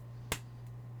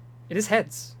 It is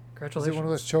heads. Is it Congratulations. one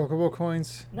of those chocobo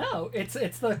coins? No, it's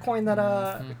the coin that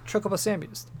Chocobo Sam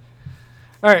used.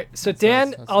 All right, so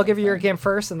Dan, that's I'll give not you your bad. game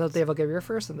first, and then Dave will give you your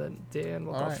first, and then Dan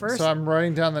will All go right. first. So I'm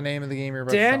writing down the name of the game you're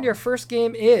about to Dan, tell. your first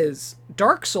game is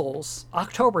Dark Souls,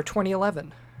 October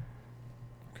 2011.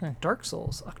 Okay. Dark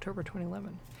Souls, October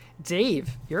 2011.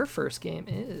 Dave, your first game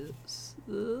is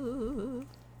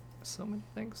so many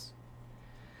things.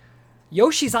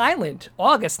 Yoshi's Island,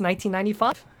 August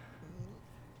 1995.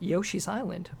 Yoshi's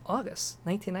Island, August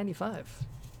 1995.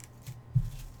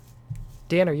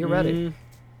 Dan, are you ready?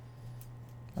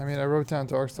 I mean, I wrote down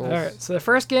Dark Souls. All right. So the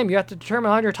first game you have to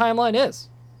determine on your timeline is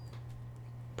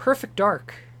Perfect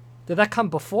Dark. Did that come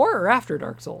before or after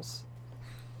Dark Souls?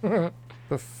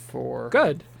 Before.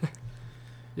 Good.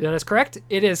 That is correct.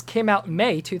 Came out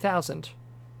May 2000.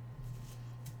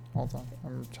 Hold on.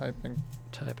 I'm typing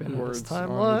Type in words this on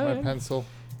with timeline. my pencil.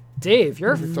 Dave,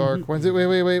 your Perfect Dark. When's it?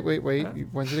 Wait.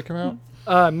 When did it come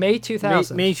out? May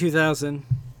 2000. May 2000.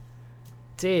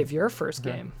 Dave, your first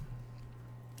Okay. game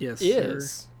Yes. sir.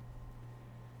 is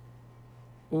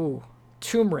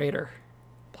Tomb Raider,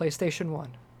 PlayStation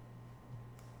 1.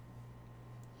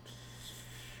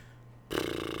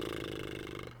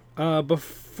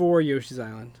 Before Yoshi's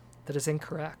Island. That is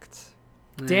incorrect.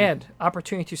 Yeah. Dan,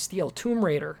 opportunity to steal. Tomb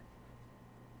Raider,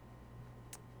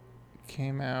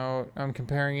 Came out. I'm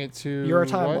comparing it to your what?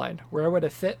 timeline. Where would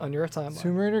it fit on your timeline?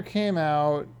 Tomb Raider came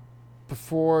out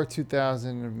before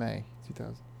 2000 of May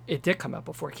 2000. It did come out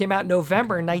before. It came out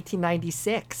November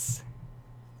 1996.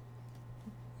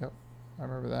 I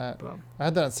remember that. Boom. I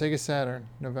had that on Sega Saturn.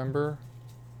 November.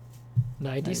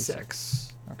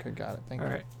 96. Okay, got it. Thank All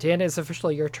you. right. Dan, it's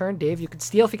officially your turn. Dave, you can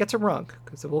steal if you get it wrong,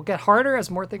 because it will get harder as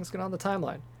more things get on the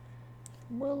timeline.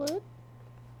 Will it?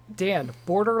 Dan,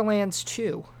 Borderlands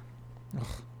 2.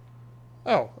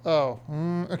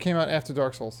 It came out after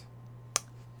Dark Souls.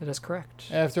 That is correct.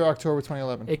 After October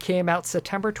 2011. It came out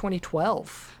September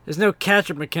 2012. There's no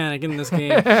catch-up mechanic in this game.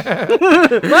 Well,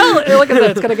 look at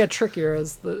that. It's going to get trickier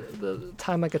as the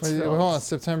time it gets Wait, filled. hold on.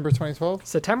 September 2012?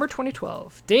 September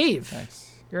 2012. Dave,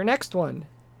 Nice. your next one.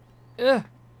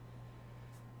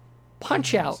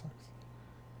 Punch Out.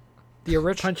 The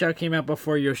original. Punch Out came out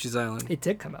before Yoshi's Island. It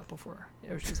did come out before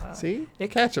Yoshi's Island. See?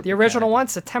 It, Catch up. the original one,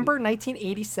 September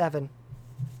 1987.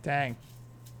 Dang.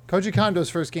 Koji Kondo's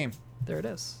first game. There it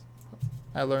is.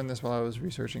 I learned this while I was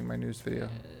researching my news video.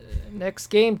 Next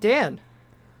game, Dan.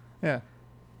 Yeah.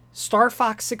 Star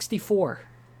Fox 64.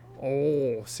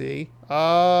 Oh, see?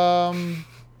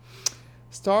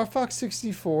 Star Fox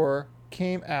 64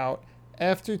 came out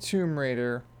after Tomb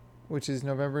Raider, which is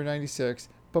November 96,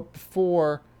 but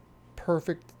before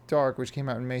Perfect Dark, which came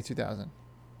out in May 2000.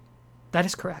 That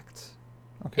is correct.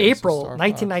 Okay, so April Star Fox.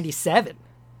 1997.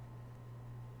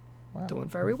 Wow. Doing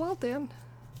very well, Dan.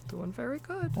 Doing very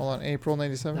good. Hold on, April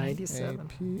 97? 97.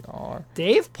 APR.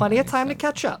 Dave, plenty of time to 97.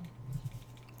 catch up.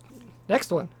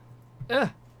 Next one.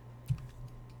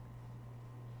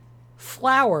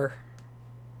 Flower.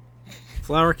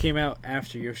 Flower came out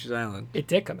after Yoshi's Island. It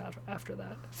did come out after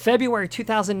that. February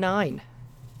 2009.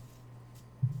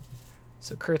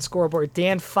 So Kurt scoreboard.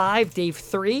 Dan 5, Dave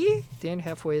 3. Dan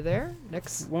halfway there.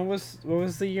 Next. What was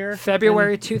the year?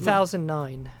 February And-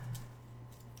 2009.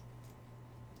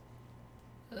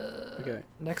 Okay.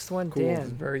 Next one, Cool. This is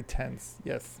Dan. very tense.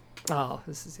 Yes. Oh,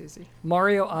 this is easy.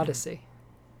 Mario Odyssey.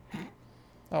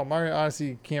 Oh, Mario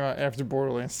Odyssey came out after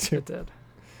Borderlands 2. It did.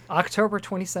 October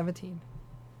 2017.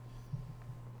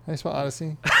 How do you spell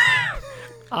Odyssey?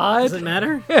 Does it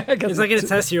matter? I guess It's like gonna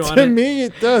test you on To it. me,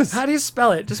 it does. How do you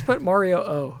spell it? Just put Mario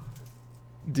O.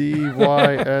 Dyssey,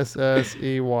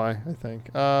 I think.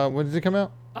 When did it come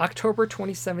out? October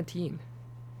 2017.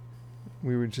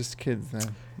 We were just kids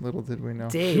then. Little did we know.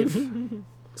 Dave.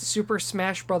 Super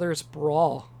Smash Brothers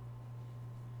Brawl.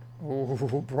 Oh,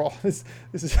 bro, this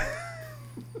is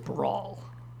Brawl.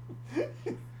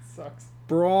 sucks.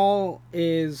 Brawl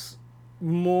is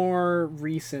more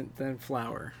recent than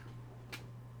Flower.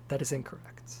 That is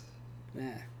incorrect.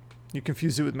 Yeah. You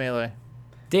confused it with Melee.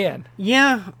 Dan.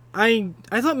 Yeah, I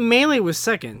thought Melee was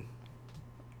second.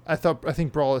 I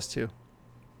think Brawl is too.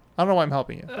 I don't know why I'm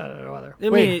helping you. I don't know whether. I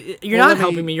Wait, mean, you're well, not let me-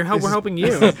 helping me. this We're is- helping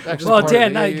you. Actually, Well, part of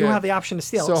Dan, it, now yeah, you yeah. have the option to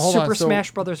steal. So, hold on, Super so-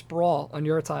 Smash Brothers Brawl on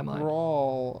your timeline.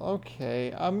 Brawl.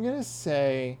 Okay, I'm gonna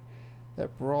say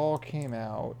that Brawl came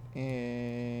out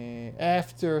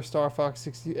after Star Fox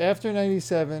 60, after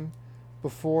 97,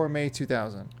 before May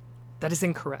 2000. That is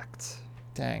incorrect.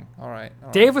 Dang. All right.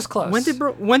 Dave was close. when did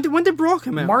Brawl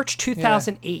come out? March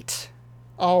 2008.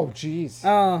 Oh, jeez.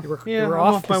 Oh, You were, yeah, you were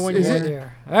I'm off by one Is year. it-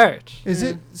 there. All right. Is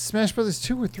it Smash Brothers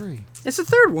 2 or 3? It's the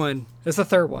third one. It's the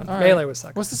third one. All right. Melee was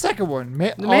second. What's the second one?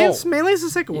 Melee's the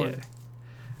second Yeah. one. Okay.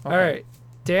 All right.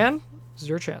 Dan, this is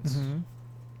your chance. Mhm.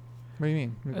 What do you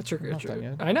mean? That's your, I'm it's not your done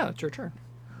yet. I know, it's your turn.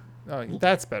 Oh,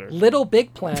 that's better. Little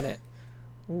Big Planet.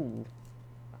 Ooh.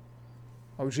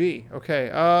 Oh, gee. Okay.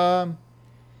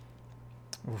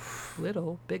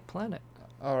 Little Big Planet.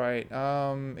 All right.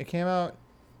 It came out.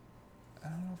 I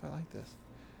don't know if I like this.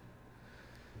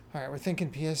 All right, we're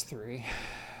thinking PS3.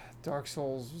 Dark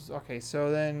Souls. Okay,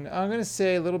 so then I'm gonna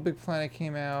say Little Big Planet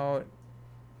came out.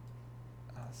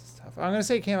 Oh, this is tough. I'm gonna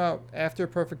say it came out after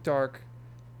Perfect Dark,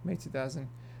 May 2000,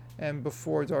 and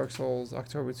before Dark Souls,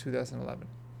 October 2011.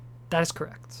 That is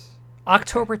correct.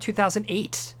 October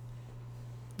 2008.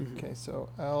 Okay, so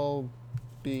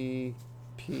LBP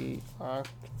Oct.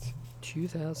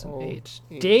 2008.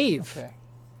 Oh, Dave. Okay.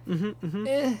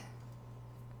 Eh.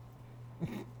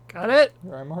 Got it?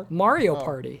 Here I mark. Mario Oh.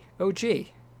 Party.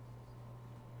 OG.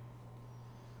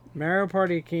 Mario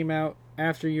Party came out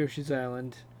after Yoshi's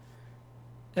Island,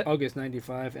 Yep. August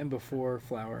 95, and before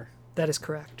Flower. That is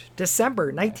correct.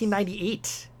 December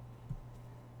 1998.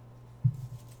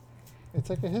 It's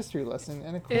like a history lesson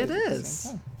and a quiz It at the is.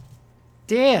 same time.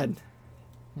 Dan.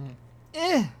 Hmm.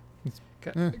 Eh.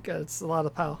 eh. It's a lot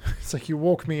of pow. It's like you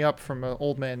woke me up from an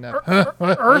old man nap.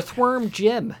 Earthworm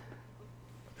Jim.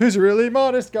 Who's a really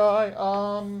modest guy?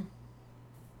 I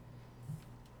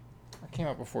came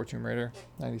out before Tomb Raider,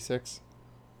 96.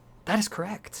 That is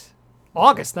correct.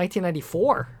 August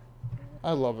 1994.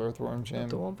 I love Earthworm Jim.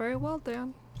 Doing very well,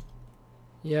 Dan.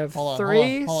 You have Hold on,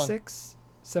 3, hold on. 6,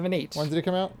 7, 8. When did it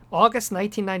come out? August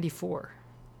 1994.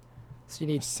 So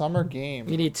you A summer game.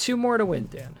 need 2 more to win,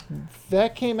 Dan.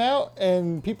 That came out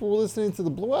and people were listening to the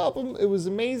Blue Album. It was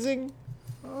amazing.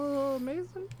 Oh,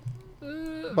 amazing.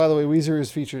 By the way, Weezer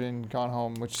is featured in Gone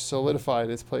Home, which solidified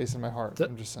its place in my heart. Th-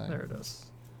 I'm just saying. There it is.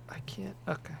 I can't.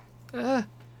 Okay.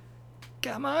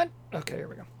 Come on. Okay, here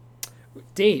we go.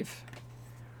 Dave.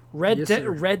 Yes, sir.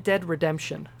 Red Dead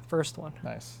Redemption. First one.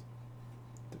 Nice.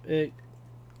 Red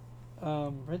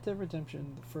Dead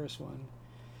Redemption, the first one.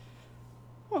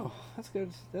 Oh, that's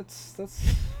good. That's.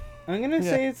 I'm gonna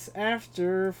say it's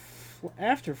after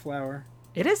Flower.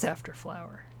 It is after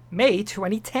Flower. May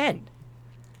 2010.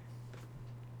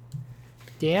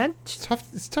 Dan? It's tough.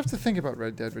 It's tough to think about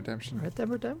Red Dead Redemption. Red Dead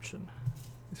Redemption.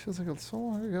 It feels like it's so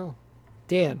long ago.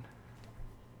 Dan.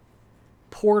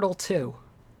 Portal 2.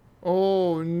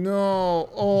 Oh no!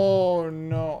 Oh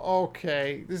no!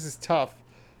 Okay, this is tough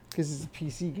because it's a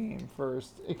PC game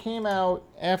first. It came out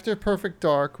after Perfect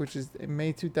Dark, which is in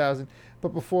May 2000, but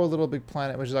before Little Big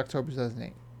Planet, which is October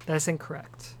 2008. That's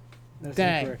incorrect. That's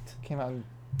Dang! incorrect. Came out in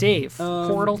Dave.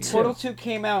 Portal 2. Portal 2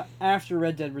 came out after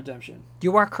Red Dead Redemption.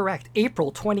 You are correct.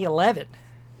 April 2011.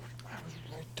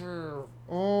 right there.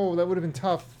 Oh, that would have been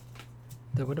tough.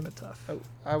 That would have been tough.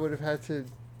 I would have had to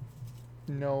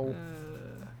know.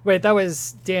 Wait, that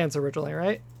was Dan's originally,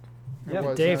 right? It Yep.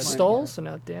 was, Dave not- stole, so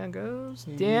now Dan goes.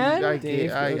 He- Dan?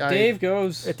 Dave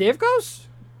goes. If Dave goes?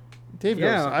 Dave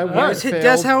Yeah, goes. I would that's, have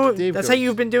that's failed. how. Dave That's goes. how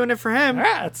you've been doing it for him. All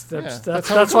right, that's that's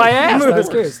how it why I asked. I was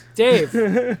works. curious.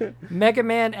 Dave. Mega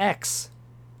Man X.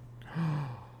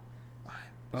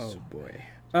 Oh boy.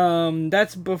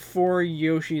 That's before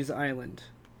Yoshi's Island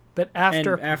But and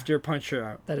after. after Punch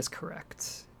Out. That is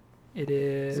correct. It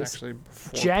It's is actually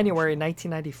before January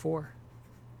 1994.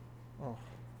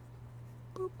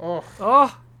 Oh,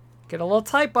 Oh, get a little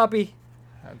tight, Bubby.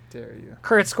 how dare you!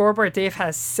 Current scoreboard: Dave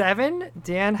has 7.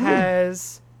 Dan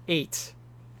has 8.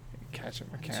 Catch a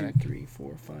 2, mechanic. 3,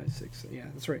 4, 5, 6. Yeah,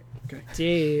 that's right. Okay.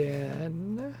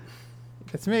 Dan.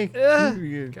 That's me.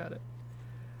 You- Got it.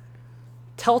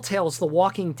 Telltale's The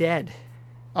Walking Dead.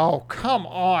 Oh, come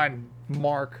on,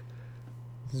 Mark.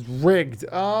 This is rigged.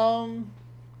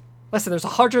 Listen, there's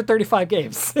 135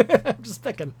 games. I'm just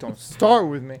picking. Don't start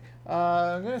with me.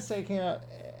 I'm gonna say it came out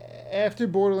after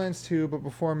Borderlands 2, but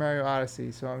before Mario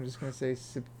Odyssey. So I'm just gonna say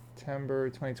September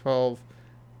 2012,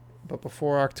 but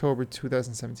before October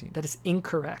 2017. That is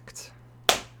incorrect.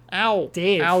 Ow,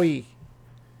 Dave. Owie.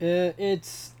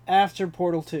 It's after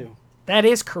Portal 2. That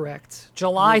is correct.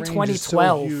 July Your range is so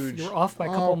 2012. huge. You're off by a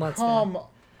couple months now. Come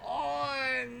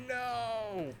on,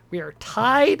 no. We are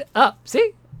tied up.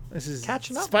 See? This is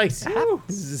Catching up. spicy. It happens.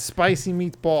 This is a spicy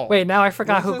meatball. Wait, now I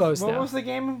forgot who What goes What now. was the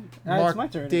game? Mark, it's my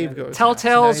turn. Dave again. goes. Telltale's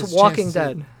So now he has a Walking chance to-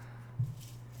 Dead.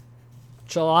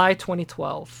 July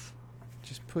 2012.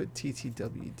 Just put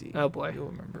TTWD. Oh, boy. You'll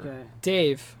remember. Okay.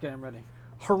 Dave. Okay, I'm ready.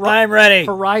 I'm ready.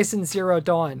 Horizon Zero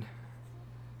Dawn.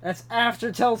 That's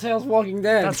after Telltale's Walking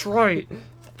Dead. That's right.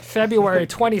 February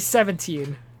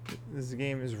 2017. This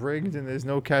game is rigged and there's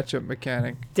no catch-up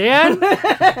mechanic. Dan?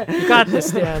 You got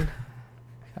this, Dan.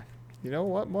 You know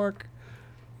what, Mark?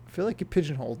 I feel like you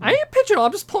pigeonholed me. I ain't pigeonhole.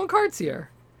 I'm just pulling cards here.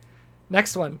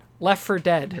 Next one. Left 4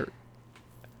 Dead.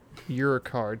 You're a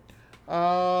card.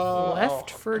 Left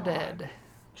 4 Dead.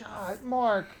 God,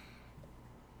 Mark.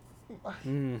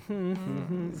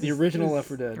 the original Left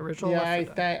 4 Dead. Original Yeah, Left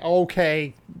 4 Dead.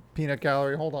 okay. Peanut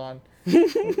Gallery, hold on.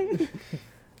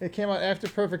 It came out after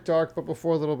Perfect Dark, but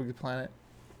before Little Big Planet.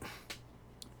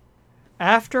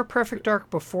 After Perfect Dark,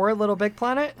 before Little Big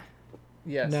Planet?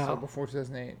 Yes, No. so before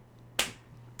 2008.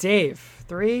 Dave.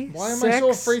 3, Why am 6, I so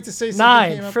afraid to say something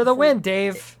 9. came out For the before- win,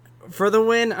 Dave. For the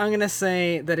win, I'm gonna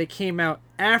say that it came out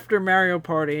after Mario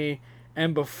Party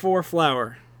and before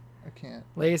Flower. I can't.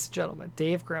 Ladies and gentlemen,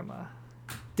 Dave Grandma.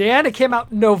 Dan, it came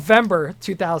out November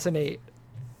 2008.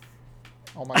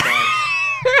 Oh my god.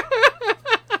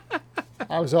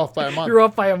 I was off by a month. You're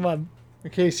up by a month. In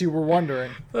case you were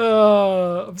wondering.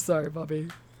 Oh, I'm sorry, Bobby.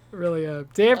 Really,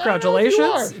 Dave, I don't know if you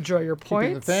congratulations. are. Enjoy your Keeping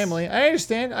points. the family. I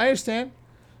understand.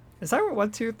 Is that right?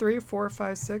 1, 2, 3, 4,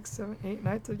 5, 6, 7, 8,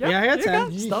 9, 10. Yeah, I got you 10. got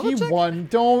it. Just double He check. won.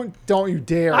 Don't you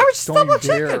dare. I was just Don't double you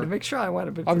dare. checking to make sure I went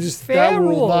a bit. I'm just fair that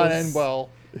will not rules. end well.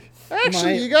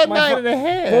 Actually, My- you got my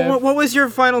 9.5. What was your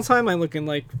final timeline looking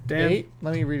like, Dan? 8.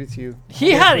 Let me read it to you.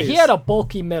 He Yeah, had please. a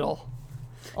bulky middle.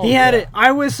 Oh, He had yeah. it.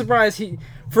 I was surprised.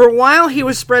 For a while he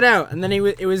was spread out, and then it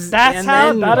was. That's and how.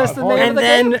 Then, That is the name of and the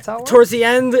then game. That's how it towards the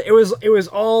end, it was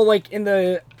all like in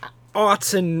the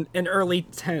aughts and early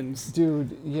tens.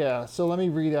 Dude, yeah. So let me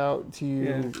read out to you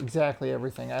Yeah. exactly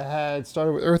everything. I had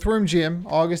started with Earthworm Jim,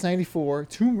 August 94,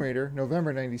 Tomb Raider,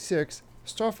 November 96,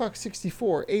 Star Fox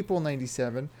 64, April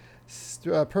 97,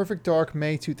 Perfect Dark,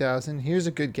 May 2000. Here's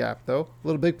a good gap, though.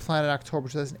 Little Big Planet, October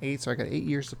 2008, so I got 8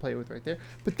 years to play with right there.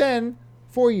 But then,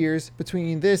 4 years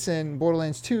between this and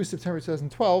Borderlands 2, September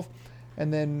 2012,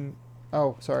 and then,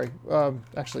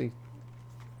 actually,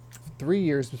 3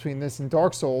 years between this and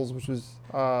Dark Souls, which was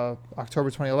October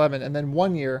 2011, and then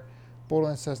 1 year,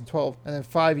 Borderlands 2012, and then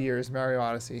 5 years, Mario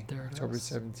Odyssey, There it October is.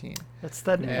 17. It's it's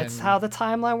And how the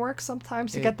timeline works.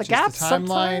 Sometimes you get the just the gaps. timeline-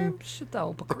 Sometimes you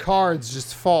don't. The cards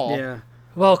just fall. Yeah.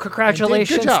 Well,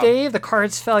 congratulations, job. Dave. The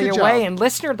cards fell Good your job. way. And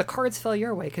listener, the cards fell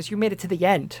your way because you made it to the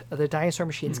end of the Dinosaur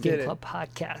Machines Did Game it. Club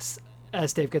podcast.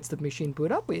 as Dave gets the machine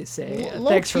boot up, we say Low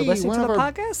thanks for key, listening to one the of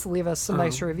our- podcast. Leave us some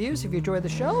nice reviews if you enjoy the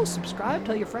show. Subscribe,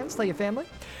 tell your friends, tell your family.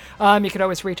 You can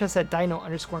always reach us at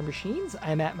Dino_Machines.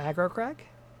 I'm at Magro Craig.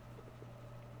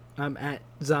 I'm at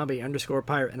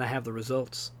zombie_pirate, and I have the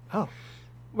results. Oh,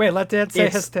 wait, let Dan say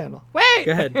Yes. his title. Wait,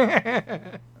 Go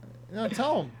ahead. No,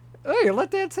 tell him. Hey,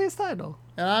 let Dan say his title.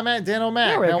 And I'm at Dan O'Mac.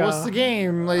 There we Now, go. what's the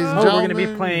game, ladies and Oh, gentlemen? we're going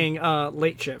to be playing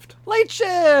Late Shift. Late shift.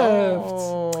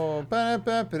 Oh.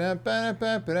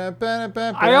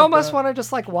 I almost want to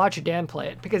just like watch Dan play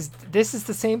it because this is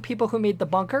the same people who made The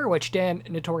Bunker, which Dan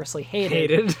notoriously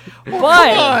hated. But Come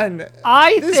on.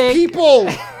 I This think people.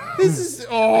 This is.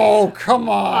 Oh, come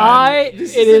on.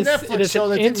 This it is a is Netflix an show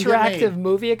that didn't get interactive made.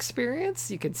 movie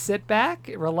experience. You can sit back,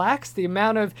 relax. The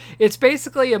amount of it's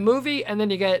basically a movie, and then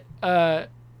you get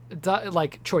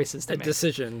like choices to A make.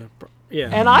 decision. Yeah.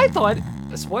 And I thought,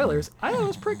 spoilers, I thought it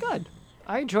was pretty good.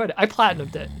 I enjoyed it. I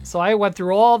platinumed it, so I went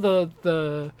through all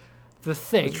the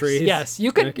things. trees? Yes,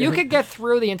 you could Okay. get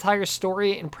through the entire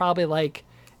story in probably like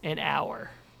an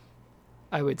hour,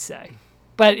 I would say.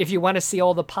 But if you want to see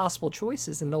all the possible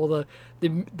choices and all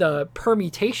the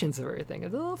permutations of everything,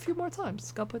 a few more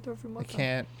times. Got to put through a few more I times.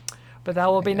 can't. But that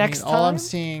will be next time. All I'm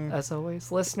seeing. As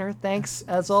always, listener, thanks.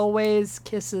 As always,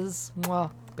 kisses. Mwah.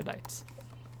 Good nights.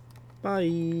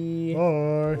 Bye.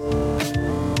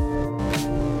 Bye.